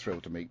was quite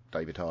thrilled to meet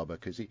David Harbour,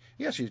 because he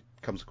actually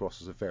comes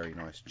across as a very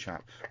nice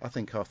chap. I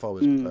think if I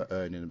was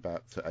earning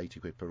about 80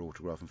 quid per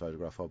autograph and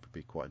photograph, I would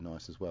be quite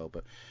nice as well.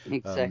 But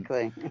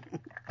exactly.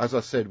 As I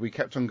said, we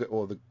kept on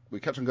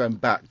going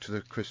back to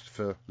the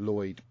Christopher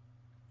Lloyd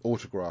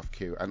autograph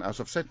queue, and as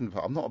I've said in the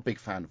past, I'm not a big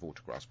fan of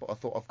autographs, but I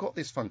thought, I've got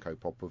this Funko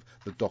Pop of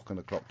the Dock and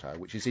the Clock Tower,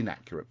 which is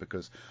inaccurate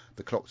because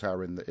the Clock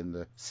Tower in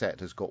the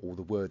set has got all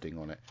the wording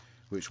on it,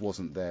 which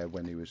wasn't there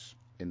when he was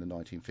in the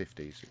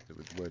 1950s.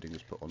 The wording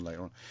was put on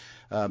later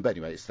on, but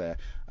anyway, it's there.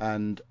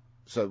 And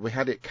so we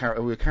had it.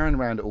 We were carrying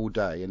around it all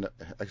day, and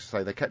as I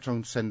say, they kept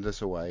on sending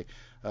us away.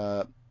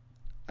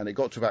 And it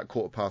got to about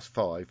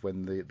 5:15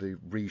 when the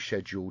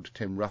rescheduled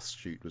Tim Russ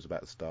shoot was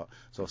about to start.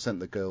 So I sent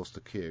the girls to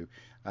queue,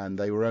 and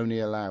they were only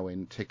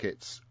allowing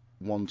tickets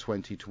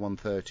 1:20 to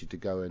 1:30 to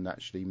go and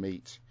actually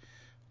meet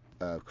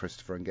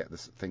Christopher and get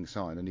this thing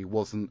signed, and he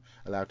wasn't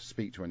allowed to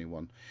speak to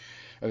anyone.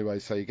 Anyway,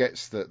 so he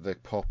gets the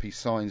pop, he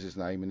signs his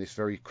name in this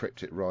very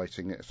cryptic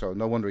writing, so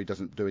no wonder he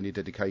doesn't do any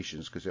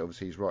dedications, because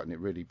obviously he's writing it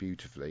really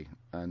beautifully.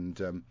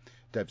 And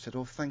Deb said,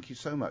 "Oh, thank you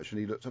so much," and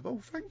he looked up,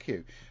 "Oh, thank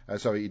you."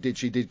 So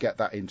she did get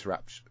that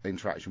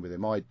interaction with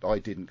him. I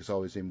didn't, because I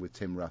was in with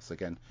Tim Russ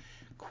again.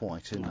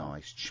 Quite a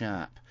nice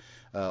chap.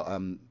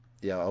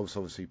 Yeah, I was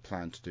obviously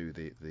planned to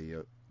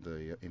do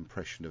the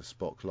impression of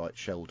Spock like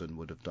Sheldon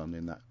would have done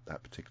in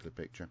that particular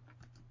picture.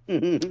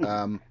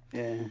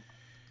 Yeah.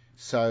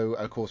 So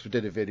of course we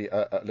did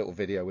a little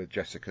video with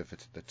Jessica for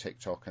the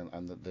TikTok,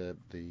 and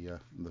the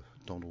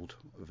Donald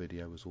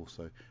video was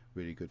also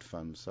really good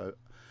fun. So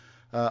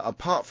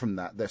apart from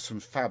that, there's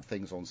some fab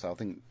things on sale. I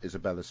think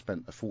Isabella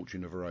spent a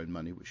fortune of her own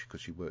money,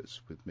 because she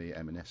works with me at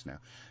M&S now,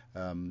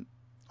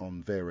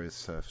 on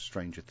various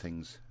Stranger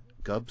Things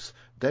gubs.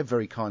 Deb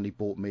very kindly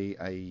bought me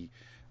a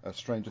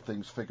Stranger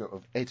Things figure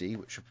of Eddie,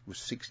 which was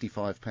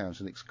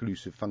 £65, an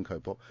exclusive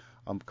Funko Pop.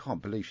 I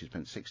can't believe she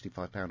spent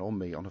 £65 on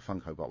me on a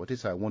Funko Pop. I did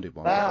say I wanted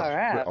one.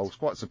 I was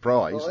quite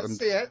surprised and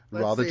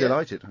rather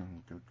delighted. Oh,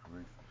 good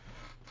grief.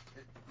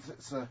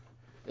 It's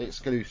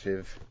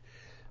exclusive.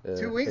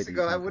 2 weeks Eddie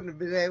ago, I Funko. wouldn't have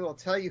been able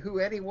to tell you who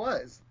Eddie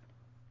was.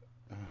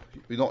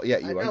 Not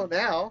yet, you I know won't.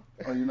 now.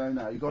 Oh, you know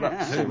now. You got up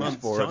to 2 series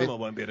months' 4 time, of it. I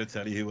won't be able to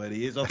tell you who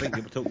Eddie is. I think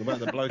you were talking about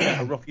the bloke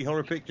at a Rocky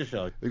Horror Picture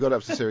Show. We got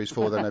up to series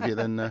 4 then, have you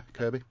then,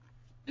 Kirby?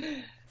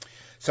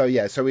 So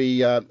yeah, so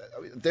we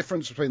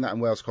difference between that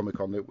and Wales Comic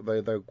Con,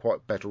 they're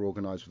quite better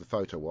organised with the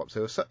photo ops.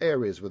 There were some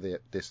areas where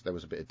there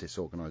was a bit of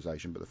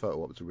disorganisation, but the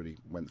photo ops really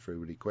went through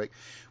really quick,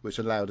 which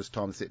allowed us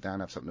time to sit down,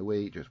 have something to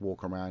eat, just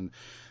walk around,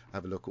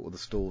 have a look at all the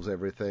stalls,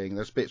 everything.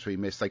 There's bits we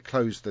missed. They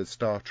closed the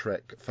Star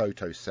Trek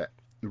photo set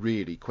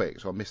really quick,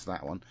 so I missed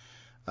that one.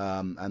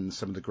 And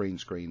some of the green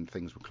screen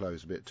things were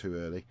closed a bit too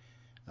early.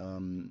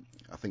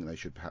 I think they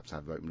should perhaps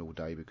have it open all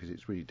day, because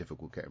it's really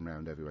difficult getting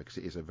around everywhere, because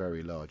it is a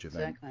very large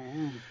event.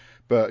 Exactly, yeah.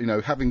 But,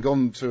 having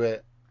gone to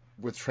it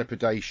with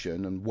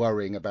trepidation and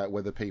worrying about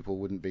whether people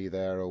wouldn't be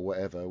there or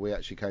whatever, we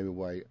actually came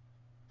away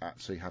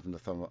actually having the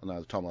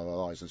time of our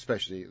lives,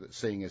 especially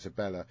seeing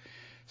Isabella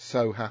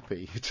so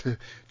happy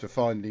to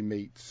finally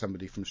meet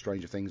somebody from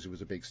Stranger Things who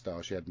was a big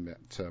star. She had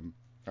met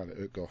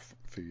Alec Utgoff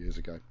a few years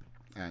ago,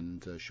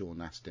 and Sean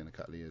Astin a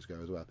couple of years ago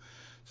as well.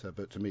 So,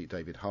 but to meet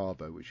David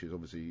Harbour, which is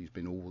obviously he's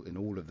been in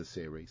all of the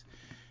series,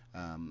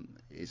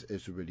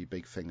 is a really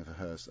big thing for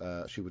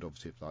her. She would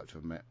obviously have liked to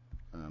have met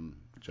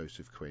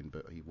Joseph Quinn,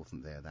 but he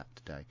wasn't there that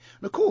day.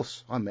 And of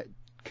course, I met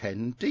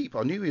Ken Deep.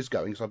 I knew he was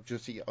going, so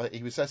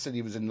he said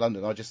he was in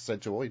London. I just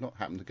said to him, "Oh, you not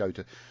happened to go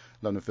to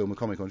London Film and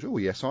Comic Con?" Oh,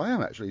 yes, I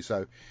am actually.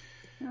 So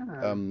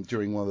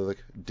during one of the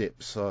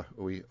dips,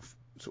 we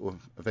sort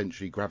of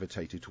eventually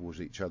gravitated towards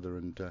each other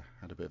and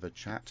had a bit of a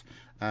chat.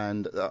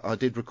 And I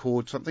did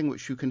record something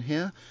which you can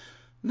hear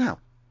now.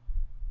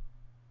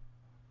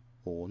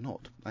 Or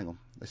not. Hang on.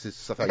 This is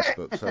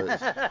Facebook, so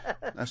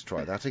let's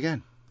try that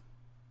again.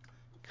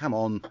 Come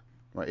on.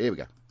 Right, here we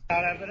go.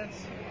 Evidence?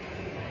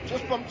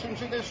 Just bumped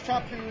into this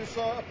chap who's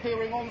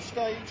appearing on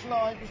stage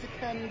live. Is it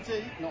Ken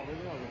D? Not really,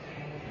 are you?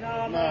 No,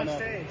 I'm not on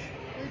stage.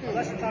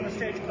 Unless it's on the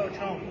stagecoach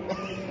home. What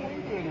are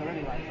you doing here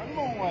anyway? A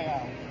long way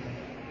out.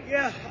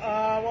 Yeah,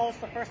 well, it's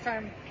the first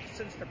time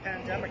since the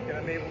pandemic that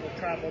I'm able to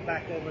travel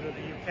back over to the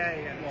UK.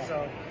 And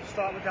so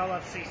start with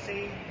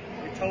LFCC,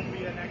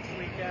 Utopia next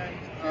weekend.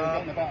 You're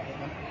getting about it,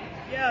 man.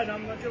 Yeah, and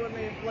I'm doing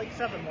the Blake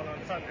 7 one on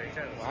Sunday,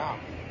 too. Wow.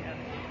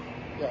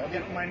 So, yeah,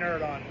 getting my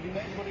nerd on. Have you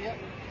met anybody yet?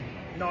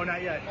 No,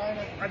 not yet. No.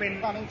 I mean,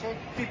 planning to?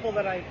 people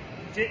that I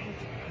didn't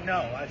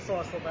know. I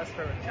saw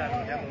Sylvester and chatted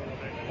with him a little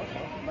bit.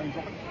 Name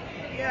dropping?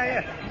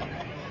 Yeah.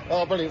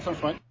 Oh, brilliant.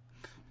 Thanks, mate.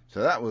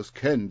 So that was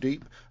Ken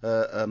Deep,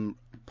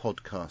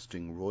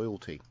 podcasting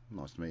royalty.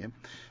 Nice to meet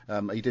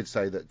him. He did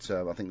say that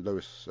I think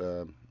Lewis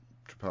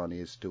Trapani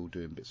is still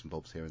doing bits and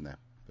bobs here and there.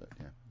 But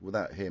yeah,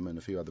 without him and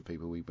a few other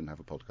people, we wouldn't have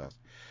a podcast.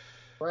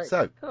 Right.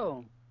 So,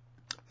 Cool.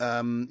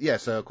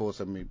 so of course,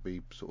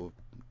 we sort of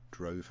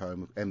drove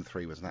home.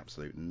 M3 was an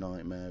absolute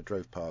nightmare.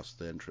 Drove past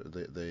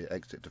the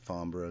exit to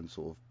Farnborough and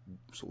sort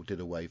of did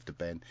a wave to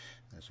Ben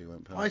as we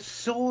went past. I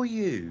saw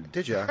you.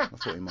 Did you? I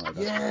thought you might have.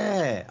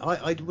 Yeah,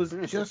 I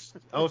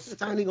was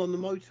standing on the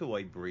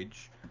motorway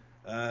bridge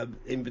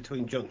in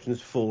between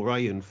junctions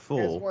 4A and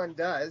 4. As one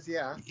does,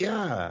 yeah.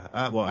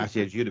 Yeah. Well,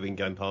 actually, you'd have been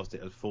going past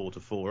it as 4 to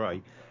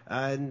 4A.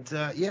 And,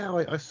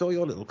 I saw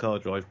your little car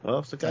drive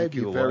past. I gave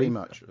you a very wave.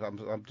 much.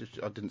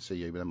 I didn't see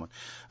you, but never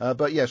mind.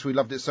 But yes, we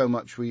loved it so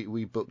much.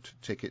 We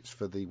booked tickets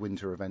for the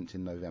winter event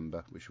in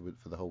November, which was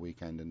for the whole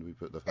weekend, and we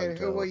put the hotel. And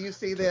who will you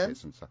see then? then?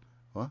 And stuff.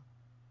 What?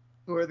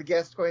 Who are the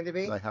guests going to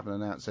be? They haven't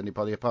announced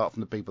anybody apart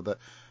from the people that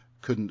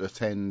couldn't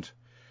attend.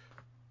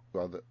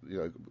 Well,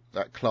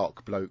 that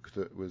Clark bloke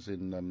that was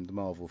in the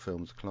Marvel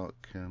films. Clark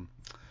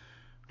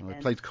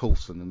played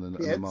Coulson in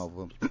the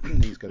Marvel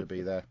films. He's going to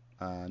be there.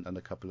 And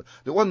a couple of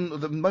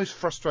the most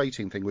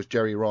frustrating thing was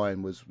Jerry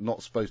Ryan was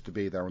not supposed to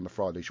be there on the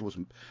Friday. She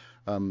wasn't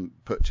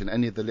put in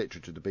any of the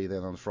literature to be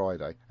there on the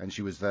Friday, and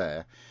she was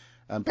there.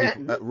 And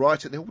people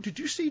right at the, did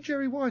you see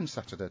Jerry Wine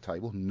sat at her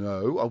table?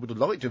 No, I would have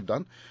liked to have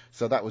done.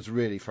 So that was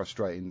really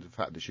frustrating, the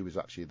fact that she was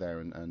actually there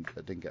and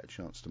didn't get a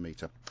chance to meet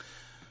her.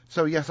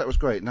 So yes, that was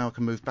great. Now I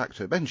can move back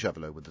to Ben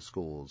Chevalier with the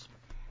scores.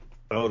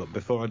 Hold on,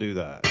 before I do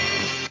that,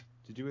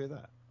 did you hear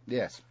that?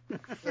 Yes.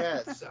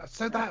 Yes.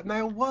 So that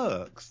now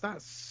works.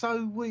 That's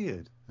so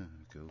weird. Oh,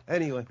 cool.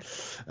 Anyway,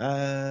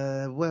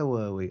 where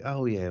were we?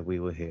 Oh yeah, we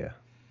were here.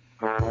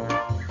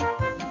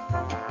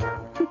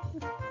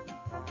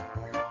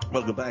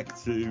 Welcome back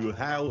to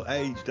How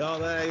Aged Are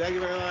They? Thank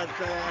you very much.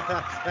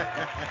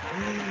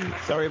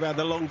 Sorry about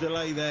the long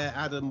delay there.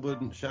 Adam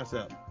wouldn't shut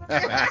up.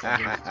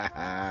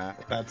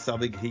 About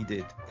something he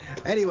did.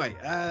 Anyway,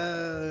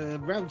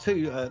 round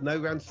 7,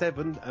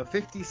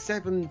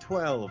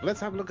 57-12. Let's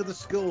have a look at the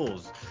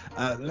scores.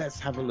 Let's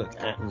have a look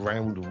at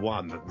round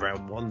 1.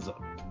 Round 1's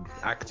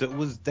actor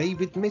was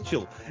David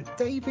Mitchell.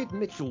 David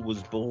Mitchell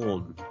was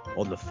born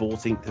on the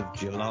 14th of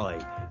July,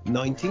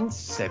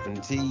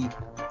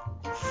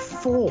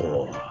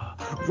 1974.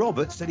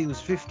 Robert said he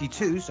was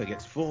 52, so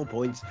gets 4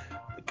 points.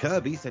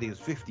 Kirby said he was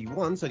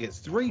 51, so gets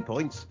 3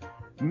 points.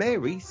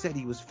 Mary said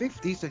he was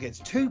 50, so gets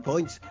 2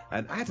 points.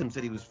 And Adam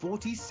said he was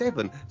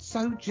 47,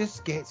 so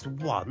just gets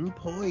 1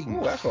 point.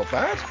 Oh, that's not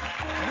bad.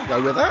 I'll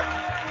go with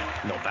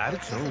that. Not bad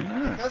at all.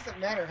 It doesn't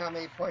matter how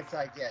many points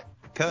I get.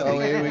 Kirby, Oh,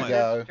 here we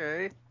go.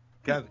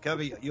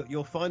 Kirby,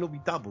 your fine will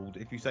be doubled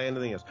if you say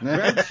anything else.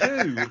 Round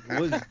 2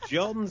 was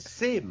John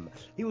Sim.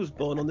 He was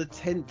born on the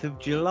 10th of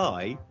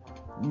July,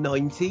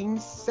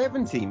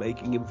 1970,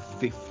 making him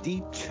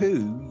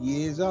 52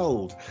 years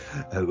old.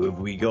 Who have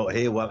we got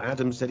here? Well,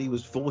 Adam said he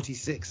was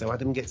 46, so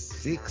Adam gets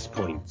 6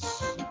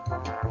 points.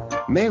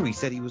 Mary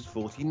said he was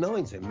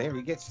 49, so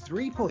Mary gets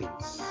 3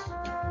 points.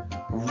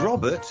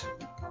 Robert,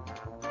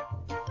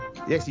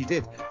 yes, he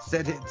did,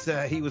 said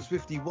he was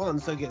 51,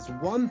 so gets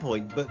 1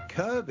 point. But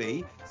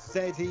Kirby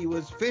said he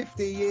was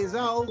 50 years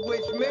old,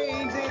 which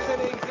means it's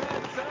an exact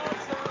answer.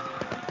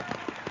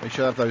 We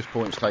should have those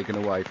points taken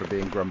away for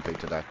being grumpy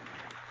today.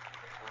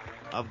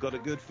 I've got a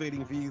good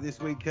feeling for you this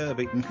week,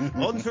 Kirby.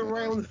 On to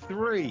round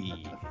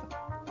 3.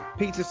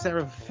 Peter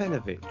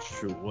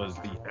Serafinovich was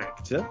the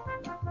actor.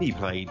 He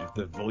played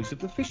the voice of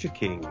the Fisher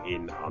King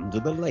in Under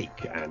the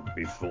Lake and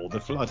Before the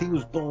Flood. He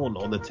was born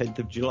on the 10th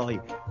of July,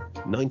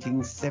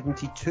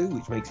 1972,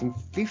 which makes him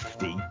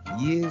 50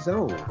 years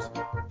old.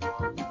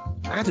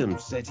 Adam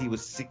said he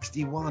was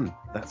 61.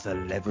 That's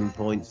 11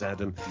 points,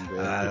 Adam.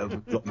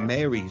 We've got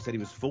Mary, who said he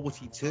was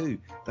 42.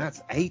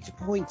 That's 8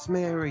 points,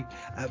 Mary.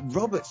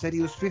 Robert said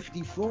he was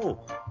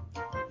 54.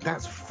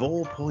 That's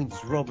 4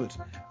 points, Robert.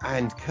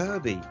 And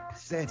Kirby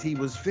said he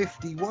was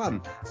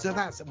 51. So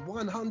that's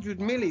 100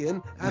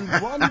 million and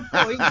 1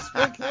 point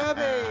for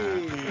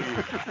Kirby.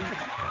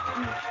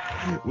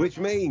 Which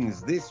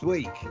means this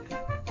week,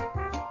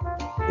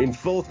 in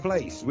 4th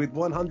place with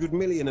 100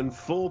 million and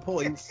 4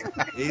 points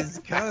is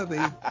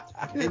Kirby.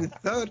 In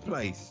 3rd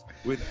place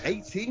with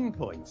 18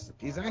 points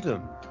is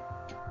Adam.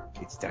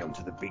 It's down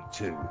to the big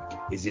 2.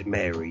 Is it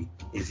Mary?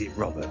 Is it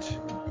Robert?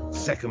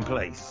 2nd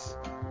place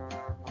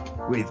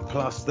with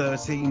plus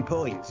 13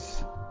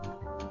 points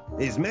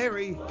is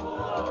Mary,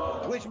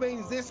 which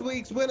means this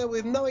week's winner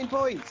with 9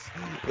 points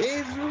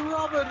is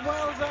Robert.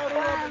 Well done,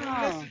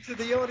 Robert. Listen to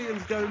the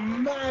audience go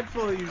mad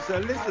for you, so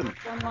listen.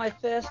 It's on my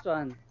first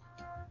one.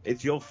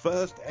 It's your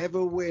first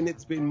ever win.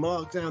 It's been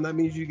marked down. That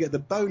means you get the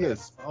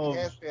bonus of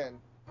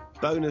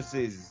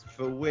bonuses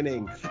for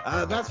winning.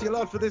 That's your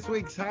lot for this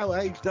week's How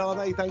Aged Are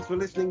They? Thanks for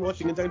listening,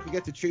 watching, and don't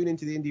forget to tune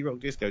into the Indie Rock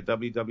Disco,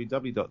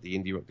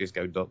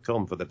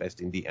 www.theindyrockdisco.com, for the best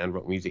indie and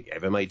rock music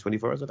ever made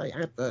 24 hours a day,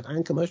 advert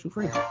and commercial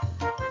free.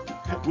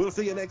 We'll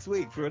see you next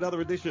week for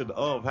another edition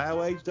of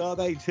How Aged Are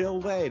They? Till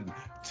then,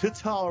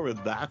 ta-ta and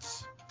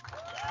that.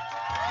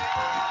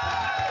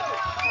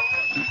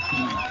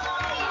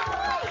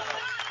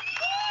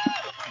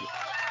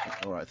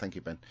 All right, thank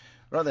you, Ben.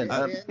 Right then.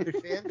 Ben,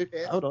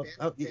 hold on.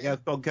 Yeah,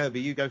 Bob Kirby,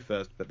 you go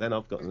first, but then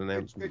I've got an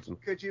announcement.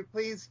 Could you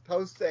please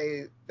post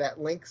that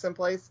link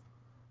someplace?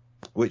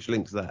 Which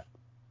link's that?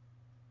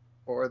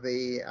 For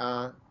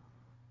the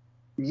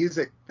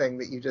music thing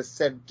that you just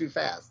said too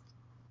fast.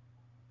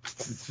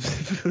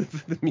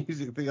 The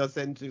music thing I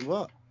sent to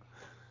what?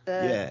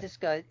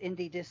 Disco,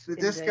 indie disco.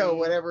 The disco,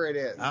 whatever it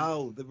is.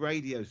 Oh, the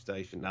radio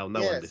station. No, one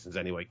listens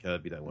anyway,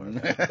 Kirby, don't worry.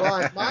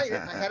 Well, I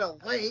had a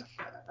link.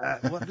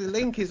 Well, the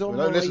link is on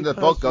my don't listen to the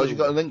personal... podcast, you've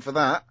got a link for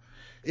that.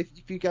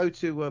 If you go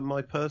to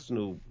my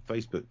personal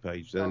Facebook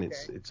page, then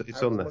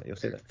it's on there. You'll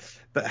see that.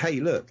 But hey,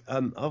 look,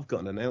 I've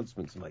got an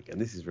announcement to make,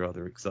 and this is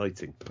rather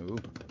exciting. Ooh.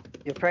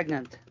 You're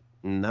pregnant?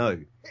 No.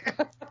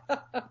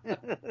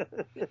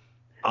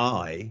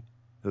 I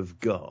have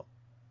got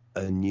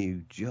a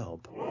new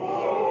job.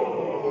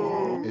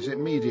 Is it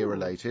media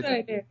related?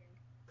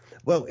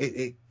 Well,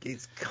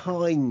 it's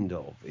kind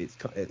of. It's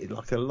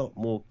like a lot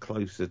more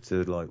closer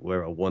to like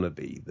where I want to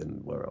be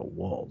than where I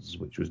was,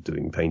 which was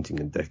doing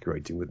painting and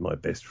decorating with my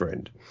best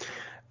friend.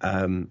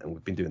 And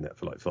we've been doing that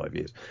for like 5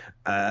 years.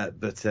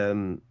 But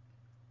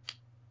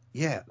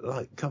Yeah,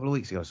 like a couple of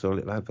weeks ago, I saw a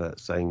little advert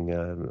saying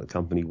a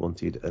company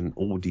wanted an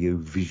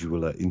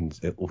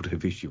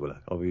audiovisualer.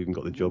 I've even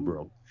got the job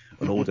wrong.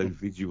 An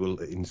audiovisual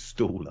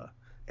installer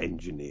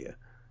engineer.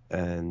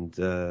 And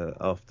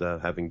after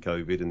having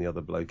COVID and the other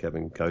bloke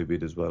having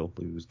COVID as well,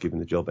 who was giving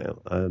the job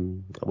out, I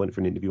went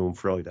for an interview on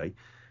Friday,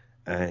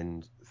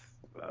 and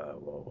I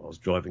was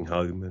driving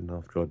home, and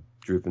after I'd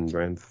driven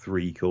around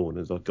 3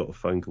 corners, I got a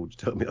phone call to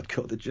tell me I'd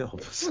got the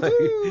job. So,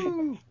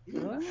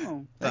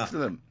 Wow.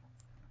 Excellent.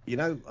 You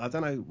know, I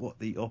don't know what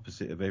the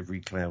opposite of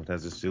every cloud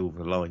has a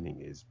silver lining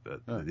is,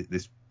 but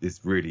this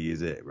really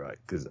is it, right?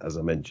 Because as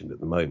I mentioned, at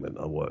the moment,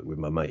 I work with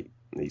my mate.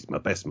 He's my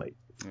best mate,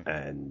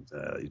 and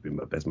he's been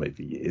my best mate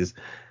for years,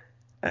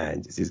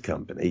 and it's his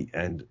company.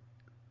 And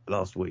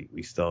last week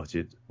we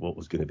started what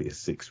was going to be a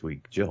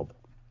 6-week job,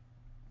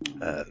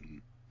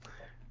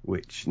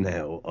 which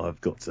now I've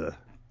got to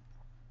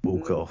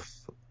walk off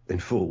in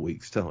 4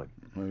 weeks' time.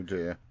 Oh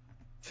dear.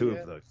 Two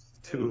of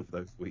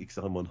those weeks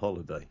I'm on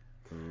holiday.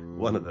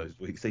 One of those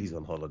weeks he's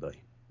on holiday,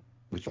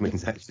 which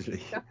means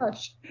actually.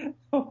 Gosh.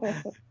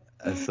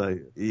 So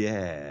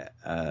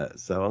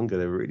I'm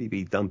going to really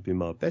be dumping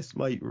my best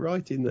mate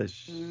right in the.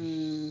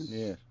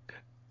 Yeah.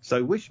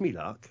 So wish me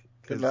luck.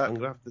 Good luck. I'm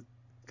going to have to,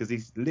 because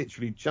he's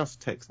literally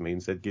just texted me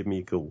and said give me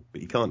a call,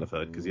 but he can't have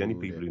heard because the only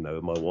people who know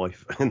are my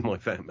wife and my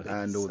family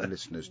and all the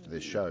listeners to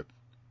this show.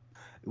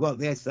 Well,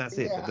 yes, that's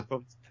it.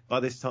 But by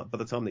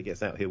the time it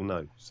gets out, he'll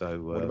know.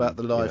 So what about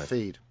the live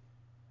feed?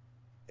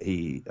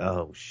 He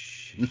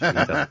doesn't know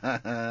how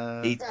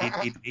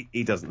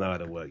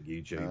to work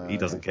YouTube. He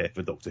doesn't care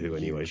for Doctor Who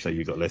anyway, so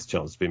you've got less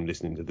chance of him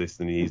listening to this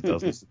than he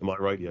does listen to my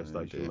radio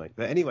station, mate.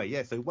 But anyway,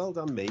 yeah, so well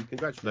done me.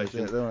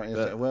 Congratulations.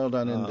 Well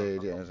done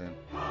indeed, yes. So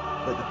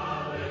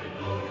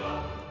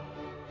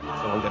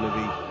I'm going to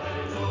be...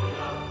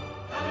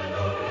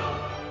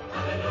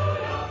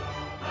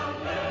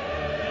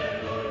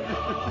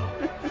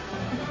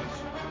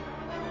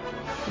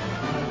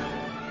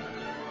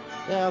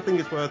 Yeah, I think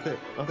it's worth it.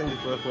 I think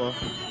it's worthwhile.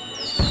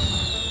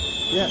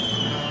 Yeah.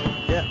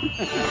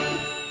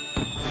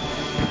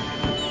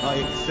 I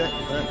accept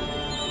that.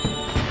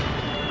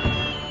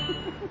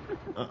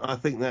 I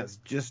think that's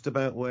just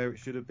about where it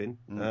should have been.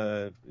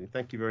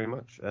 Thank you very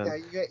much.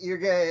 You're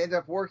going to end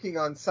up working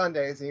on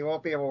Sundays, and you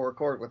won't be able to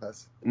record with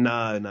us.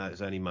 No,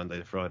 it's only Monday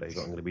to Friday, but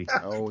I'm going to be...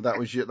 Oh,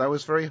 that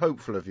was very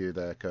hopeful of you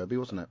there, Kirby,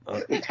 wasn't it?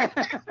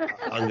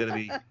 I'm going to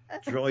be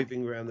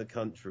driving around the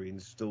country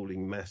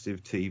installing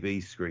massive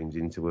TV screens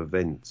into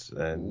events,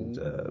 and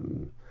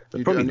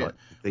we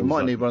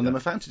might need one of them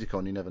at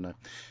FantasyCon, you never know.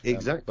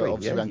 Exactly. But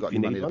obviously we haven't got any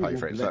money to pay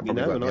for it, so that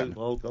probably won't happen.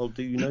 I'll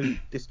do you no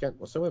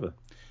discount whatsoever.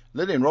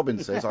 Lillian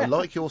Robbins says, I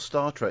like your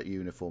Star Trek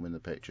uniform in the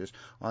pictures.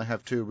 I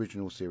have 2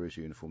 original series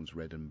uniforms,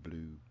 red and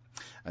blue.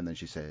 And then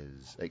she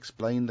says,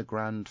 explain the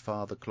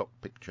grandfather clock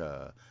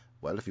picture.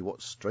 Well, if you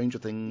watch Stranger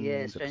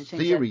Things,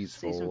 Series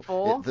 4,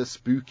 the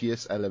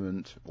spookiest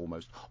element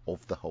almost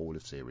of the whole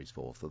of Series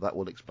 4. So that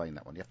will explain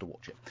that one. You have to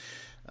watch it.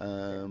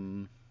 I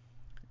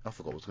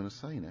forgot what I was going to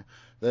say now.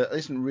 There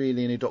isn't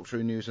really any Doctor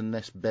Who news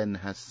unless Ben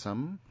has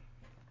some.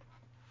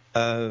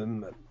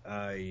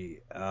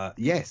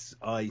 Yes,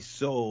 I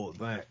saw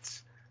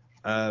that.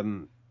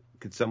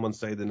 Could someone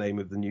say the name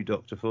of the new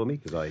Doctor for me?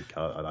 Because I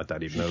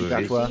don't even know who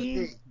it is.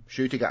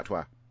 Ncuti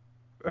Gatwa.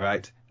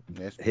 Right.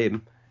 Yes.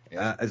 Him.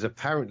 Has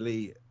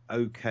apparently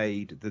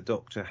okayed the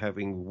Doctor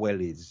having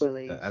wellies,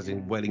 as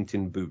in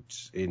Wellington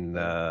boots in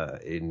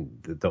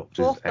the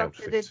Doctor's outfit.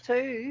 Doctor did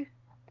too,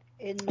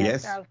 in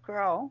South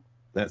Kroll.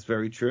 That's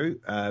very true.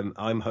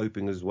 I'm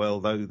hoping as well,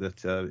 though,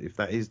 that if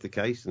that is the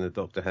case and the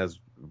Doctor has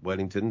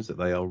Wellingtons, that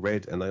they are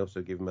red, and they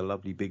also give him a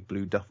lovely big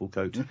blue duffel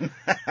coat.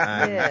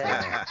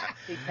 I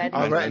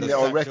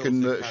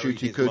reckon that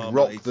Ncuti could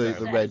rock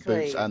the red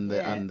boots and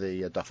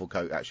the duffel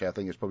coat. Actually, I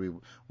think it's probably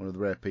one of the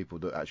rare people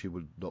that actually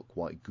would look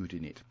quite good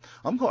in it.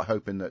 I'm quite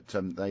hoping that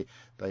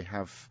they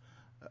have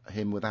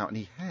him without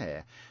any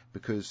hair,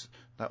 because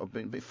that would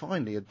be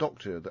finally a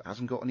Doctor that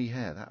hasn't got any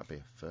hair. That would be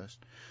a first.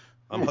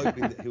 I'm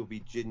hoping that he'll be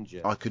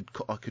ginger. I could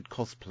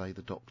cosplay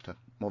the Doctor.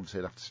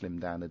 Obviously, I'd have to slim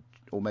down,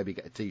 or maybe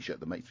get a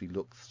T-shirt that makes me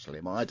look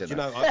slim. I don't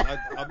know.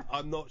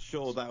 I'm not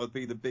sure that would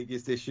be the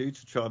biggest issue,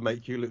 to try and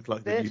make you look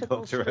like the new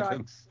Doctor,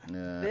 Adam.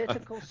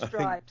 Vertical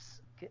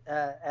stripes,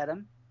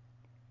 Adam.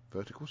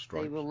 Vertical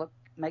stripes? They will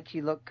make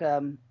you look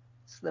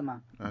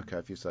slimmer. Okay,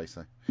 if you say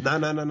so. No,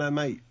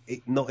 mate.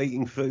 Not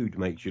eating food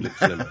makes you look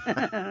slimmer.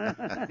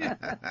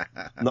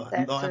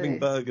 not having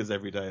burgers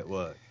every day at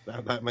work.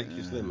 That makes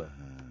you slimmer.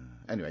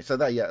 Anyway, so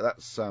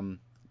that's all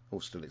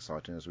still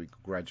exciting as we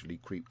gradually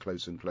creep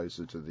closer and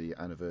closer to the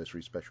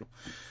anniversary special.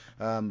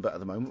 But at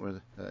the moment, we're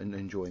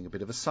enjoying a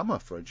bit of a summer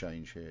for a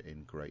change here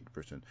in Great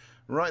Britain.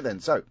 Right then,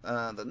 so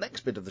the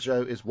next bit of the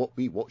show is what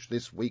we watched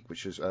this week,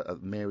 which is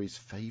Mary's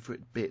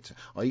favourite bit.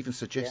 I even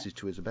suggested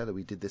to Isabella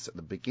we did this at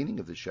the beginning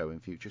of the show in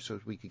future so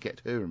we could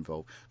get her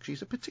involved.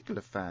 She's a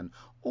particular fan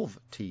of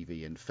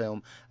TV and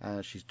film,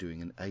 and she's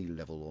doing an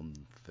A-level on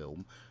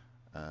film.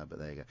 But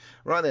there you go.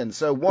 Right then,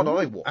 so what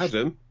I watched...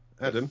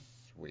 Adam?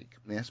 Week.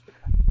 Yes.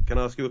 Can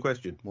I ask you a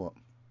question? What?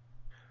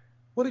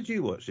 What did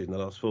you watch in the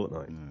last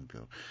fortnight? Oh,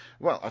 God.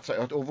 Well, I've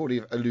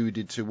already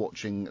alluded to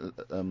watching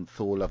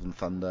Thor: Love and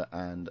Thunder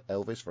and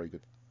Elvis. Very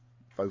good.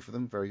 Both of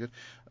them, very good.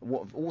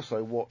 What I've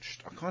also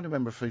watched, I can't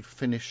remember if we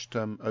finished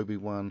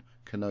Obi-Wan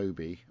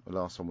Kenobi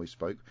last time we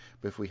spoke,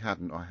 but if we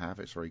hadn't, I have.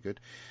 It's very good.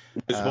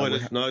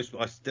 Spoilers, no,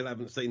 I still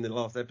haven't seen the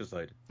last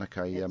episode.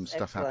 Okay,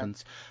 stuff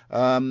excellent.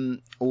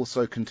 happens.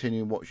 Also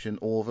continuing watching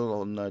Orville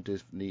on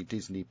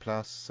Disney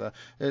Plus.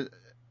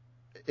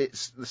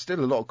 It's there's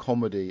still a lot of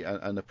comedy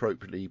and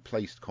appropriately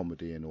placed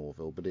comedy in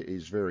Orville, but it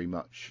is very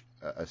much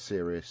a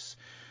serious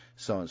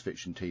science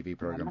fiction TV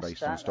program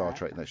based on Star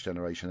Trek Next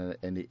Generation,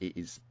 and it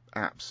is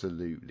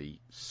absolutely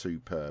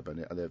superb.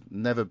 And they've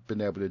never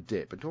been able to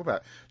dip. And talk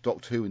about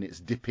Doctor Who and its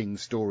dipping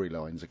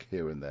storylines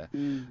here and there.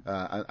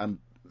 And I'm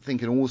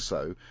thinking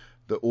also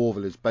that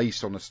Orville is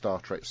based on a Star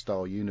Trek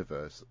style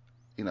universe.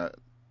 You know,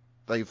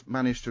 they've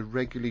managed to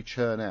regularly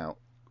churn out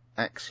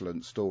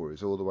excellent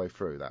stories all the way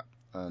through that,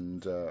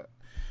 and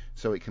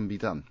so it can be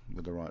done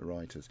with the right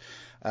writers.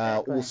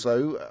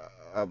 Also,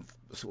 I've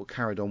sort of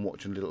carried on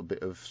watching a little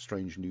bit of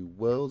Strange New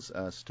Worlds.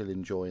 Still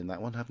enjoying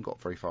that one. Haven't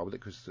got very far with it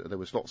because there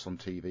was lots on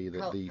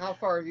TV. How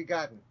far have you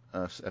gotten?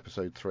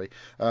 Episode 3.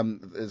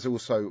 There's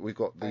also we've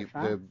got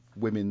the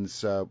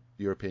women's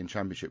European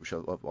Championship, which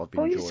I've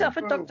been enjoying. Yourself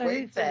a Doctor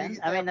Who fan.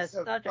 I mean, a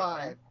Star Trek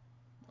fan.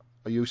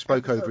 You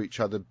spoke over each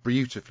other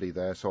beautifully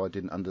there, so I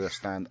didn't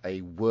understand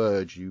a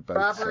word you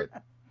both said.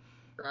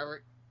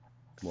 Robert.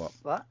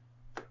 What?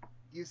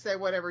 You say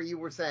whatever you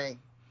were saying.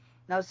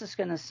 I was just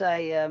going to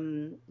say,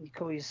 you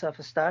call yourself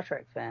a Star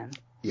Trek fan.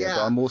 Yeah,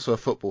 but I'm also a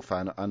football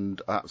fan and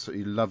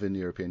absolutely loving the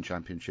European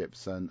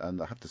Championships. And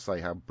I have to say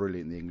how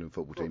brilliant the England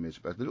football team is.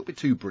 A little bit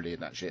too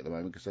brilliant, actually, at the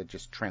moment because they're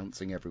just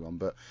trouncing everyone.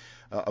 But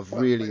I've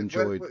really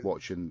enjoyed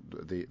watching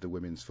the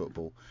women's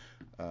football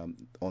for this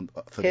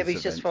event.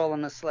 Kirby's just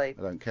fallen asleep.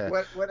 I don't care.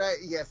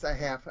 Yes, I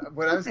have.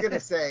 What I was going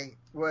to say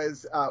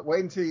was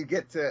wait until you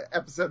get to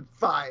episode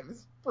 5.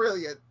 It's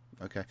brilliant.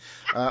 Okay.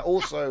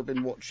 Also, I've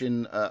been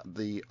watching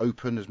the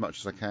Open as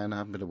much as I can. I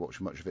haven't been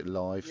watching much of it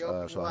live,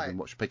 so I've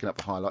been picking up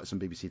the highlights on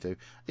BBC Two.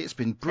 It's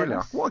been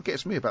brilliant. What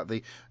gets me about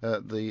the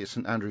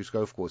St Andrews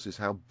Golf Course is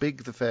how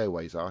big the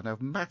fairways are and how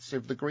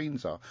massive the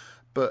greens are.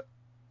 But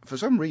for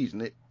some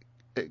reason,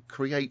 it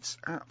creates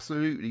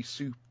absolutely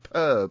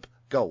superb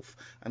golf,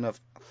 and I've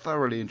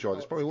thoroughly enjoyed it.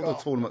 It's probably all the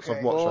tournaments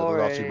I've watched over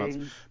the last 2 months,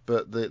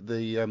 but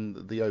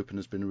the Open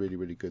has been really,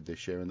 really good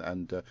this year,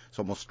 and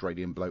some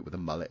Australian bloke with a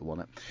mullet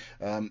won it.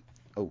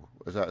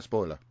 Is that a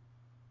spoiler?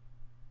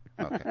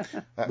 Okay.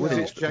 Was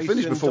it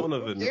Jason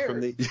Donovan from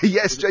the...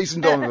 Yes,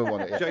 Jason Donovan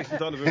won it. Yeah. Jason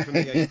Donovan from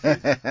the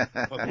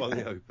 80s won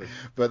the Open.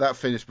 But that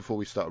finished before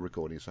we started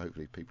recording, so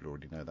hopefully people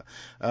already know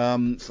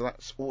that. So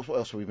that's what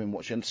else have we been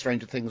watching?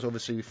 Stranger Things,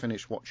 obviously we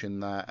finished watching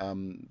that.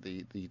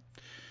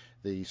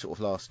 The sort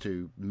of last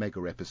 2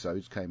 mega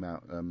episodes came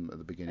out at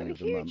the beginning of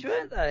the month.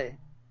 Weren't they?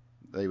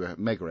 They were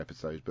mega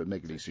episodes, but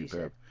megally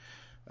superb.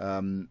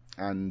 And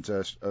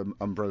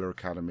Umbrella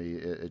Academy,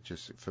 it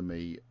just, for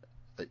me,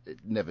 it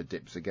never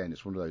dips again.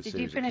 It's one of those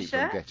series that keeps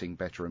on getting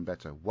better and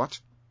better. What?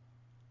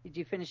 Did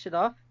you finish it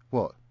off?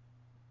 What?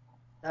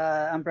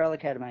 Umbrella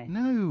Academy.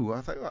 No,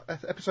 I think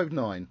episode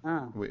 9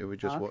 we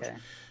just watched.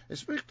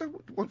 I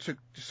don't want to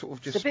sort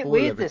of just. It's a bit spoil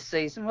weird everything. this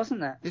season,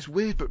 wasn't it? It's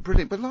weird but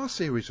brilliant. But last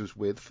series was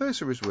weird. The first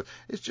series was weird.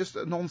 It's just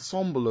an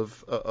ensemble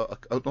of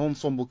an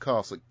ensemble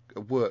cast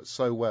that worked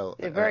so well.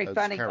 They're very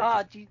funny.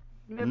 Do you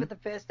remember the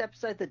first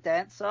episode, the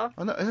dance off?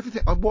 I know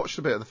everything. I watched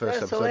a bit of the first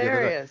episode.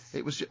 Hilarious.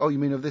 It was. Oh, you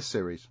mean of this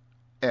series?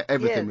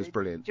 Everything was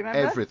brilliant. Do you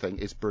remember? Everything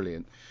is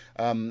brilliant.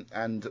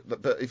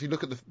 But if you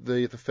look at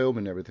the film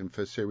and everything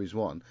for series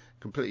 1,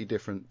 completely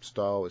different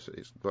style.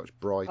 It's much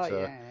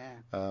brighter.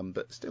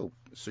 But still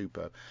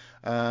superb.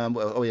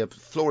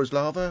 Flora's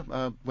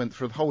Lava. Went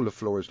through the whole of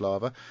Flora's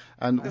Lava,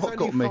 and There's what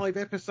only got me. 5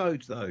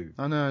 episodes though.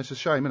 I know, it's a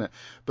shame, isn't it?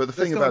 But the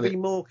There's thing about be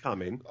more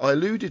coming. I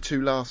alluded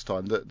to last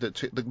time that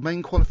the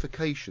main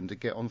qualification to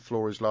get on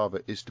Flora's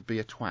Lava is to be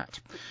a twat.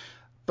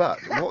 But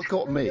what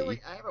got me, I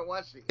haven't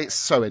watched it yet. It's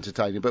so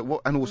entertaining. But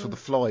and also the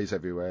flies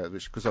everywhere,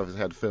 because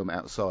obviously had to film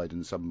outside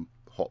in some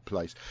hot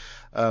place.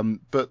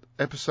 But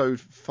episode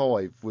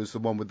 5 was the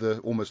one with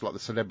almost like the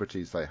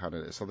celebrities they had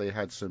in it. So they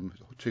had some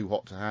Too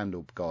Hot to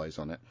Handle guys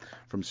on it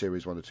from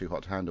series 1 of Too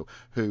Hot to Handle,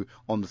 who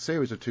on the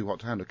series of Too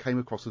Hot to Handle came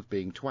across as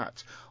being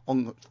twats.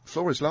 On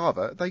Flora's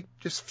Lava, they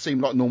just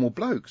seemed like normal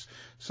blokes.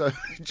 So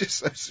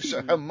just to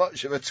show how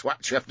much of a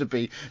twat you have to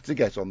be to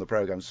get on the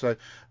programme. So.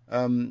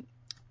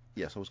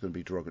 Yes, I was going to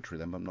be derogatory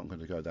then, but I'm not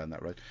going to go down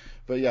that road.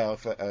 But yeah,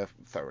 I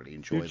thoroughly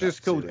enjoyed it. You've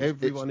just called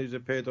everyone who's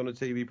appeared on a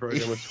TV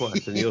programme a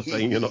twat, and you're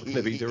saying you're not going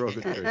to be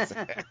derogatory.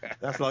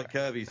 That's like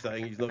Kirby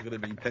saying he's not going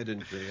to be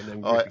pedantry. And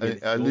then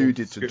I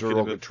alluded to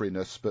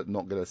derogatoriness, but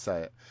not going to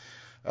say it.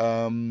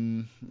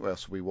 What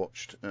else have we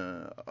watched?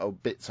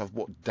 Bits I've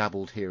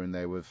dabbled here and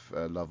there with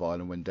Love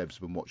Island when Deb's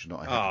been watching it.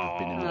 I haven't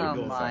been in the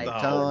room at the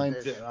same time,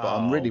 but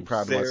I'm really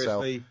proud of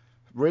myself.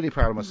 Really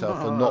proud of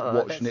myself for not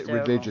watching it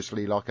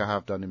religiously like I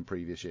have done in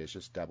previous years.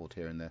 Just dabbled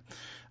here and there.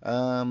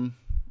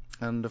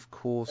 And of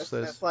course,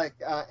 that's like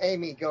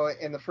Amy going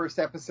in the first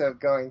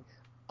episode going,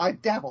 "I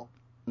dabble."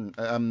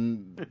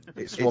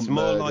 It's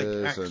more like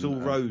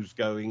Axl Rose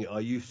going, I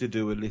used to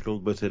do a little,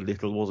 but a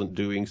little wasn't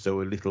doing,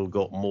 so a little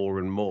got more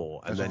and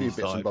more. And then he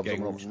started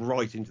getting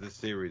right into the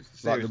series.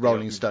 Like the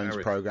Rolling Stones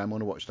programme. I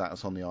want to watch that.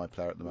 It's on the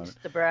iPlayer at the moment.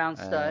 Mr.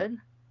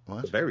 Brownstone.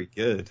 What? Very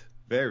good.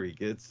 Very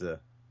good, sir.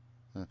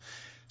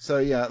 So,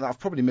 yeah, I've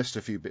probably missed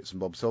a few bits and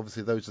bobs. So,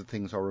 obviously, those are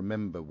things I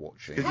remember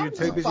watching. Because you're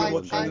too busy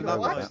watching time to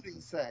watch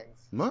these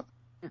things. What?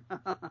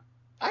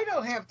 I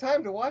don't have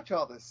time to watch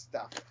all this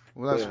stuff.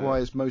 Well, that's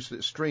why most of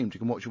it's streamed. You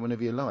can watch it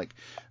whenever you like.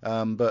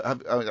 I'm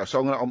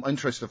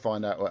interested to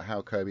find out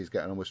how Kirby's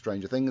getting on with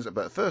Stranger Things.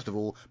 But first of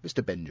all,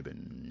 Mr.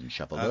 Benjamin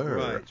Shuffler.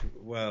 Right.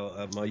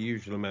 Well, my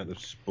usual amount of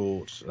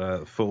sport.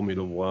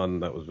 Formula One,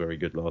 that was very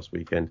good last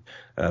weekend.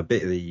 A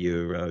bit of the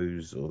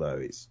Euros, although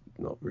it's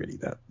not really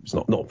that. It's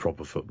not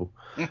proper football.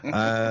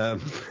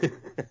 And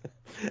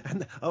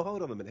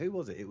hold on a minute. Who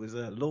was it? It was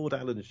Lord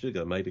Alan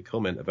Sugar made a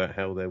comment about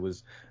how there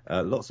was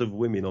lots of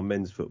women on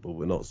men's football,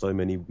 but not so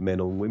many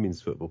men on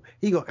women's football.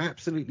 He got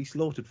absolutely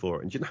slaughtered for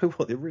it. And do you know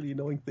what the really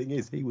annoying thing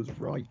is? He was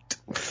right.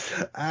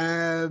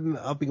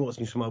 I've been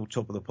watching some old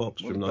Top of the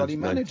Pops from 1990. Bloody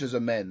managers are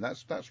men.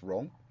 That's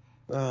wrong.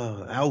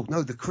 Oh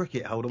no, the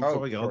cricket. Hold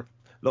on.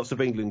 Lots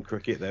of England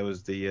cricket. There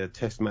was the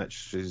test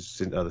match,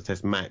 the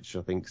test match,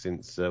 I think,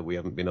 since we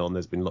haven't been on.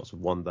 There's been lots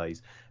of one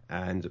days.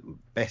 And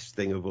best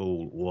thing of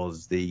all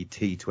was the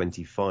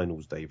T20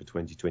 finals day for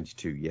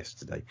 2022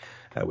 yesterday,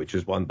 which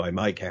was won by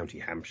my county,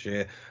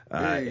 Hampshire,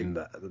 in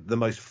the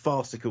most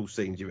farcical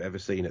scenes you've ever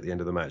seen at the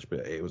end of the match.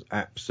 But it was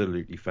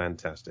absolutely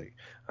fantastic.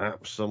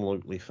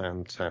 Absolutely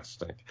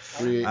fantastic.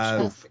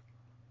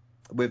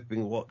 We've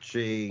been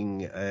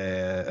watching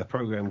a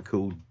program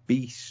called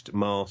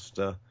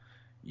Beastmaster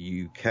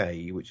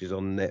UK, which is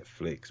on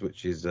Netflix,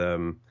 which is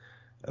a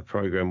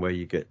program where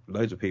you get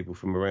loads of people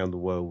from around the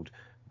world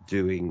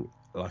doing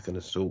like an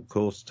assault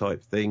course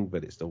type thing,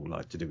 but it's all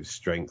like to do with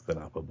strength and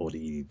upper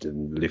body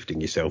and lifting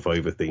yourself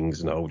over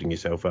things and holding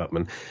yourself up.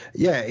 And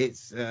yeah,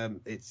 it's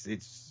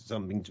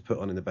something to put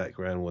on in the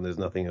background when there's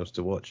nothing else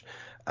to watch.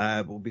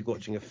 We'll be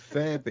watching a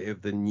fair bit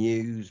of the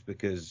news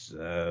because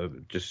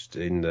just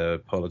in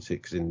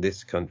politics in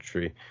this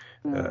country,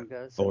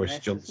 Boris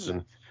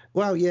Johnson.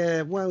 Well,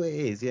 it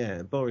is,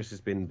 yeah. Boris has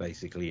been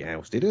basically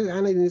ousted,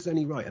 and it is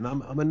only right. And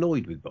I'm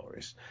annoyed with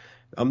Boris.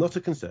 I'm not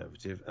a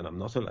Conservative, and I'm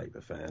not a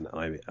Labour fan.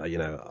 I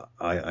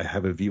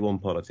have a view on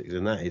politics,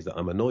 and that is that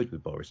I'm annoyed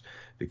with Boris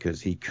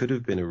because he could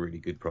have been a really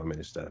good Prime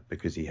Minister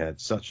because he had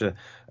such a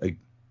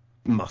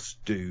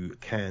must-do,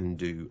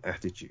 can-do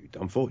attitude.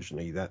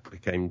 Unfortunately, that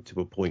became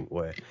to a point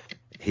where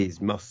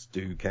his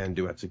must-do,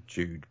 can-do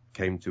attitude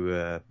came to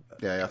a...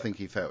 Yeah, I think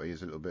he felt he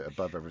was a little bit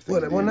above everything.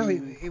 Well, no,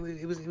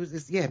 it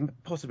was yeah,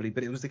 possibly,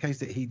 but it was the case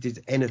that he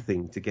did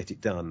anything to get it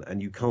done,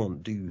 and you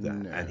can't do that.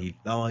 No. And he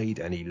lied,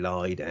 and he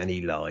lied, and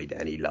he lied,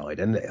 and he lied,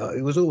 and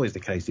it was always the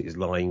case that his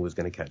lying was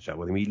going to catch up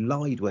with him. He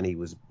lied when he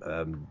was...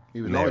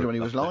 he was lying when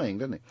he was lying,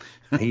 didn't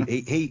he?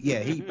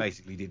 he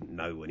basically didn't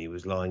know when he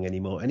was lying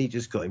anymore, and he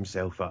just got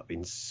himself up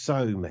in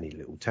so many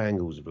little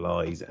tangles of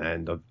lies,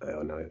 and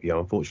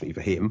unfortunately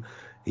for him,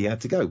 he had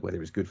to go, whether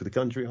it's good for the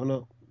country or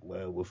not.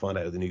 Well, we'll find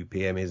out who the new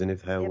PM is and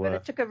how... Yeah, but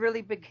it took a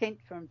really big hint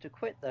for him to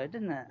quit, though,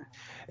 didn't it?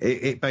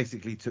 It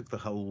basically took the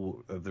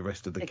whole of the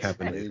rest of the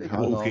cabinet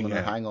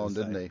hang on,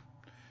 didn't he?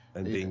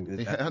 And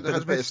he had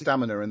a bit of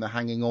stamina in the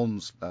hanging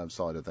on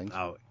side of things.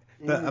 Oh,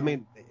 but I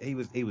mean, he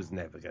was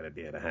never going to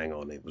be able to hang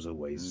on. It was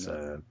always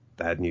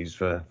bad news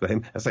for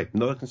him. I say,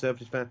 not a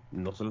Conservative fan,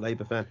 not a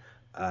Labour fan.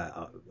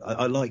 I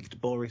liked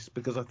Boris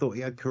because I thought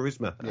he had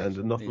charisma,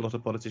 and not a lot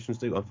of politicians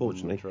do.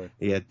 Unfortunately,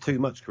 he had too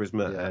much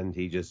charisma, and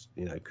he just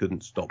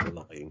couldn't stop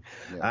lying.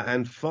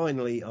 And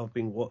finally, I've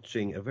been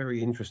watching a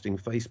very interesting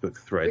Facebook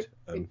thread.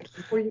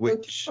 Before you go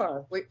too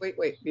far,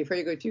 before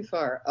you go too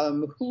far,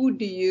 who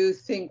do you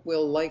think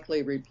will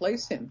likely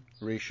replace him?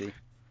 Rishi.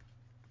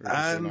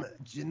 It'll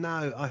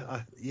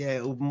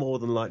more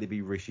than likely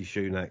be Rishi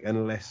Sunak,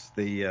 unless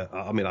I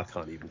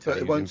can't even tell. But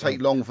it won't take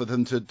long for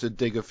them to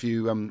dig a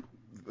few.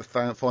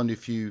 Find a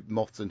few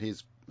moths in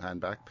his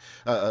handbag,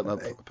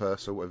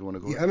 purse, or whatever you want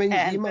to call it. I mean,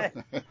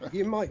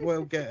 you might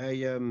well get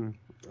a.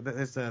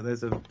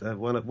 There's a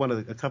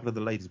couple of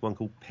the ladies, one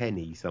called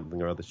Penny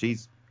something or other.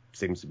 She's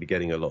seems to be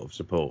getting a lot of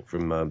support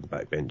from the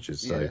backbenchers,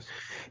 so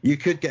you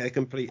could get a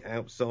complete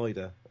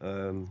outsider.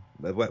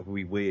 That would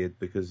be weird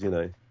because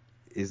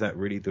is that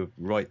really the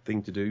right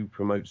thing to do?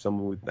 Promote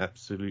someone with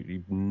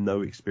absolutely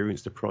no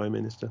experience to Prime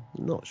Minister?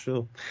 Not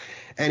sure.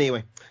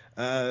 Anyway.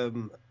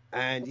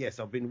 And yes,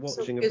 I've been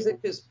watching. So is it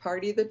his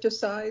party that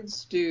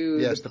decides?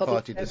 The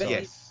party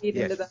decides.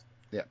 Into that?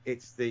 Yeah,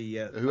 it's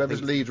the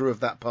whoever's leader of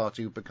that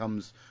party who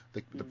becomes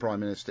the Prime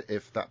Minister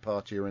if that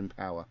party are in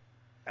power.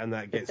 And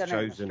that gets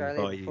chosen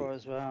by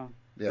as well.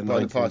 Yeah, by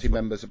the party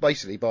members,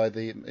 basically by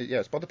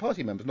it's by the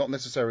party members, not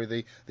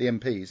necessarily the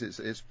MPs.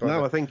 It's by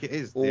I think it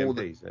is the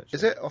MPs. Actually.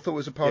 Is it? I thought it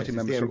was a party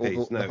members.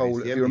 The whole.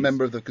 If you're a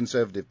member of the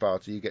Conservative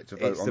Party, you get to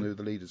vote on who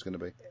the leader's going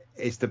to be.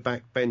 It's the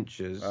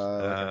backbenchers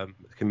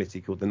committee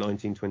called the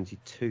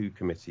 1922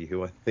 committee,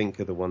 who I think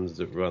are the ones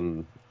that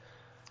run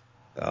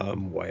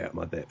I'm way out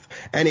my depth.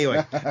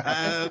 Anyway.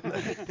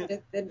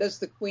 Then does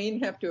the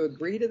Queen have to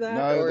agree to that?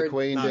 No, or the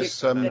Queen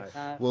just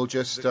will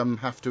just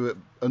have to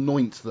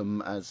anoint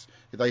them as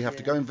they have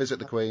to go and visit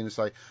the Queen and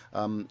say,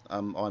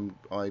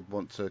 I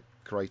want to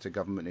create a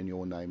government in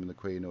your name, and the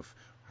Queen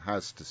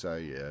has to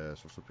say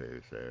yes, I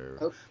suppose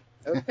so.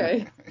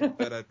 Okay.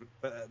 but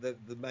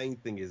the main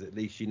thing is, at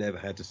least she never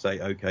had to say,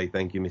 okay,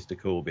 thank you, Mr.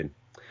 Corbyn.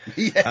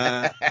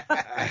 Yeah.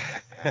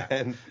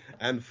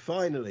 And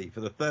finally,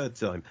 for the third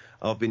time,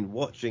 I've been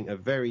watching a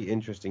very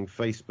interesting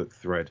Facebook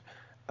thread,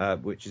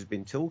 which has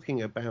been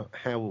talking about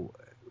how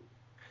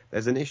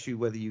there's an issue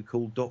whether you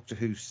call Doctor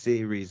Who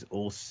series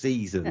or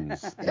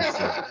seasons.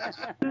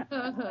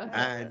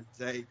 And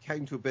it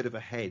came to a bit of a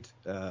head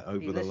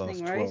over the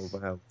last 12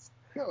 hours.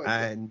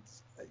 And,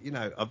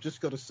 I've just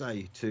got to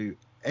say to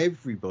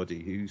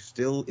everybody who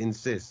still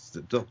insists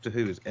that Doctor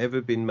Who has ever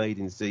been made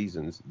in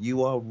seasons,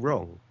 you are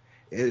wrong.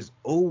 It has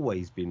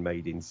always been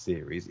made in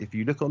series. If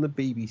you look on the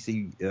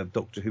BBC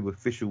Doctor Who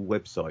official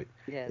website,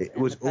 it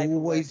was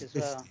always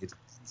listed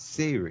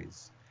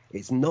series.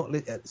 It's not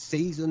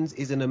seasons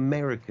is an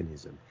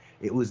Americanism.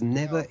 It was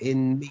never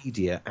in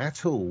media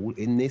at all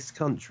in this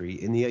country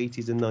in the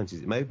 80s and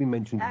 90s. It may have been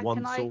mentioned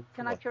once or twice.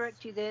 Can I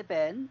correct you there,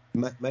 Ben?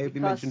 May have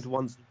been mentioned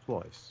once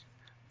or twice.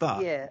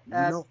 But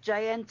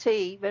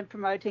JNT, when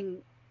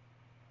promoting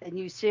a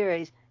new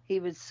series, he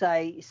would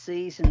say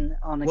season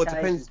on occasion.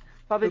 Depends.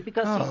 Probably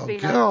because he's been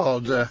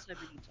God. so many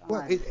times.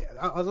 Well,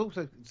 I'd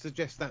also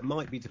suggest that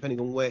might be depending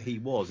on where he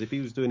was. If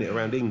he was doing it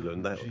around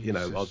England, that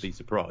I'd be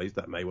surprised.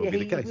 That may well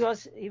be the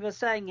case. He was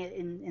saying it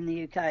in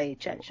the UK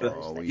chat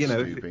shows.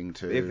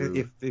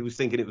 If he was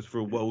thinking it was for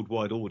a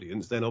worldwide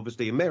audience, then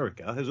obviously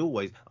America has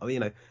always.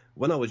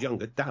 When I was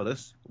younger,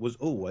 Dallas was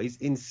always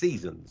in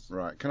seasons.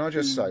 Right. Can I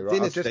just say, right?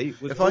 Dynasty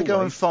was if I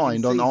go and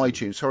find on seasons.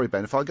 iTunes, sorry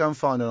Ben, if I go and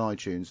find on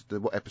iTunes the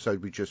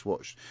episode we just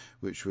watched,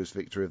 which was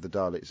Victory of the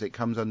Daleks, it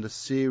comes under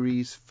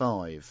Series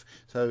 5.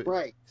 So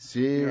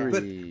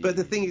series. But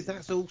the thing is,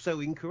 that's also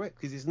incorrect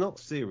because it's not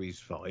Series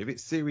 5;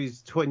 it's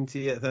Series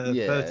 20,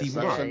 31. That's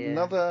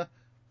another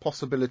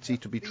possibility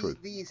to be true.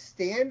 The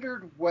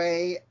standard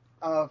way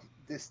of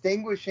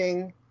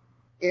distinguishing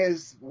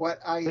is what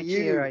I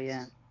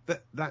use.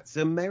 But that's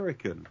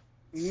American.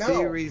 No.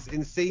 Series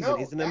in season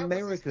is an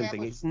American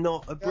thing. It's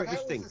not a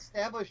British thing. That was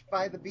established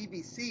by the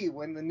BBC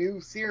when the new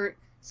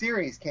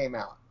series came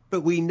out.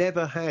 But we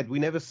never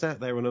sat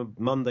there on a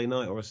Monday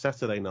night or a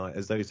Saturday night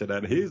as they said,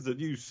 and here's the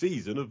new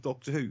season of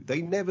Doctor Who.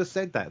 They never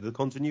said that, the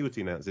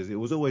continuity announcers. It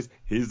was always,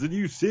 here's the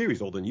new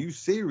series, or the new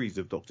series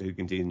of Doctor Who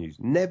continues.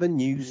 Never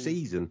new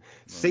season.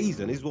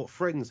 Season is what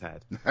Friends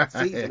had.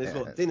 Season is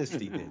what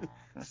Dynasty did.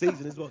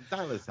 Season is what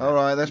Dallas had. All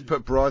right, let's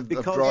put Bride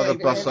the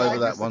Bus over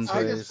that one,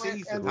 please.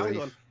 Hang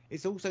on.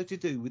 It's also to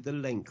do with the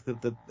length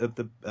of the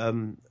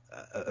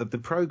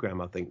program,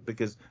 I think,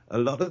 because a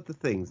lot of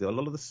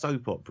the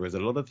soap operas, a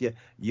lot of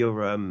your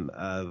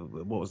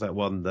what was that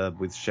one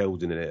with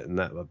Sheldon in it and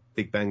that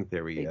Big Bang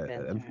Theory,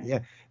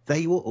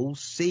 they were all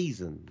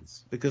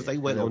seasons because they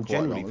went on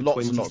generally for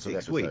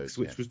 26 weeks,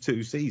 which was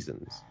 2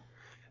 seasons.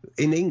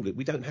 In England,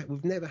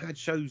 we've never had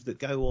shows that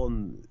go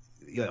on.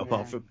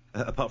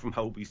 Apart from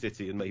Holby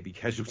City and maybe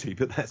Casualty,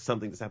 but that's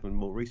something that's happened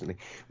more recently.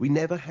 We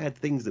never had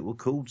things that were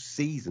called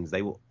seasons.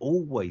 They were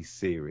always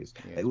series.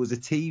 It was a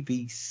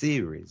TV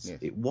series.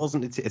 It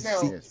wasn't a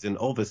season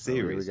of a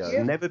series.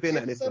 Never been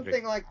if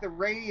something like the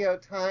Radio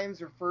Times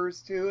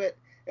refers to it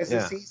as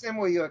a season,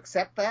 will you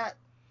accept that?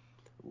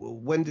 Well,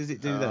 when does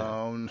it do that?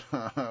 Oh no,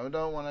 I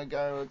don't want to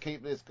go.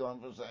 Keep this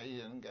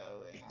conversation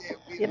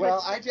going.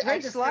 Well, I did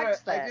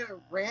a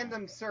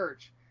random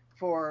search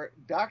for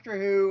Doctor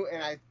Who,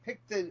 and I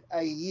picked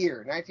a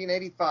year,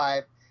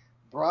 1985,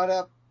 brought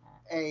up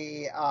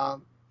a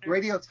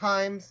Radio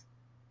Times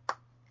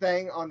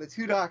thing on the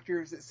 2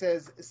 Doctors that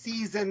says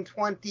season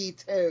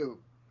 22.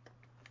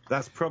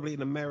 That's probably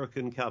an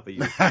American cover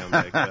you found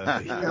there,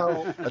 Kirby.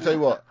 No. I tell you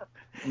what,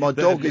 my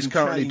dog is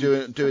currently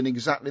doing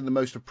exactly the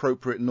most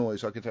appropriate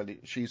noise I can tell you.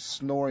 She's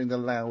snoring the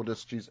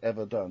loudest she's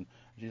ever done.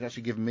 She's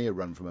actually given me a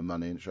run for my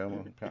money, and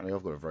apparently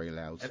I've got a very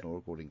loud snore,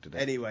 according to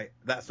that. Anyway,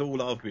 that's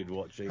all I've been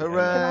watching.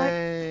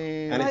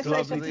 Hooray! Can I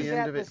say something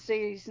about the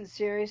season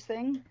series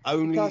thing?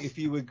 Only if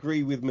you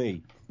agree with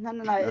me.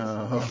 No.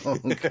 Oh,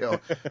 God.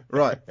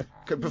 Right.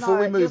 Before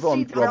we move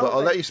on, Robert,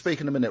 I'll let you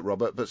speak in a minute,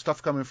 Robert, but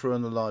stuff coming through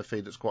on the live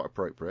feed that's quite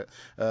appropriate.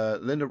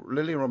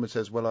 Lily Roman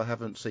says, well, I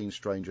haven't seen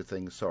Stranger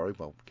Things. Sorry.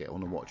 Well, get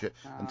on and watch it.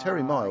 And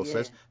Terry Miles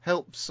says,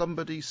 help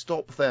somebody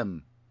stop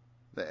them.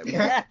 There we go.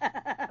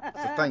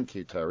 So thank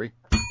you, Terry.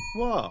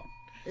 What?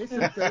 It's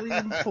a very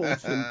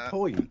important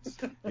point.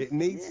 It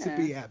needs to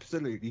be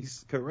absolutely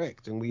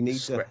correct, and we need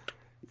to...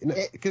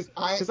 Because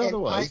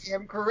otherwise... I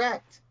am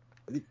correct.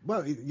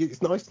 Well,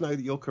 it's nice to know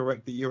that you're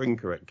correct, that you're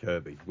incorrect,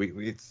 Kirby.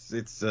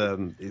 It's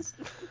one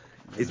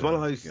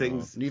of those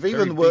things... You've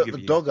even worked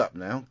the dog up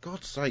now.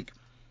 God's sake.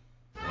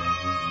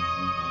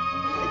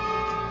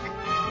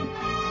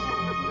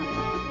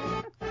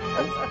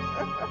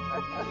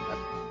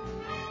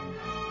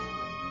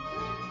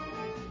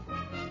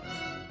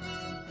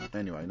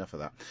 Anyway, enough of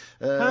that.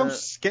 How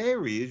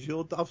scary is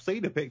your... I've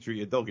seen a picture of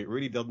your dog. It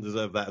really doesn't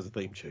deserve that as a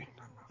theme tune.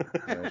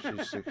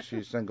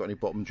 She's hasn't got any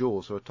bottom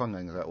jaw, so her tongue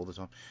hangs out all the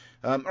time.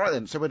 All right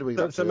then, so where do we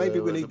go? So maybe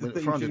we need the we're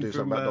theme trying to tune do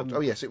something from, about Doctor.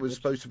 Oh yes, it was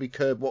supposed to be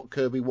what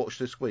Kirby watched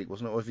this week,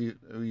 wasn't it?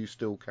 Or are you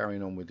still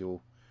carrying on with your?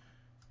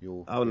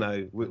 Oh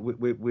no,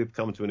 we've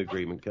come to an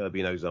agreement.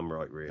 Kirby knows I'm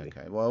right, really.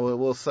 Okay, well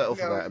we'll settle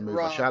for that and move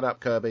on. Shut up,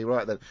 Kirby.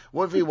 Right then,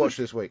 what have you watched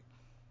this week?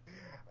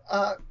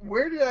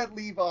 Where did I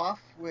leave off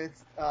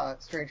with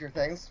Stranger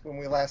Things when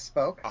we last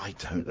spoke? I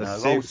don't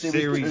know.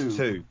 Series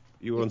 2.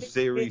 You were on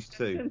Series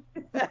 2.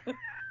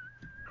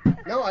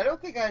 No, I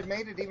don't think I had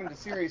made it even to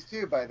Series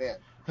 2 by then.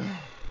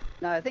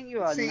 No, I think you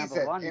were on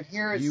number 1. And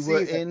here it's you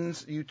were in.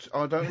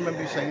 I don't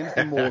remember you saying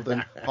anything more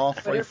than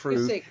halfway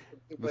through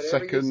the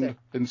second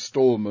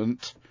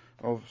instalment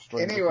of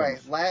Stranger Things.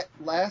 Anyway,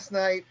 last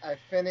night I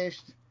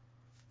finished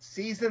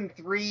Season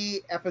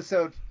 3,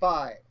 Episode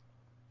 5.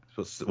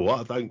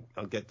 What? I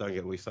don't get what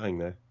you're saying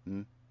there.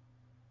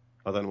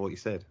 I don't know what you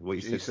said. What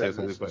you said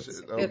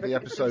the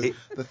episode,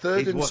 the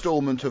third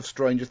instalment of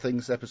Stranger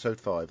Things,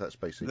 Episode 5. That's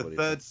basically what it is.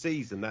 The third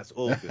season. That's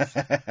August.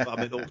 I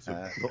meant autumn,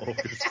 not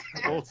August.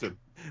 Autumn.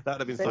 That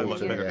would have been so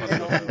much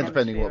better.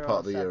 Depending what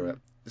part of the year you're at.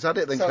 Is that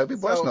it then, Kirby?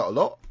 Well, that's not a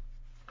lot.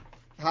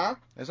 Huh?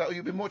 Is that what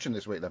you've been watching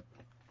this week then?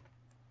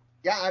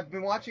 Yeah, I've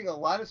been watching a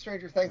lot of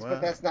Stranger Things, but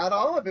that's not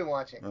all I've been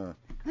watching.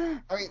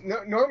 I mean,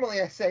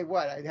 normally I say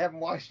what? I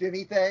haven't watched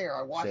anything, or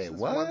I watched this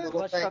one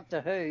little thing.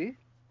 Doctor Who.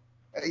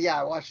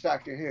 Yeah, I watched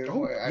Doctor Who.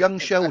 Oh, Young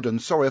Sheldon.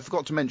 Sorry, I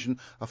forgot to mention.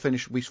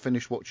 We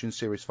finished watching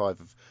Series 5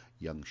 of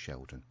Young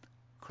Sheldon.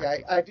 Yeah,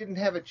 I didn't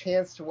have a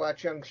chance to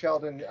watch Young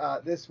Sheldon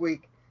this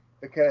week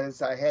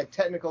because I had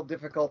technical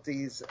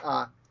difficulties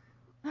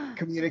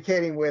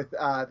communicating with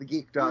the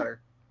geek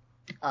daughter.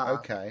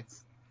 Okay.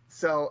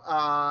 So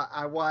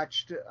I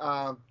watched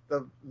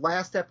the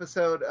last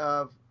episode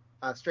of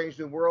Strange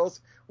New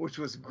Worlds, which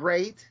was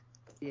great.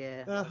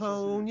 Yeah. A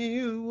whole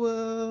new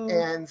world.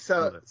 And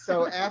so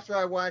after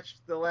I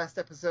watched the last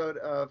episode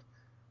of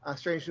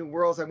Strange New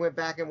Worlds, I went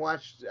back and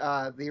watched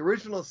the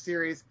original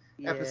series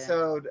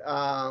episode,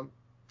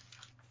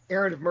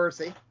 Errand of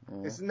Mercy.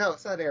 It's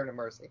not Errand of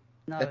Mercy.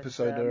 No,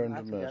 episode Errand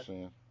of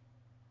Mercy.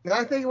 No,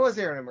 I think it was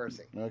Errand of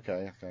Mercy.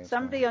 Okay.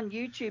 Somebody on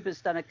YouTube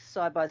has done a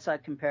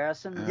side-by-side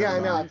comparison. Yeah, I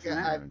know.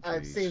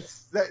 I've seen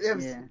that. It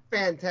was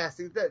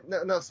fantastic.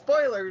 No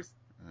spoilers.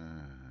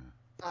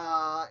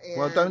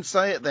 Well, don't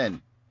say it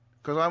then,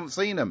 because I haven't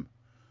seen them.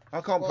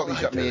 I can't probably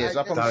shut my ears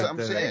up. I'm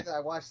seeing it.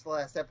 I watched the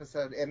last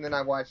episode, and then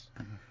I watched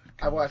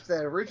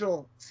that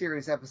original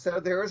series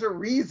episode. There was a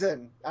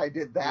reason I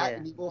did that,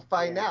 and you will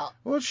find out.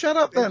 Well, shut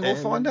up then. We'll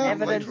find out.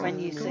 Evident when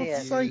you see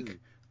it. Sake.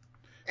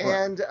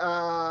 And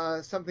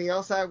something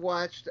else I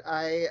watched,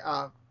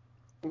 I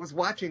was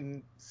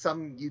watching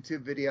some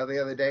YouTube video the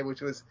other day,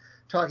 which was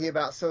talking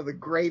about some of the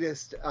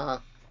greatest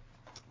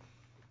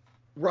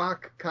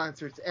rock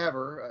concerts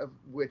ever, of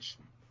which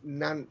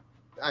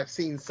I've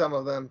seen some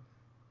of them,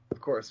 of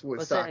course,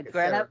 Woodstock. Was it a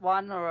granite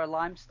one or a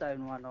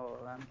limestone one?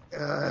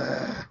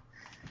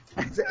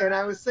 And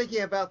I was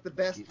thinking about the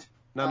best...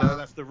 No,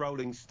 that's the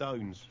Rolling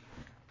Stones.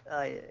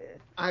 Oh, yeah.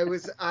 I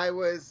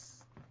was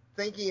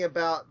thinking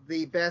about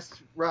the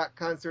best rock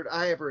concert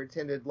I ever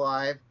attended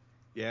live.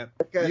 Yeah.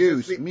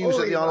 Muse at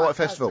the Isle of Wight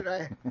Festival.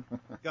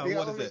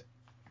 What is it?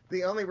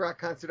 The only rock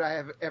concert I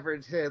have ever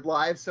attended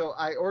live, so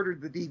I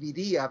ordered the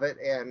DVD of it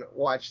and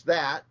watched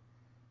that.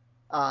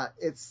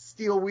 It's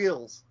Steel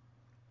Wheels.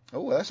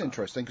 Oh, that's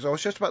interesting, because I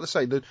was just about to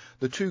say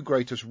the two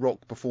greatest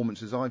rock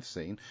performances I've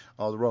seen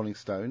are the Rolling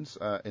Stones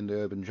in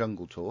the Urban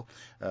Jungle Tour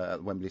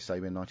at Wembley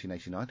Stadium in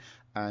 1989,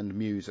 and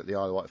Muse at the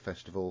Isle of Wight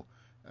Festival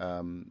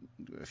a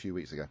few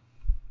weeks ago.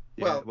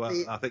 Yeah,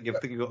 I think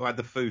you've had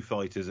the Foo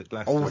Fighters at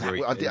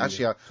Glastonbury. I did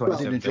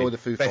enjoy the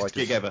Foo Fighters.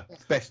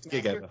 Best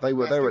gig ever. They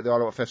were at the Isle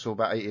of Wight Festival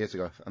about 8 years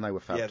ago, and they were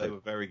fab. Yeah, they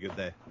were very good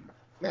there.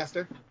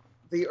 Master,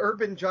 the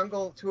Urban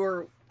Jungle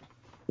Tour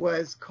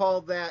was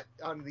called that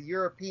on the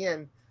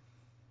European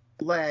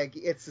leg.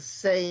 It's the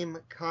same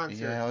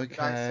concert that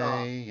I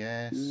saw.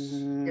 Yes.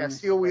 Yeah,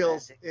 Steel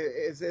Wheels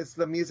is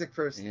the music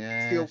for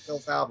Steel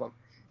Wheels album.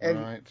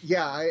 And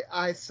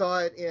I saw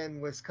it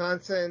in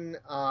Wisconsin,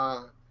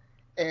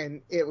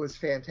 and it was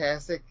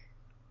fantastic.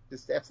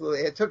 Just absolutely.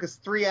 It took us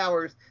 3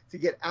 hours to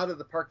get out of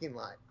the parking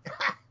lot.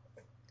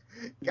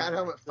 Got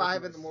home at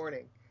 5 in the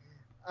morning.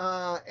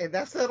 And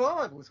that's not all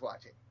I was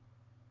watching.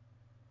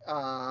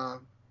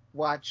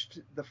 Watched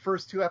the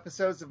first 2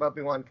 episodes of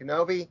Obi-Wan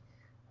Kenobi.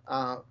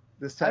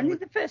 This time only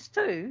the first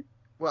 2?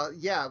 Well,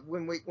 yeah.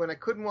 When I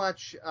couldn't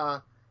watch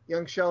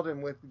Young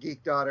Sheldon with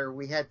Geek Daughter,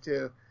 we had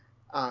to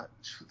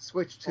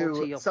switch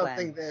to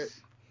something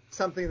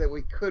that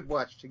we could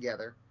watch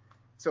together.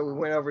 So we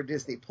went over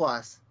Disney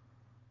Plus,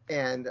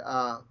 and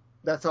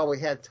that's all we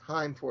had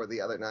time for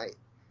the other night.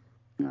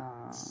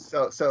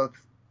 So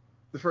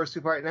the first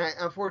 2 parts, and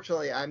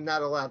unfortunately, I'm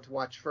not allowed to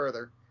watch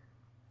further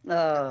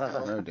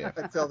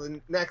until the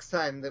next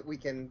time that we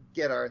can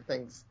get our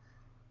things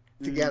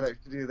together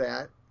to do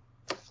that.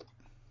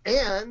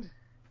 And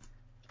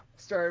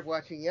started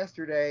watching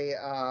yesterday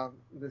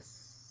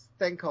this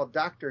thing called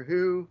Doctor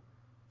Who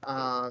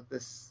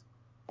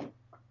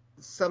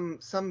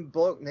some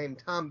bloke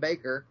named Tom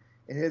Baker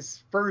in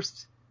his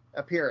first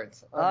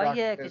appearance. Oh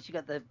yeah, because you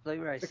got the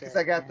Blu-ray set. Because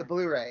I got the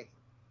Blu-ray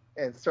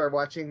and started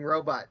watching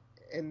Robot,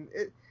 and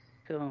it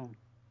cool.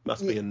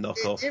 Must be a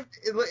knockoff.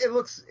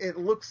 It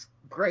looks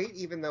great,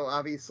 even though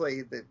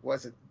obviously it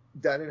wasn't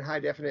done in high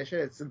definition.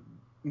 It's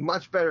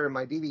much better in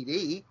my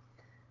DVD.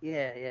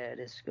 Yeah, it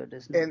is good,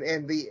 isn't it?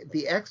 And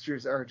the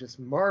extras are just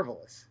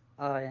marvelous.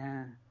 Oh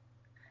yeah,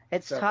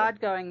 it's hard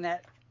going the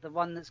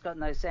one that's got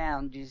no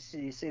sound. You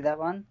see that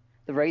one,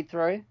 the read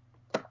through?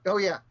 Oh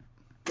yeah,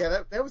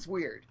 that was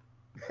weird.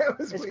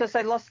 It's because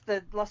they lost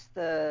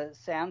the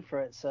sound for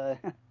it, so.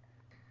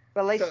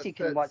 But at least you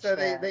can watch that.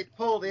 So they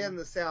pulled in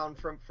the sound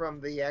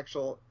from the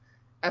actual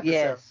episode.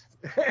 Yes.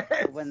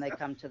 When they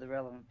come to the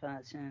relevant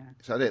parts, yeah.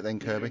 Is that it then,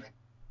 Kirby?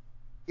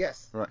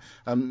 Yes. Right.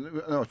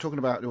 No, talking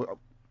about,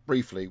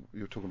 briefly,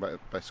 you were talking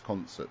about best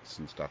concerts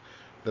and stuff.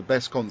 The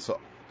best concert,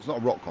 it's not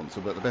a rock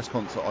concert, but the best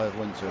concert I ever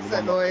went to. What's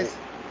that noise?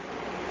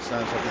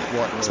 Sounds like it's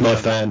white noise. It's my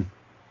fan.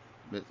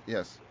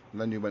 Yes. And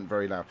then you went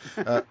very loud.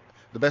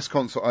 The best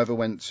concert I ever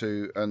went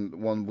to, and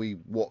one we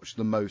watched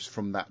the most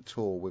from that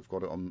tour, we've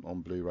got it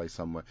on Blu-ray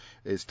somewhere,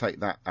 is Take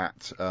That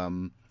at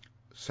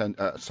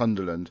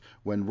Sunderland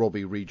when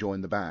Robbie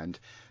rejoined the band,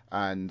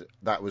 and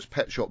that was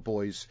Pet Shop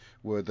Boys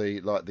were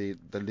the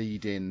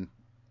lead-in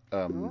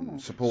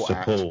support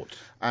act,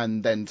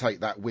 and then Take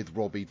That with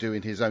Robbie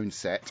doing his own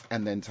set,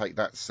 and then Take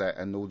That set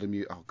and all the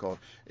music. Oh God,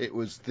 it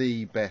was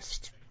the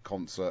best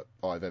concert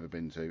I've ever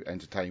been to.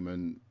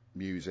 Entertainment,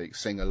 music,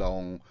 sing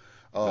along.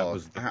 Oh, that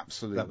was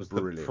absolutely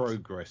brilliant. The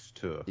Progress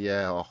tour.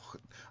 Yeah,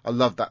 I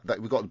love that.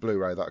 We got the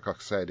Blu-ray. Like I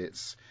said,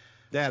 it's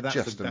that's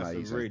amazing.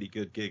 That's a really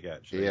good gig,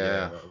 actually.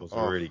 Yeah, that was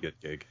a really good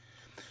gig.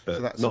 But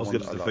so that's not as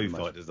good as the Foo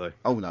Fighters, though.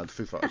 Oh no, the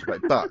Foo Fighters are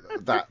great.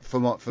 But that for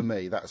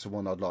me, that's the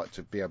one I'd like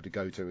to be able to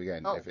go to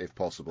again, if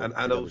possible.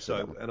 And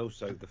also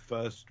the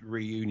first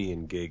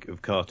reunion gig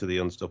of Carter the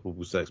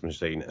Unstoppable Sex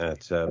Machine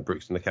at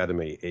Brixton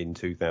Academy in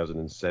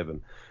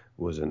 2007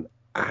 was an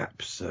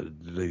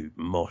absolute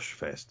mosh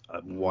fest.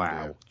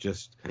 Wow.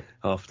 Just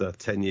after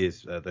 10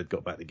 years they'd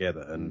got back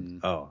together,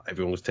 and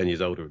everyone was 10 years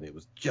older, and it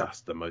was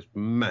just the most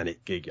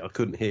manic gig. I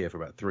couldn't hear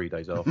for about 3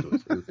 days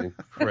afterwards. It was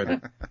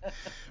incredible.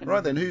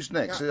 Right then, who's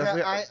next?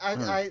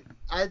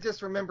 I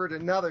just remembered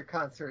another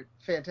concert,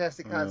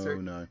 fantastic concert.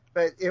 Oh no.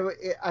 But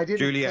I didn't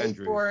Julie pay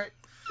Andrews. for it.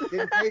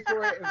 Didn't pay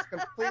for it. It was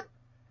complete.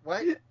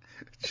 What?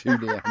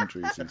 Julie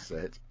Andrews, he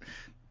said.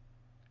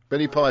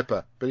 Billy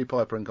Piper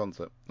in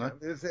concert. No?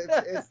 It's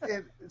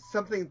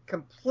something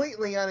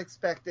completely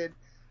unexpected.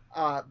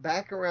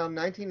 Back around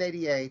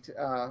 1988,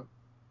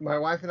 my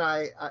wife and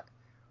I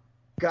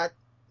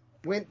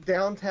went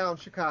downtown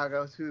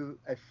Chicago to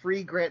a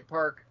free Grant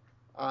Park.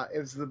 It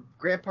was the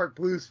Grant Park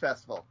Blues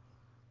Festival.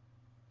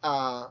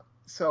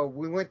 So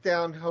we went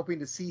down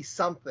hoping to see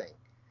something.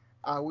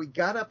 We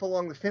got up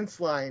along the fence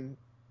line,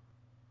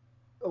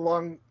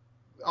 along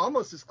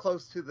almost as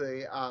close to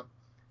the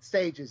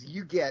stage as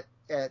you get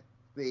at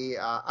the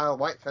Isle of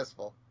Wight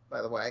Festival,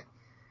 by the way.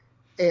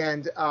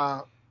 And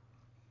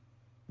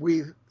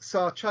we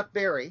saw Chuck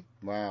Berry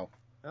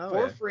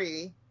for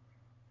free.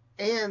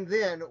 And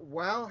then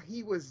while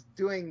he was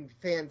doing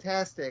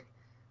fantastic,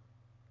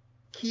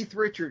 Keith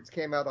Richards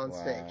came out on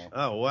stage.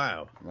 Oh,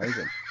 wow.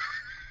 Amazing.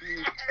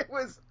 It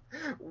was...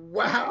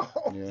 Wow.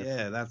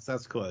 Yeah,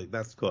 that's quite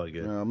good.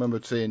 Yeah, I remember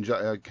seeing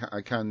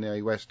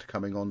Kanye West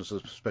coming on as a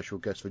special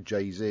guest for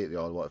Jay-Z at the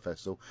Isle of Wight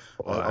Festival.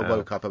 Wow. I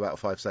woke up about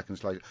 5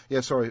 seconds later.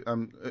 Yeah, sorry.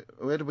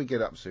 Where did we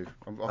get up to?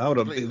 Hold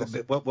on.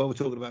 While we're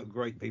talking about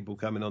great people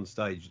coming on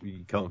stage,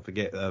 you can't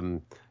forget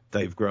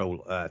Dave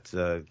Grohl at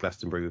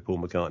Glastonbury with Paul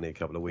McCartney a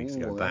couple of weeks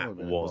ago. That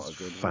was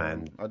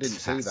fantastic. I didn't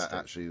see that,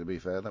 actually, to be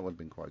fair. That would have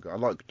been quite good. I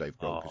like Dave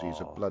Grohl because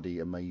he's a bloody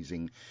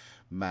amazing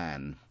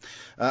man.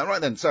 Right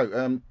then,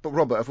 so, but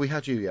Robert, have we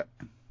had you yet?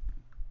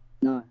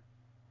 No.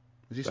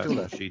 Is he still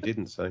there? She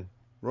didn't say.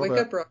 Robert. Wake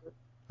up, Robert.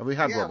 Have we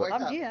had Robert?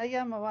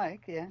 I'm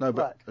awake, yeah. No,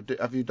 but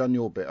have you done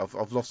your bit?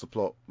 I've lost the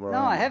plot.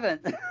 I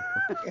haven't.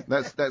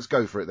 Let's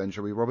go for it then,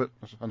 shall we, Robert?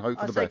 And hope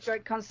for the best.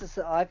 Great concerts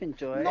that I've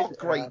enjoyed. Not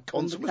great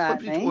concerts.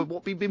 What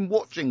have you been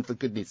watching, for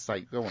goodness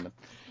sake? Go on then.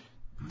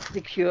 The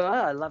Cure,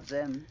 I love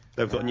them.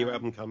 They've got a new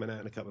album coming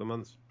out in a couple of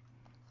months.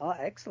 Oh,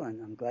 excellent.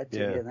 I'm glad to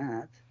hear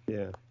that.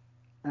 Yeah.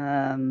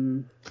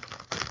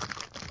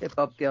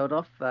 Bob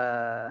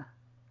Geldof.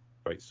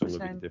 Great song, A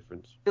Big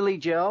Difference. Billy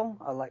Joel,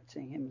 I like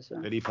seeing him as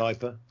well. Billy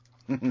Piper.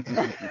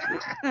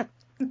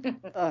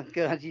 Oh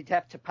God, you'd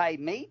have to pay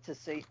me to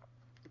see.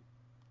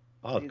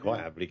 I'd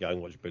quite happily go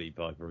and watch Billy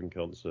Piper in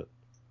concert.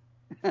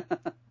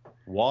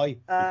 Why?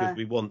 Because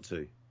we want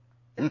to.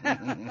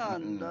 Oh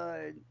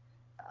no,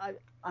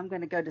 I'm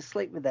going to go to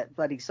sleep with that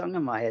bloody song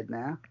in my head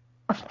now.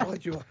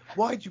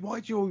 Why do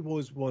you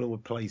always want to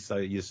play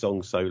your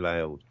song so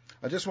loud?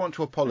 I just want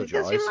to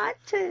apologise. Because you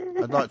like to.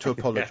 I'd like to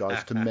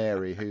apologise to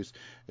Mary,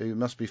 who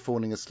must be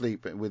falling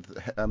asleep with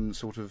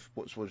sort of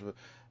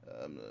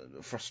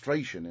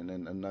frustration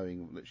and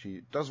knowing that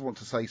she does want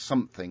to say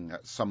something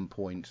at some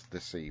point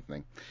this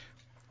evening.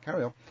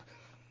 Carry on.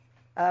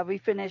 We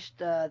finished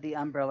the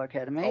Umbrella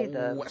Academy.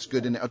 That's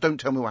good, isn't it? Don't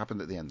tell me what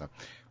happened at the end,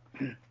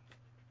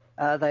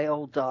 though. They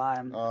all die.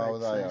 I'm Oh,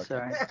 afraid, they are.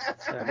 Sorry.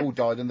 They've all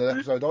died in the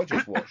episode I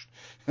just watched.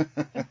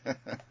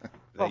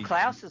 Well,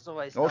 Klaus is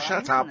always Oh, dying,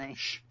 shut up. isn't he?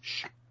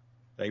 Shh.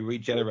 They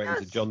regenerate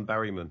into John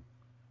Barryman.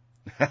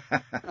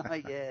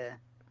 Oh, yeah.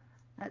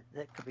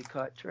 That could be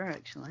quite true,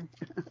 actually.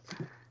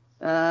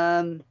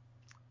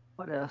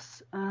 What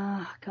else?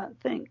 I can't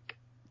think.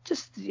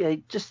 Just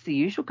the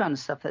usual kind of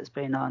stuff that's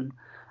been on.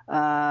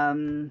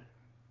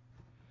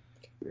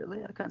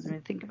 Really, I can't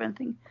even think of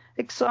anything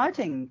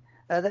exciting.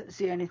 That's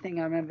the only thing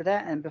I remember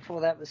that. And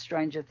before that was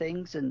Stranger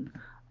Things and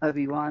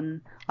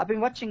Obi-Wan. I've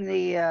been watching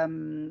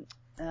the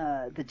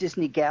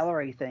Disney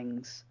Gallery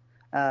things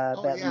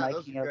about the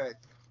making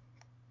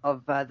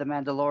of The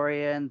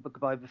Mandalorian, Book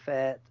of Boba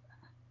Fett,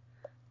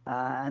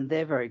 and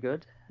they're very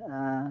good.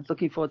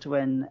 Looking forward to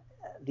when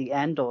the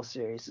Andor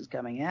series is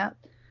coming out,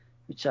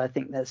 which I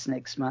think that's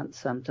next month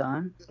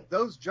sometime.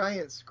 Those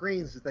giant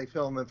screens that they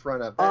film in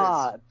front of,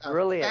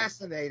 brilliant.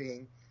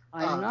 Fascinating.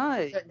 I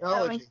know.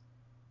 Technology. I mean,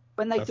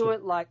 when they do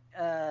it like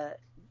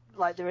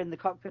they're in the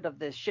cockpit of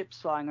their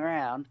ships flying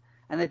around,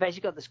 and they've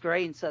actually got the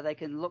screen so they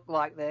can look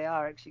like they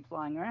are actually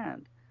flying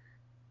around.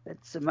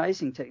 It's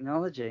amazing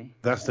technology.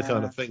 That's the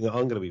kind of thing that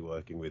I'm going to be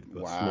working with.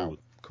 But small.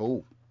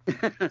 Cool.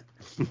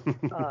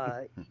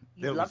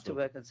 You'd love to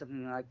work on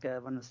something like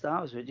one of the Star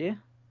Wars, would you?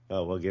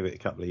 Oh, we'll give it a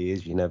couple of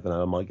years. You never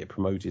know. I might get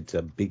promoted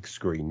to big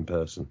screen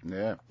person.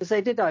 Yeah. Because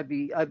they did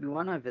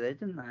Obi-Wan over there,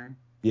 didn't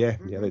they? Yeah,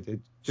 they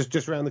did.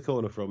 Just round the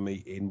corner from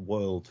me in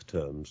world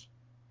terms.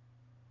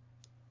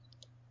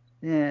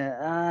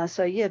 Yeah.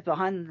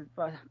 Behind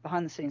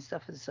the scenes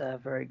stuff is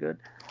very good.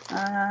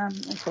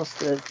 Of course,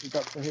 the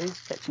Doctor Who's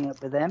catching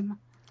up with them.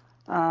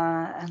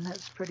 And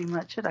that's pretty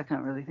much it. I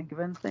can't really think of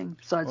anything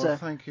besides a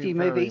few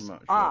movies.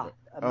 Much, a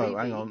movie.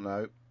 Hang on,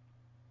 no.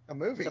 A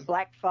movie. The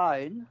Black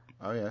Phone.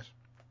 Oh yes.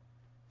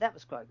 That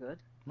was quite good.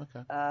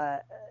 Okay.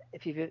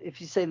 If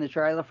you've seen the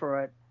trailer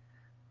for it,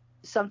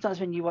 sometimes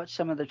when you watch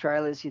some of the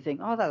trailers, you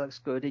think, oh, that looks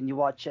good, and you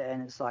watch it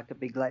and it's like a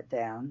big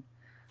letdown.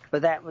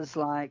 But that was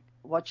like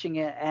watching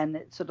it, and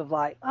it's sort of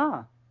like,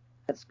 oh,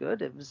 that's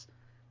good. It was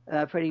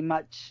pretty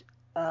much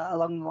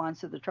along the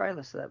lines of the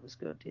trailer, so that was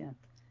good. Yeah,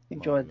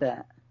 enjoyed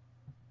that.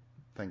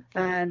 Thank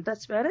you. And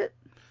that's about it.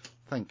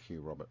 Thank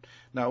you, Robert.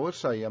 Now, I would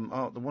say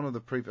one of the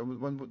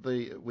when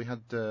we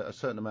had a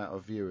certain amount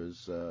of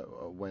viewers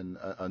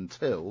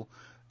until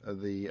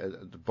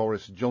the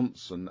Boris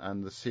Johnson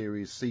and the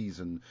series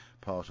season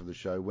part of the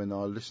show, when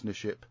our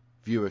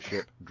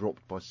viewership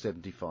dropped by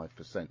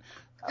 75%.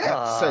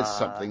 That says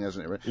something,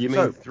 doesn't it? You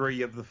mean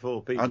 3 of the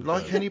 4 people? I'd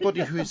like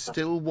anybody who is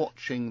still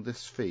watching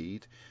this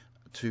feed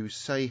to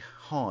say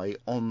hi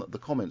on the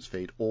comments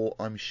feed, or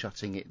I'm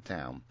shutting it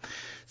down.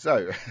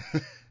 So,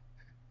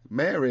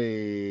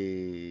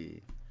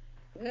 Mary.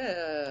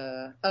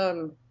 Yeah.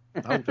 Hold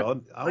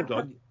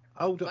on.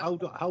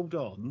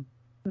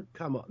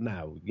 Come on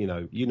now. You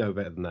know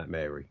better than that,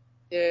 Mary.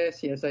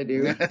 Yes, I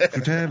do.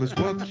 So tell us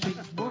what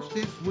she's watched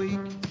this week,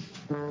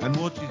 and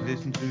what she's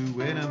listened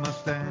to in a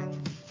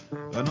Mustang,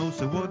 and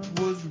also what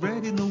was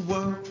read in the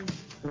world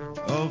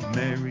of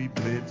Mary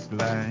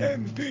Blitzlang.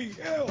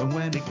 MPL. And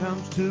when it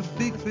comes to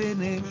Big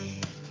Finish,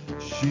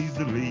 she's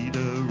the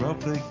leader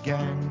of the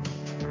gang.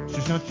 So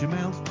shut your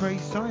mouth, pray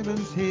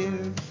silence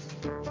here,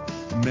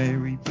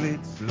 Mary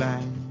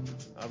Blitzlang.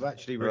 I've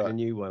actually read a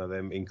new one of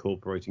them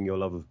incorporating your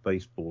love of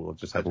baseball. I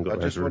just haven't got.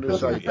 I just want to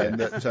say, Ben,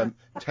 that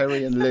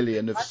Terry and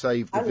Lillian have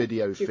saved the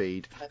video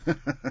feed.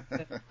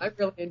 I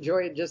really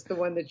enjoyed just the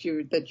one that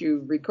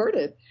you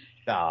recorded.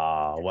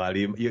 Well,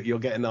 you'll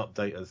get an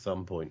update at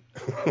some point.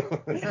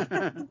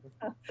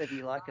 If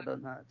you like it or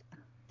not.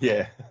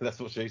 Yeah, that's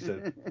what she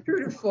said.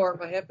 True to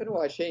form, I have been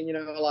watching,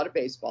 a lot of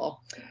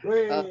baseball.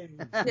 There'll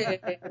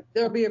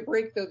be a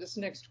break though this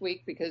next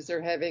week because they're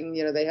having,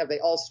 they have the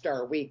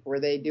All-Star Week where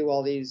they do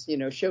all these,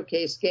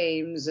 showcase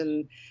games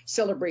and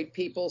celebrate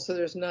people. So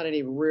there's not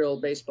any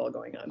real baseball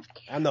going on.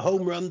 And the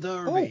home run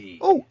derby.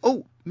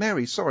 Oh,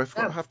 Mary, sorry,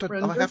 I have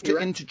to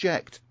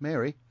interject,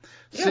 Mary.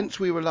 Yeah. Since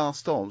we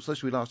last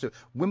did,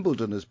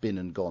 Wimbledon has been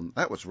and gone.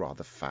 That was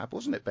rather fab,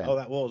 wasn't it, Ben? Oh,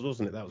 that was,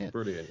 wasn't it? That was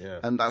brilliant, yeah.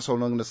 And that's all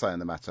I'm going to say on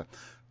the matter.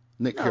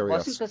 Nick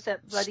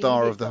Kyrgios,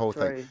 star of the whole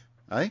thing.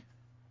 Eh?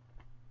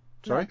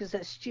 Sorry? Because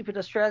that stupid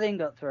Australian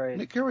got through.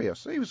 Nick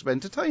Kyrgios, he was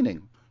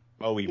entertaining.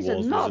 Oh,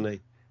 wasn't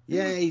he?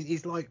 Yeah,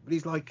 he's like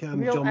John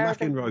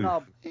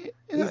McEnroe.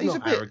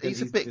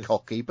 He's a bit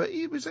cocky, but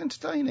he was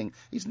entertaining.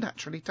 He's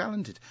naturally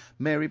talented.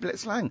 Mary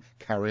Blitzlang,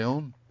 carry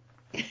on.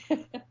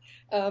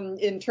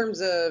 In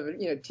terms of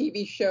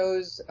TV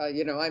shows,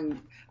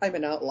 I'm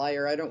an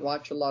outlier. I don't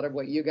watch a lot of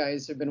what you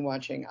guys have been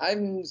watching.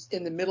 I'm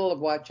in the middle of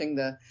watching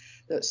the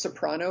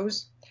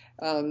Sopranos.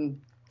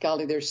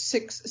 Golly, there's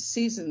 6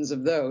 seasons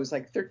of those,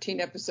 like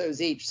 13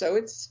 episodes each. So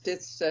it's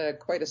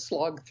quite a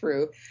slog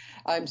through.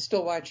 I'm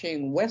still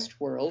watching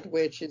Westworld,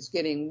 which is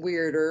getting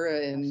weirder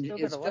and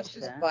is just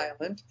as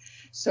violent.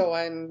 So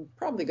I'm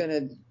probably going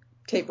to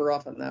taper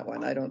off on that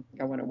one. I don't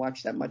want to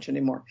watch that much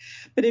anymore.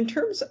 But in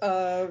terms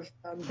of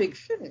Big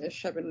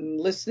Finish, I've been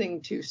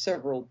listening to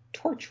several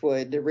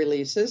Torchwood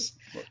releases.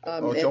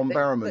 John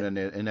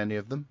Barrowman in any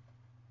of them?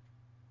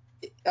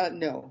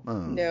 No.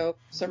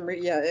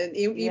 And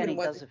even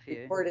when does a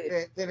few.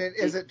 Then it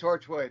isn't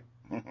Torchwood.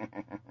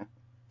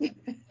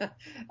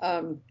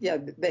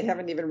 They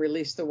haven't even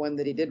released the one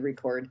that he did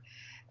record.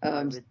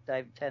 With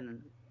Dave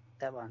Tennant,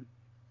 that one.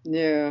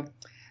 Yeah.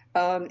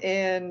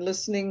 And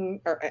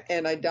listening,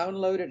 and I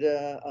downloaded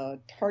a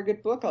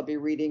Target book. I'll be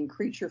reading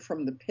Creature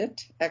from the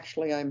Pit.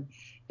 Actually, I'm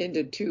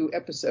into two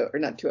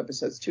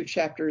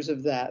chapters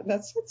of that.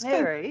 That's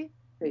Mary,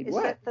 kind of, is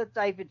what? that the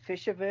David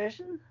Fisher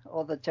version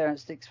or the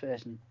Terrence Dicks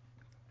version?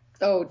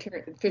 Oh,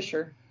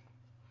 Fisher.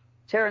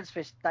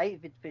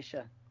 David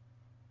Fisher.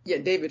 Yeah,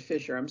 David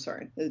Fisher. I'm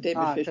sorry,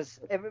 David Fisher. Because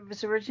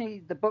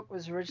the book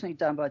was originally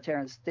done by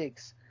Terrence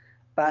Dicks,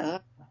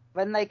 but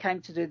when they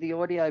came to do the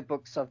audio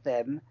books of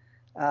them,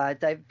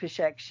 David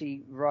Fisher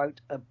actually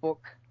wrote a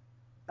book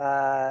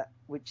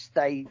which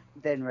they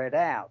then read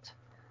out.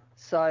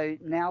 So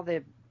now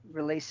they're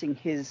releasing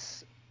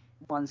his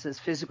ones as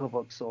physical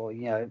books or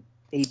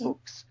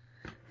e-books.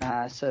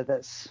 So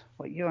that's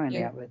what you're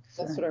ending up with.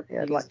 So, that's what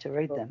I'd like to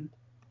read them.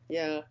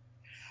 Yeah.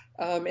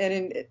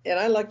 And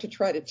I like to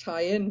try to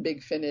tie in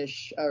Big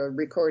Finish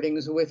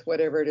recordings with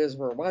whatever it is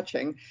we're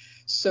watching.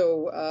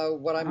 So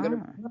what I'm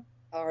going to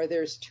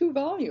there's 2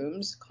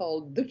 volumes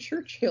called The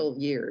Churchill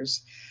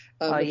Years.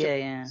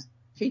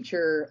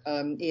 Feature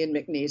Ian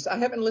McNeice. I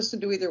haven't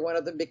listened to either one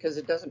of them because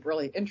it doesn't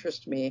really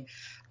interest me.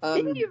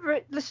 Didn't you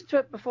listen to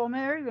it before,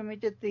 Mary, when we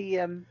did the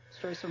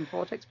Stories from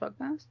Vortex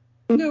podcast?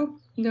 No,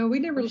 we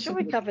never listened.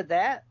 Sure, we covered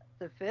that,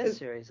 the first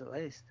series at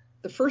least.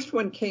 The first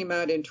one came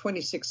out in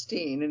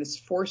 2016, and it's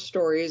 4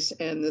 stories,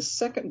 and the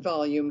second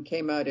volume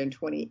came out in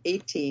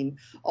 2018,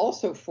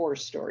 also 4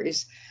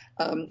 stories.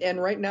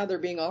 And right now they're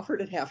being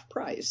offered at half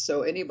price.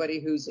 So anybody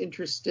who's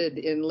interested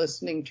in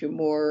listening to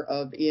more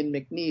of Ian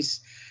McNeice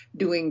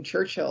doing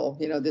Churchill,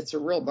 that's a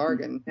real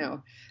bargain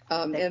now.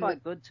 They're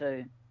quite good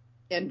too.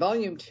 And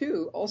volume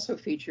 2 also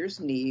features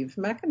Niamh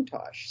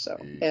McIntosh, so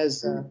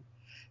as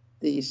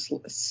the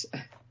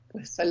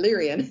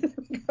Silurian.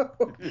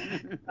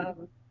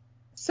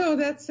 So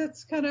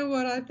that's kind of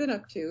what I've been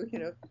up to,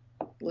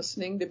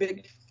 listening to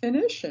Big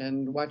Finish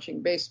and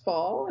watching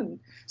baseball and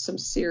some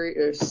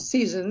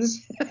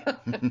seasons.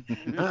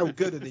 How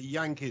good are the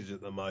Yankees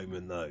at the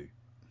moment, though?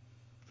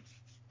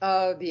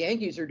 The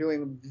Yankees are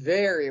doing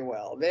very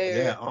well.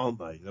 Aren't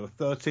they? There were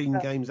 13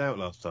 games out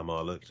last time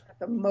I looked.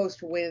 The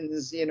most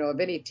wins, of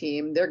any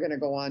team. They're going to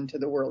go on to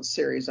the World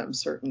Series. I'm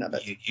certain of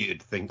it.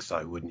 You'd think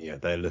so, wouldn't you?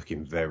 They're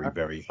looking very,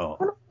 very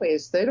hot.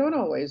 They don't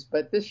always,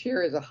 but this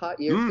year is a hot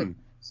year.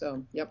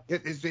 So, yep.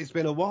 It's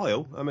been a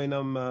while. I mean,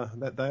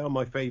 they are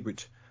my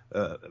favourite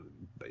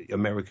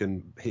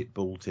American hit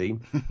ball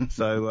team.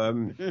 So,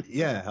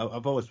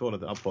 I've always followed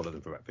them. I've followed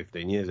them for about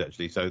 15 years,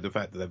 actually. So the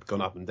fact that they've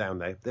gone up and down,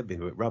 they've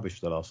been a bit rubbish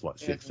the last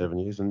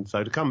 6-7 years. And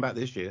so to come back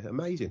this year,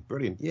 amazing,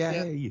 brilliant.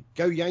 Yay,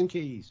 go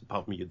Yankees!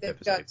 Apart from your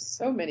deficit. They've got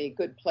so many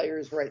good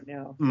players right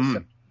now.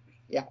 So,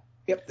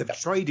 They've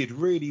traded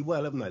really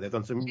well, haven't they? They've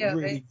done some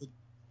really good.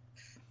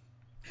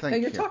 Now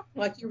you're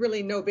talking like you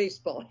really know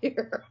baseball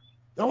here.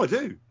 No, I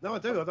do. I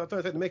don't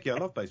take the mickey. I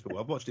love baseball.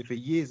 I've watched it for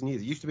years and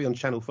years. It used to be on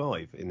Channel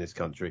 5 in this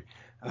country,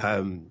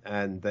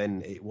 and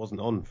then it wasn't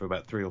on for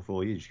about 3 or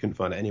 4 years. You couldn't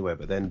find it anywhere.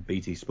 But then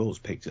BT Sports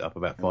picked it up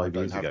about 5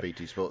 years ago. I don't have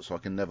BT Sports, so I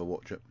can never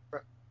watch it.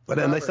 But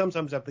then they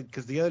sometimes have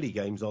because the early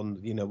games on,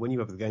 when you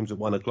have the games at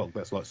 1 o'clock,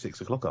 that's like 6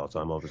 o'clock our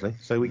time, obviously.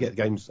 So we get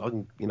games. I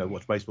can,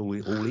 watch baseball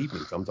all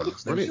evening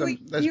sometimes.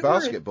 There's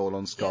basketball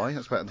on Sky. Yeah.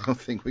 That's about the only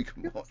thing we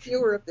can watch.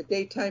 Fewer of the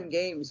daytime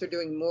games. They're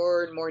doing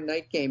more and more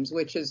night games,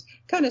 which is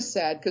kind of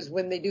sad because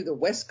when they do the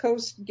West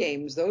Coast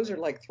games, those are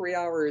like 3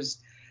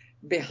 hours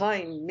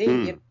behind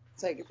me.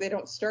 It's like they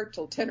don't start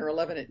till 10 or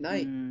 11 at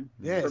night.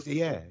 Yeah.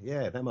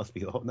 That must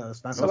be hot.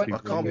 I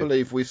can't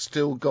believe we've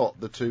still got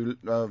the 2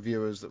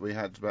 viewers that we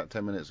had about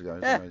 10 minutes ago.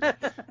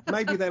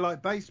 Maybe they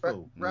like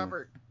baseball.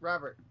 Robert.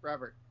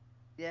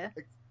 Yeah.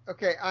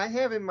 Okay, I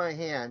have in my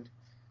hand.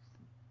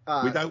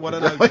 We don't want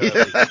to know. Kirby.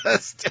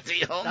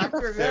 Steady on.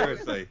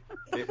 Seriously,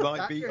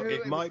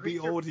 it might be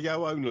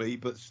audio only,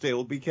 but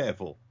still be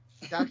careful.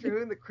 Doctor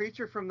Who and the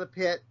Creature from the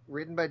Pit,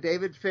 written by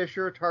David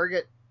Fisher,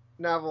 Target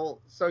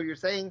novel. So you're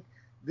saying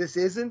this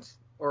isn't,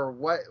 or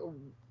what?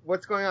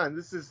 What's going on?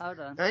 This is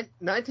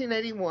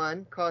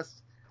 1981.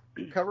 Cost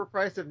cover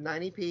price of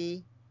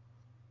 90p.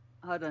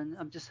 Hold on,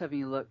 I'm just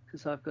having a look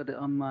because I've got it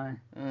on my.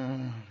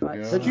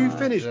 Had you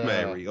finished,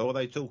 Mary, or are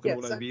they talking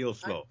all over your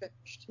slot?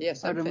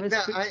 Yes, I know.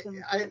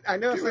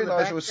 You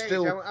realise we're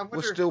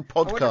still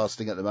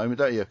podcasting at the moment,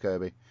 don't you,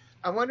 Kirby?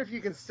 I wonder if you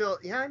can still.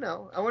 Yeah, I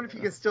know. I wonder if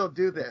you can still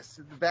do this.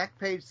 The back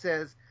page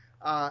says,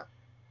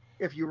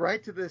 if you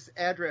write to this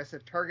address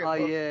at Target. Oh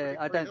yeah,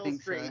 I don't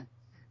think so.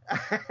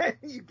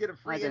 You get a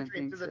free entry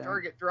into the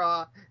Target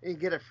draw, and you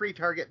get a free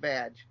Target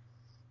badge.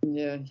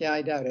 Yeah,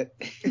 I doubt it.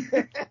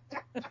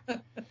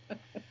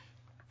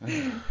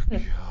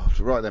 God,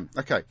 right then.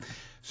 Okay,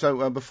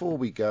 So before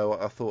we go,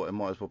 I thought I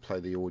might as well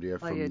play the audio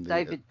from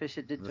David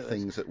Fisher did the to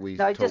things that we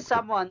No, talked just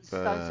someone. about.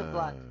 Stones of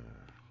Blood.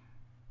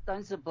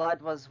 Stones of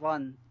Blood was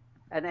one,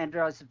 and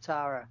Andros of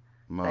Tara.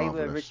 Marvellous. They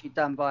were originally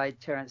done by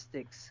Terence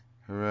Dix.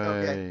 Hooray.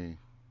 Okay.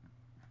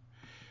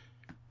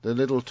 The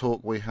little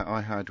talk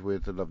I had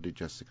with the lovely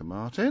Jessica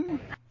Martin.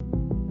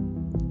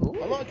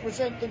 I'd like to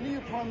present the new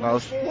Prime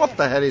Minister. What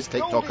the hell is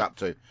TikTok up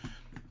to?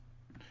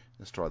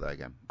 Let's try that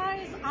again.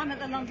 Guys, I'm at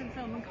the London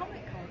Film and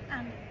Comic Con,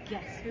 and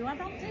guess who I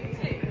bumped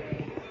into?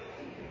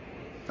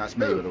 That's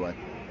me, by the way.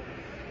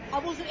 I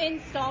wasn't in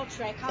Star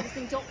Trek, I was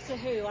in Doctor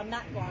Who, I'm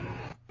that one.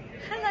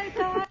 Hello,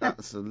 guys.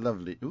 That's a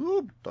lovely...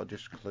 Ooh, I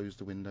just closed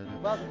the window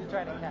down. Welcome to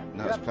Training Camp.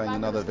 Now it's playing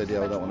another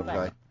video I don't want to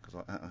play,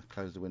 because I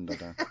closed the window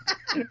down.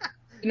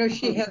 You know,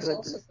 she has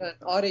also done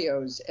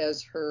audios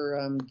as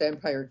her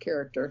vampire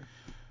character.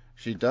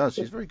 She does.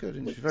 She's very good,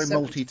 and she's very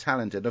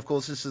multi-talented. Of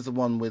course, this is the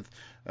one with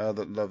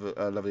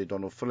the lovely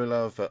Donald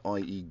Fullilove,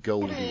 i.e.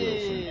 Goldie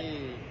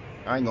Wilson.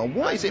 Hang on,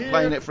 what is it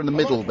playing it from the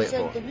middle bit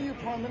for? The new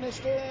Prime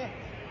Minister,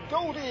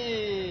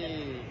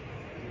 Goldie.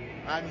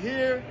 I'm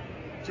here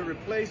to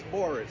replace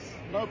Boris.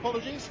 No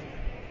apologies.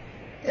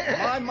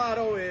 My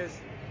motto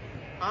is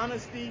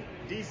honesty,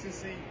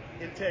 decency,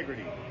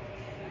 integrity.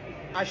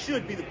 I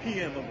should be the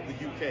PM of the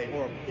UK,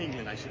 or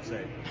England, I should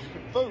say.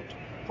 Vote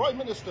Prime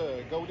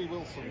Minister Goldie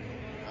Wilson.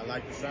 I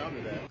like the sound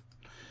of that.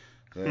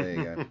 There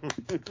you go.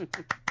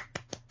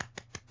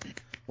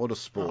 What a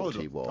sport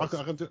he was.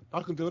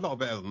 I can do a lot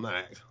better than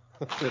that.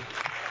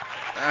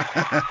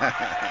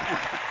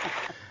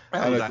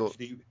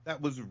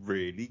 That was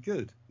really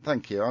good.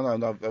 Thank you.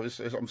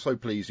 I'm so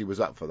pleased he was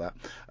up for that.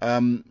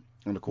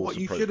 And of course,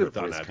 what you should have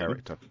done, his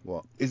character.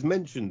 What is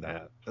mentioned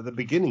that at the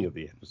beginning of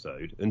the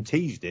episode and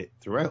teased it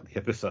throughout the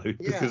episode?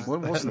 Yeah. Because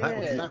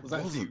that was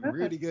actually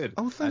really good.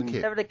 Oh, thank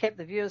you. That would have kept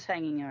the viewers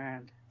hanging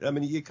around. I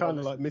mean, you kind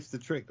of like missed the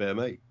trick there,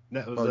 mate.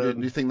 That was,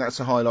 do you think that's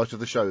the highlight of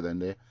the show then,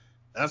 dear?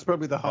 That's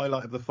probably the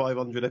highlight of the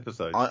 500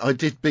 episodes. I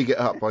did big it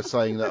up by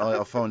saying that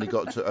I finally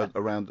got to,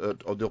 around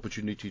the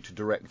opportunity to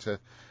direct a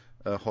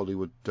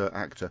Hollywood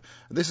actor.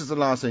 This is the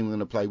last thing I'm going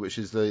to play, which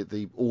is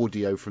the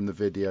audio from the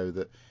video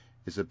that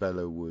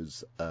Isabella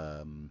was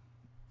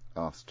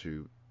asked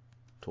to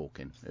talk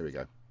in. Here we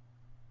go.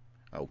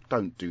 Oh,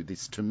 don't do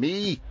this to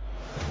me.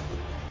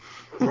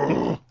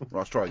 Right,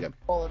 let's try again.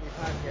 How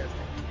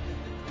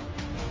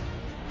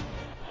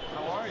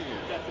are you?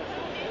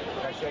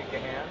 Can I shake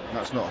your hand?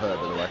 That's not her,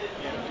 by the way.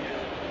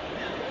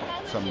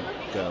 Some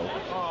girl.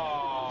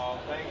 Oh,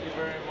 thank you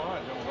very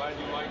much. I'm glad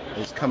you like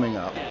this. It's coming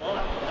up.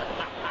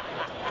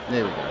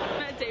 There we go. I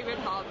met David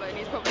Harbour, and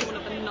he's probably one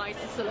of the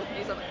nicest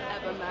celebrities I've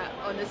ever met.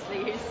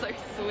 Honestly, he's so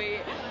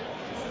sweet.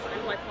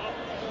 So my pop.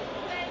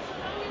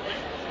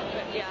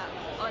 But yeah,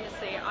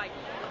 honestly,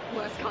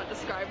 words can't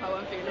describe how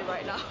I'm feeling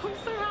right now. I'm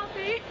so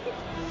happy.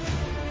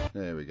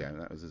 There we go.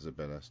 That was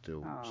Isabella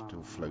still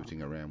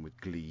floating around with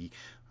glee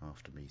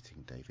after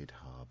meeting David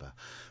Harbour.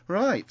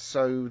 Right,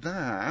 so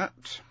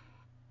that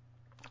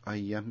I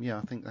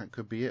think that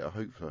could be it. I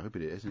hope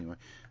it is anyway.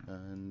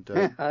 And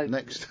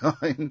next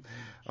time,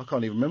 I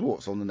can't even remember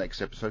what's on the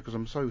next episode because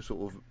I'm so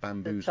sort of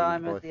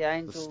bamboozled by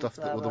the stuff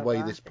the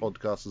way this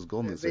podcast has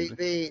gone this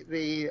evening.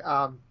 The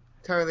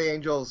Time of the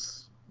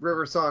Angels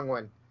River Song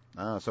one.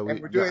 So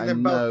we're doing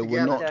them both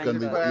together. We're not going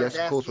to be. Yes,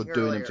 of course, we're doing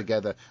earlier. them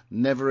together.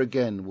 Never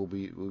again will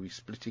be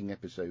splitting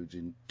episodes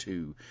in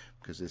two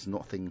because there's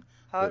nothing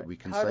that we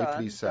can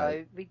safely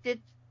say. So we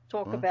did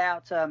talk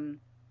about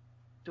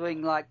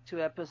doing like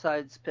 2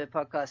 episodes per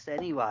podcast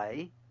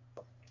anyway.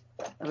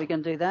 Are we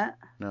going to do that?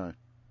 No.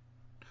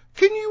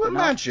 Can you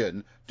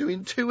imagine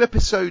doing 2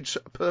 episodes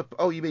per?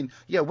 Oh, you mean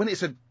when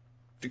it's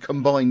to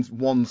combine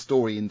one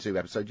story in 2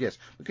 episodes? Yes.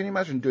 But can you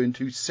imagine doing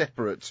 2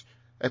 separate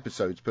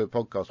episodes per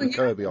podcast with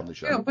Kirby on the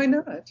show? Yeah, why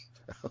not?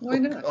 Why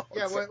not?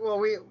 Yeah, well,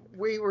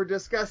 we were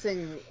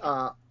discussing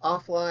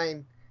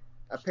offline.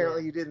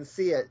 Apparently, you didn't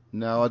see it.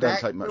 No, I don't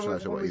take much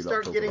notice of what you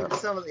lot talk about. When we start getting to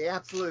some of the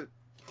absolute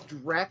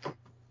dreck.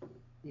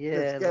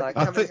 Yeah,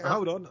 I think.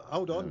 Hold on.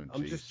 Oh,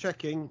 I'm just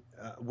checking.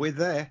 We're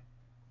there.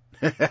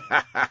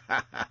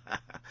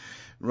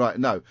 Right.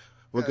 No,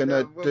 we're going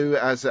to do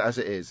it as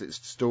it is.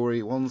 It's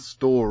one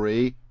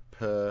story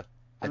per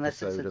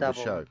episode of the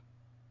show.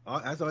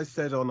 As I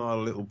said on our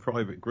little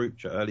private group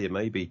chat earlier,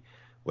 maybe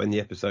when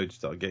the episodes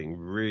start getting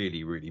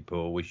really, really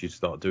poor, we should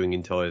start doing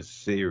entire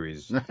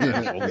series on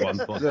one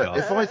podcast.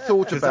 If I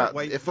thought about,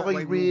 if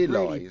I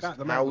realised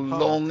how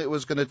long it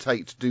was going to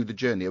take to do the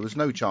journey, there was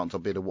no chance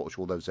I'd be able to watch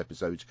all those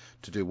episodes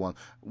to do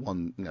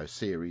one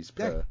series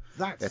per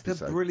that's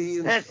episode. The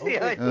brilliance. That's the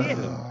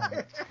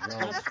idea.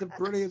 That's the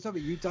brilliance of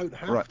it. You don't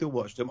have to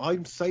watch them.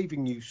 I'm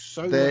saving you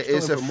so much time. There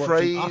is a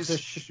phrase.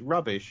 Utter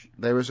rubbish.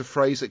 There is a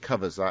phrase that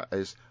covers that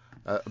as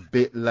a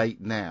bit late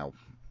now.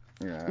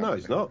 Yeah, no,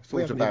 it's not.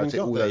 Thought about it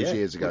all those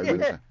years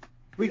ago.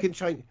 We can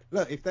change.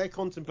 Look, if they're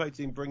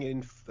contemplating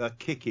bringing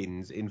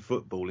kick-ins in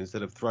football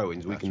instead of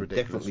throw-ins, we can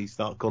definitely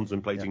start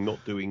contemplating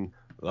not doing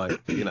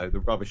like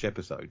the rubbish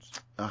episodes.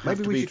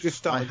 Maybe we should just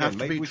start again. I have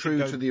to be true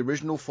to the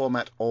original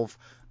format of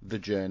the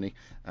journey,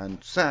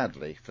 and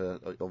sadly, for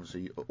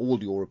obviously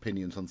all your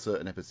opinions on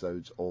certain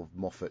episodes of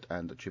Moffat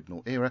and the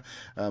Chibnall era,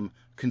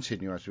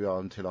 continue as we are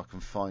until I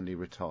can finally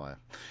retire.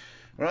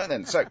 Right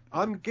then, so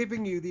I'm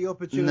giving you the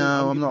opportunity.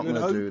 No, I'm not going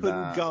to do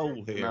that. Open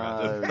goal here,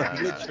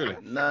 Adam. Literally.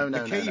 No.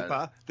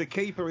 The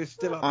keeper is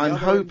still up. I'm the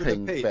hoping, end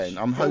of the pitch, Ben.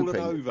 I'm fallen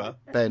hoping, over,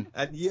 Ben.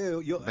 And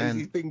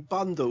he's being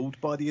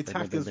bundled by the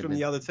attackers from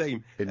the other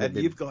team, and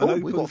you've got an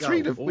open we've got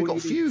goal. We've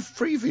got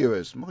three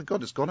viewers. My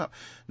God, it's gone up.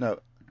 No,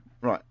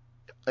 right.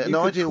 An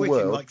ideal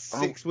world. In like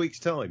 6 weeks'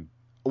 time.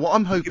 What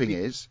I'm hoping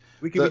is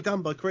we can be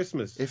done by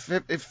Christmas.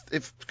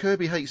 If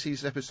Kirby hates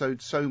these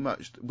episodes so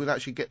much, we'll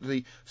actually get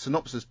the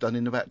synopsis done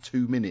in about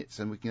 2 minutes,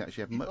 and we can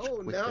actually have much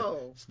quicker.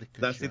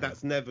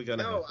 That's never going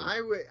to happen.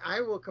 No,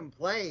 I will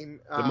complain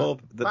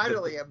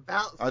vitally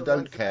about. I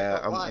don't care.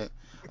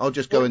 I'll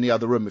just go in the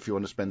other room if you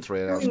want to spend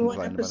 3 hours complaining about it.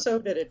 One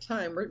episode at a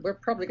time. We're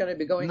probably going to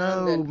be going.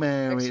 No,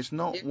 Mary, it's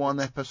not one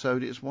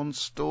episode. It's one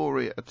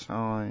story at a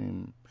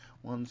time.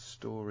 One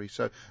story.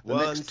 So the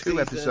next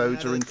 2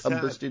 episodes are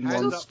encompassed in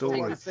one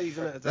story.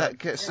 That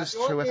gets us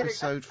to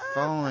episode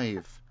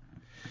 5.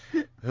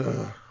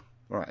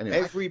 Right, anyway.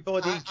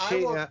 Everybody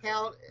cheer. I will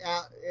count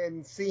out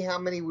and see how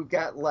many we've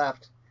got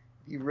left.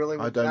 If you really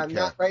I don't care.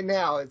 Not right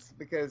now. It's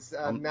because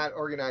I'm not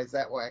organized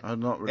that way. I'm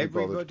not really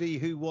Everybody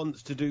bothered. who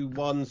wants to do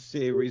one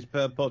series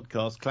per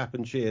podcast, clap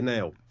and cheer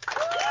now.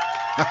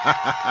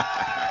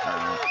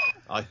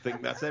 I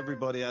think that's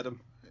everybody, Adam.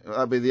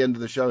 That'll be the end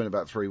of the show in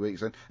about 3 weeks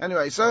then.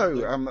 Anyway,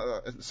 so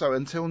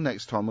until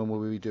next time when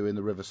we'll be doing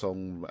the River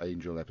Song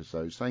Angel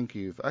episodes, thank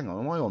you. Hang on,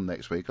 am I on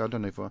next week? I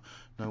don't know if I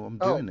know what I'm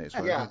doing next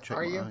week. Yeah,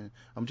 are you?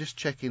 I'm just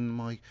checking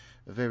my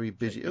very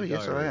busy... Oh,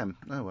 yes, I am.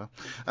 Oh, well.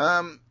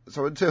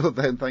 So until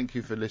then, thank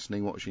you for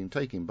listening, watching,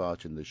 taking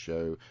part in the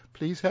show.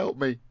 Please help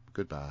me.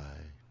 Goodbye.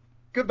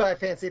 Goodbye,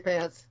 Fancy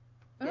Pants.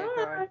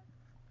 Bye.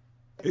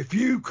 If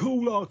you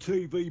call our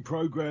TV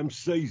programme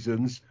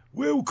seasons,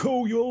 we'll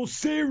call your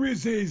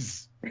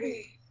series.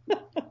 The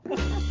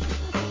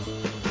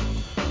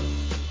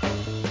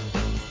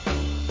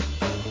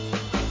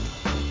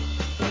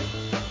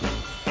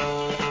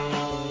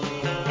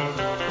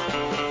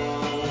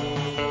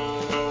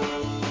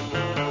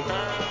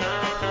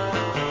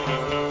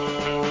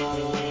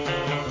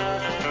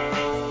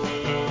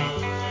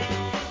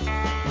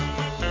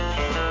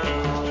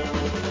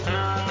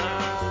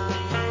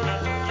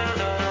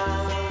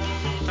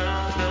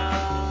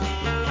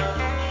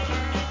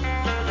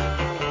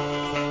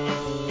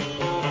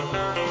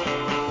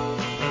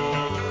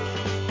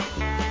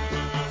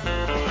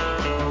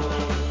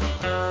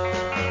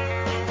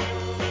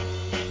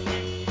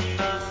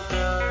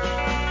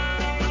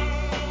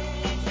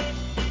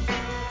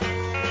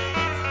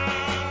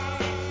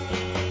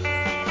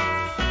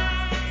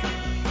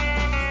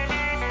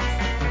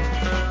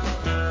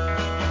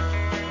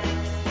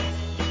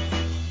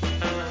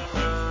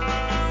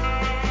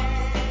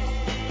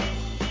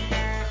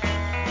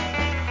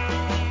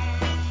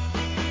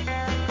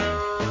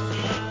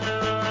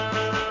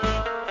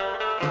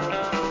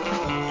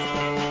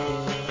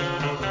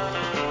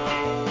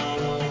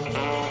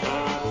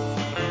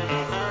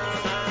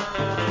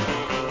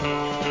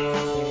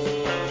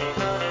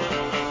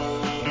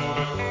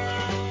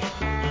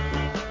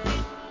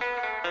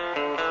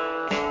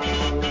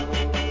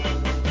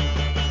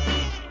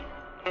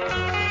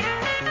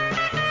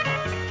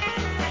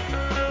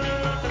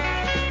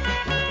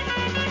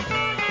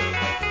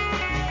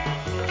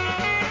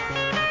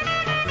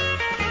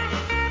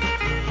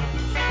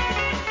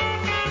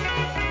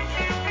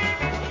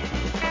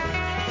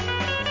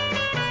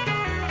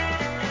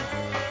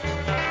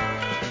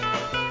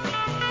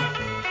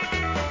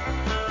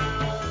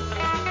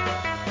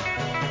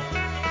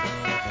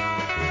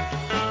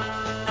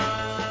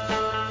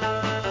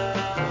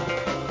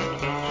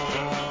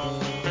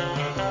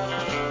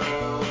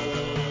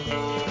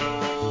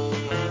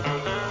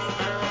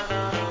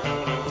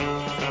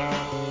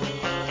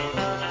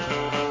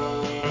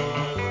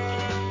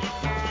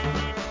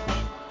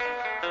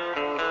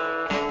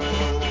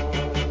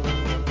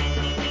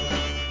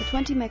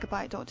 20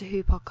 Megabyte Doctor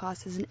Who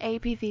podcast is an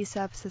APV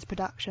Services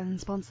production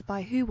sponsored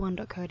by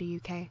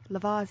whowon.co.uk,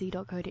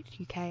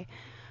 lavazi.co.uk.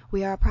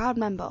 We are a proud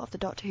member of the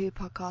Doctor Who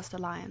Podcast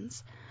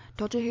Alliance.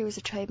 Doctor Who is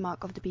a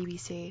trademark of the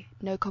BBC.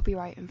 No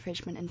copyright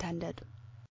infringement intended.